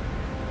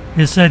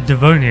 It is said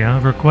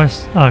Devonia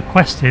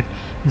quested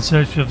in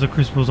search of the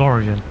Crucible's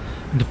origin,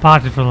 and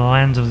departed from the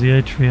lands of the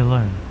Erdtree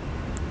alone.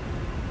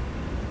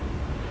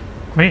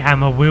 Great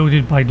hammer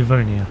wielded by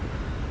Devonia,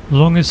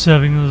 longest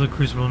serving of the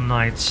Crucible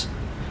Knights,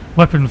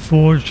 weapon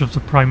forged of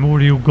the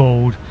primordial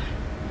gold,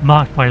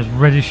 marked by its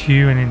reddish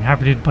hue and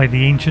inhabited by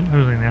the ancient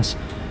holiness.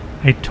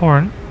 A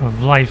torrent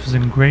of life is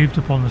engraved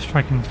upon the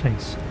striking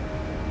face.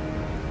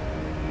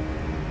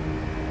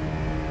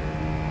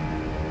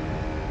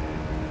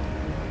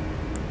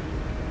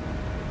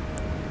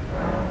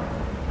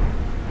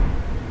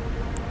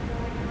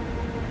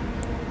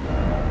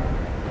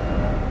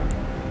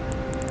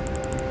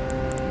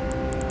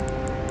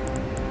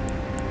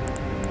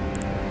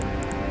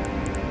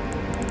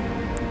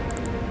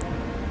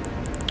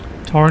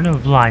 Torrent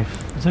of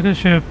life. Is that going to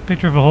show a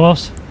picture of a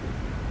horse?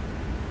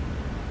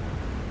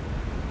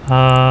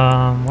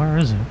 Where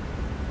is it?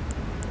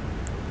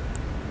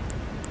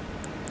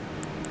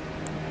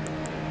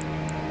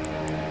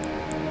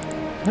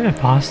 Did I get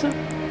past it?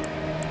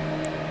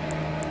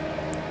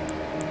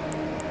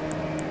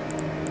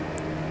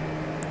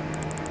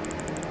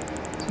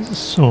 These are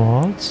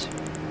swords.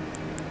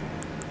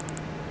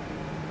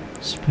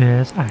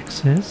 Spears,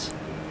 axes.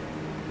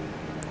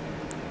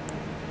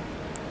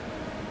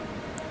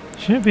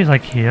 Shouldn't it be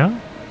like here?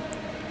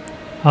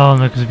 Oh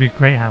no, because it'd be a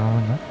great hammer,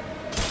 wouldn't it?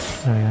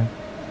 There we go.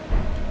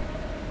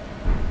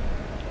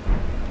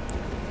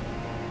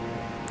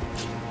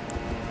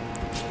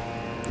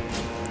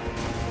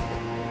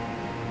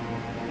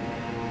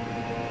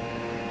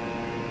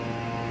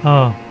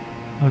 Oh,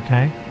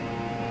 okay.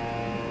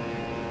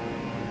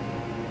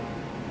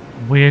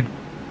 Weird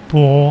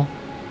ball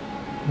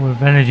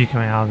with energy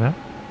coming out of it.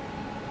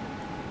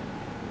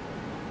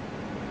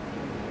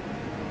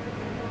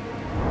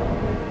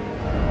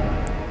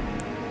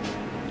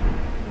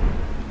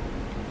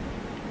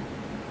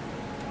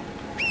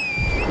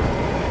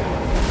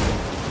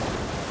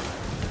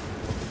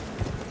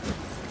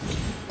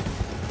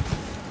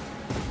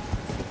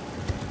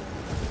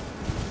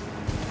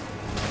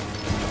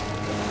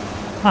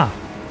 Huh.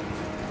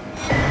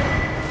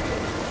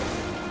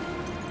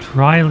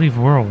 Dry leaf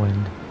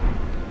whirlwind.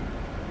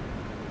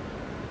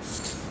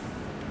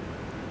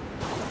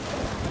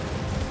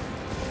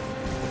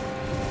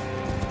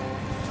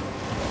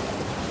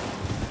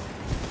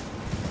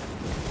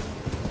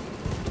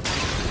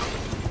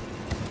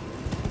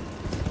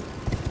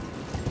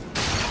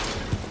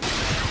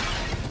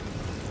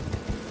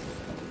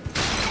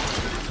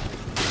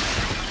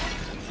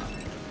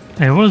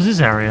 Hey, what is this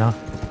area?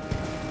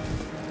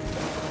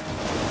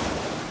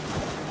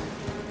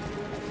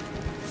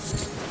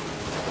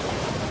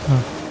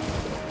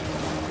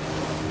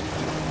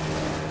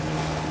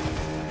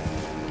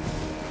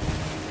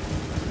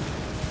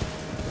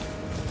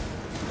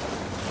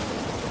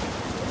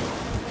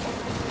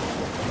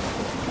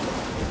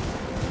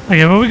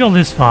 Okay, well we got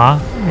this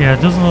far. Yeah,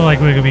 it doesn't look like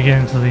we're going to be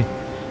getting to the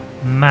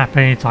map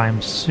anytime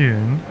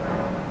soon.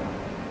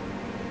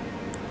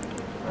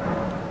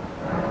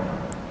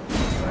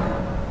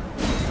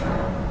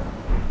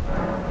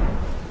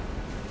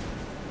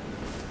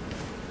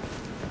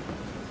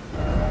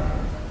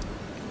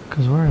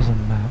 Because where is the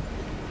map?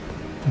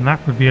 The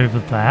map would be over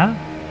there?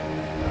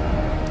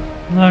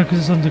 No,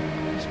 because it's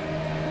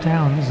it's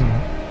down, isn't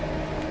it?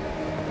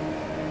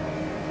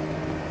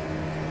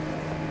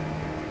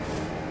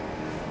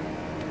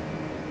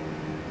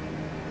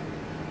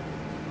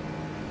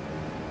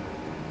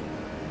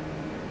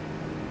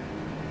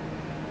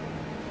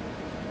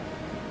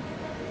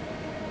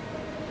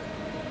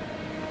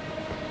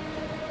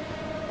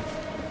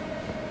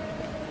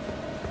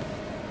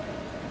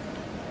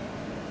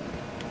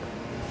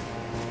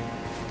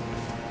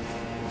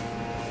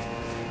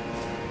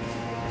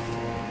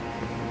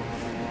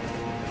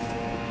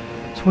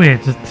 It's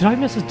weird, did I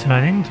miss a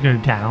turning to go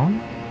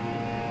down?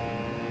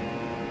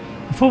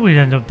 I thought we'd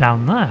end up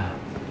down there.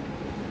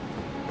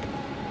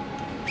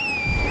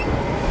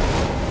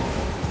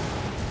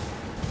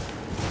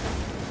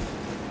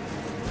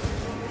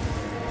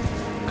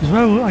 Because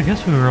well, I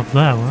guess we were up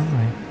there, weren't we?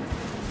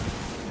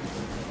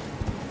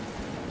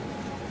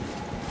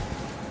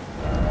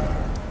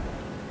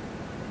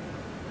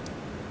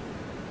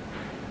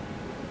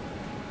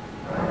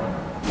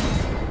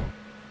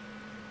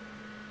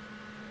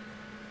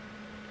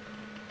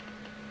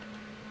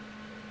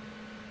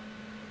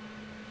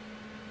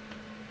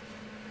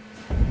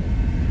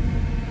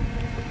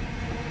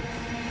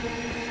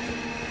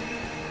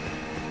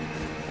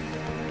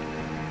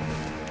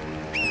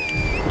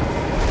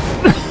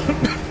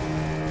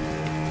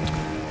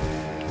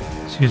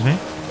 Excuse me.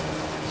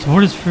 So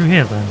what is through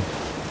here then?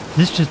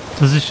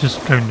 Does this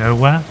just go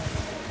nowhere?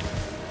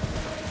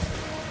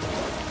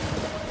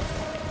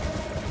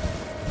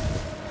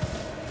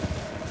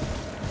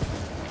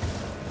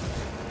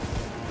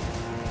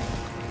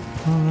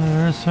 Oh,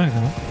 there is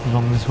something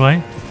along this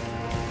way.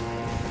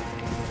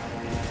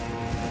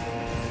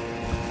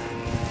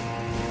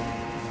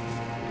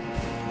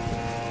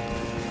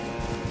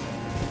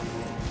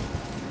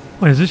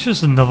 Wait, is this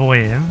just another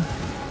way in?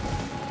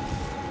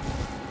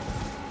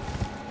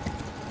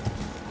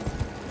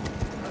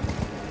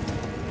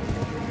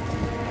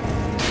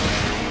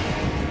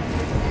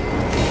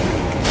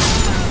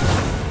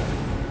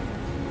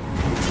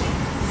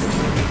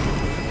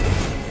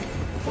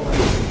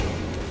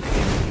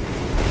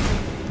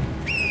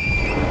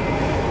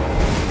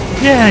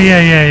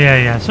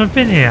 Yeah. So I've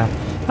been here.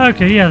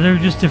 Okay, yeah, there are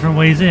just different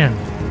ways in.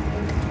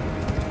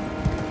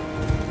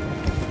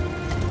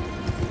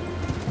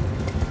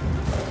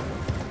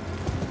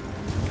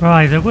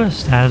 Right, there were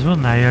stairs,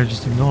 weren't there? I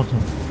just ignored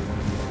them.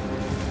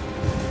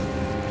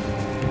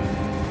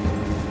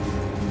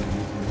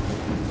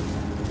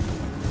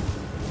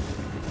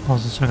 Oh,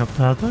 is there something up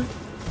there though?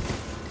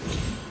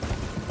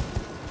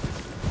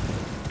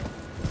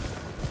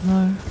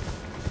 No.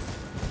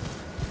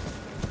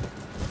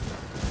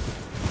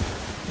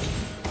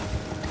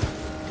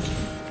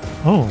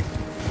 Oh.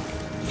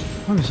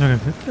 I was going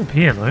to up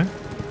here though.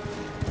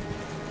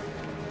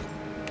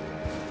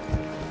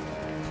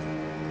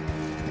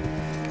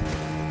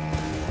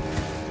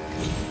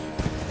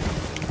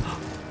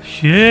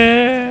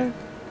 Shit!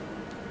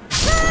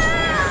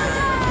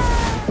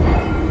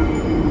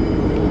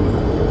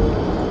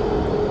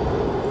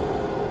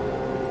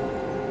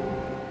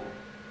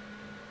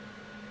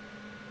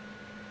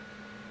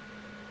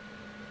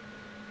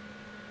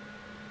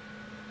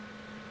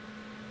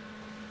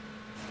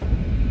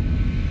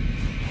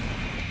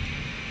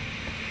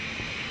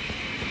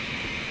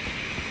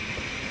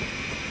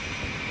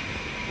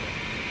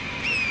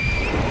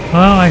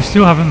 Well, I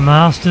still haven't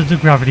mastered the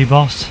gravity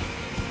boss.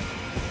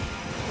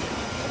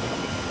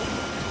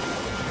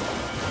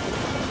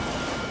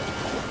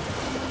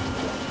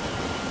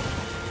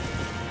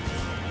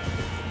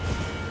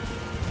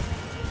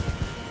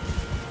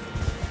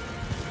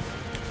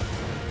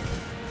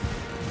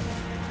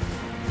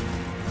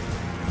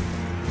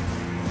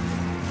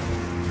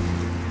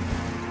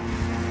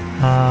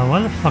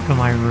 Where the fuck are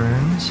my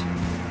runes?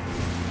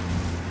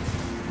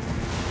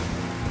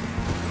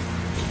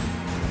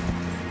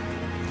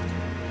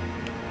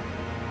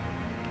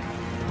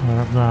 They're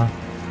up there.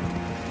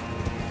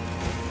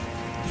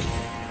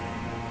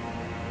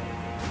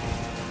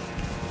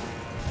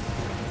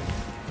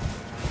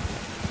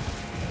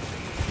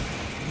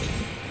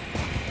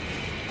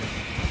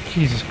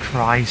 Jesus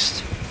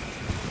Christ.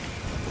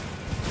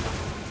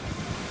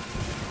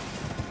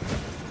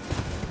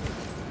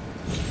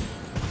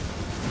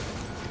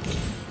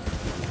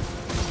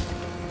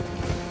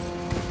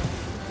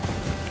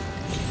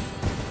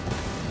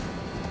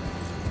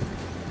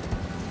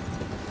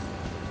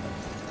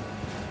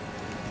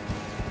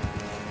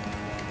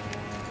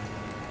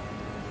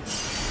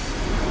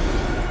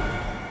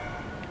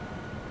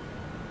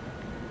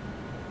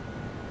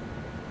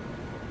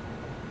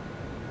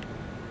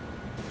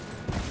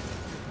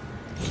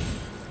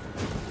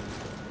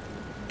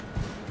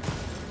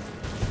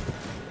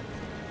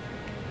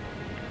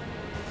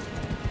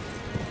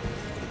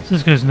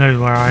 This goes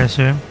nowhere, I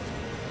assume.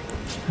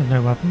 There's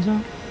no weapons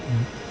out? No.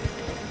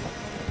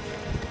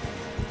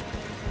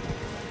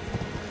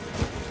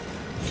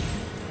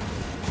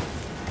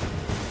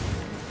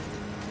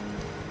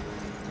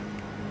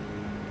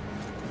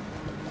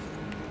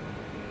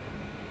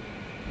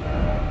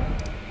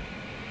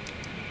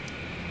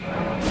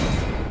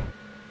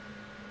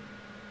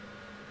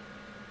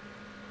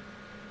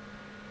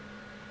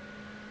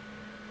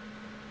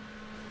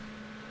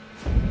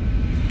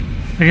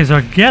 Okay, so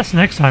I guess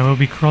next time we'll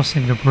be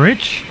crossing the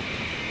bridge,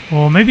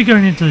 or maybe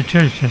going into the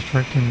church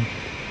district and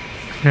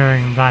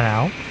clearing that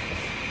out.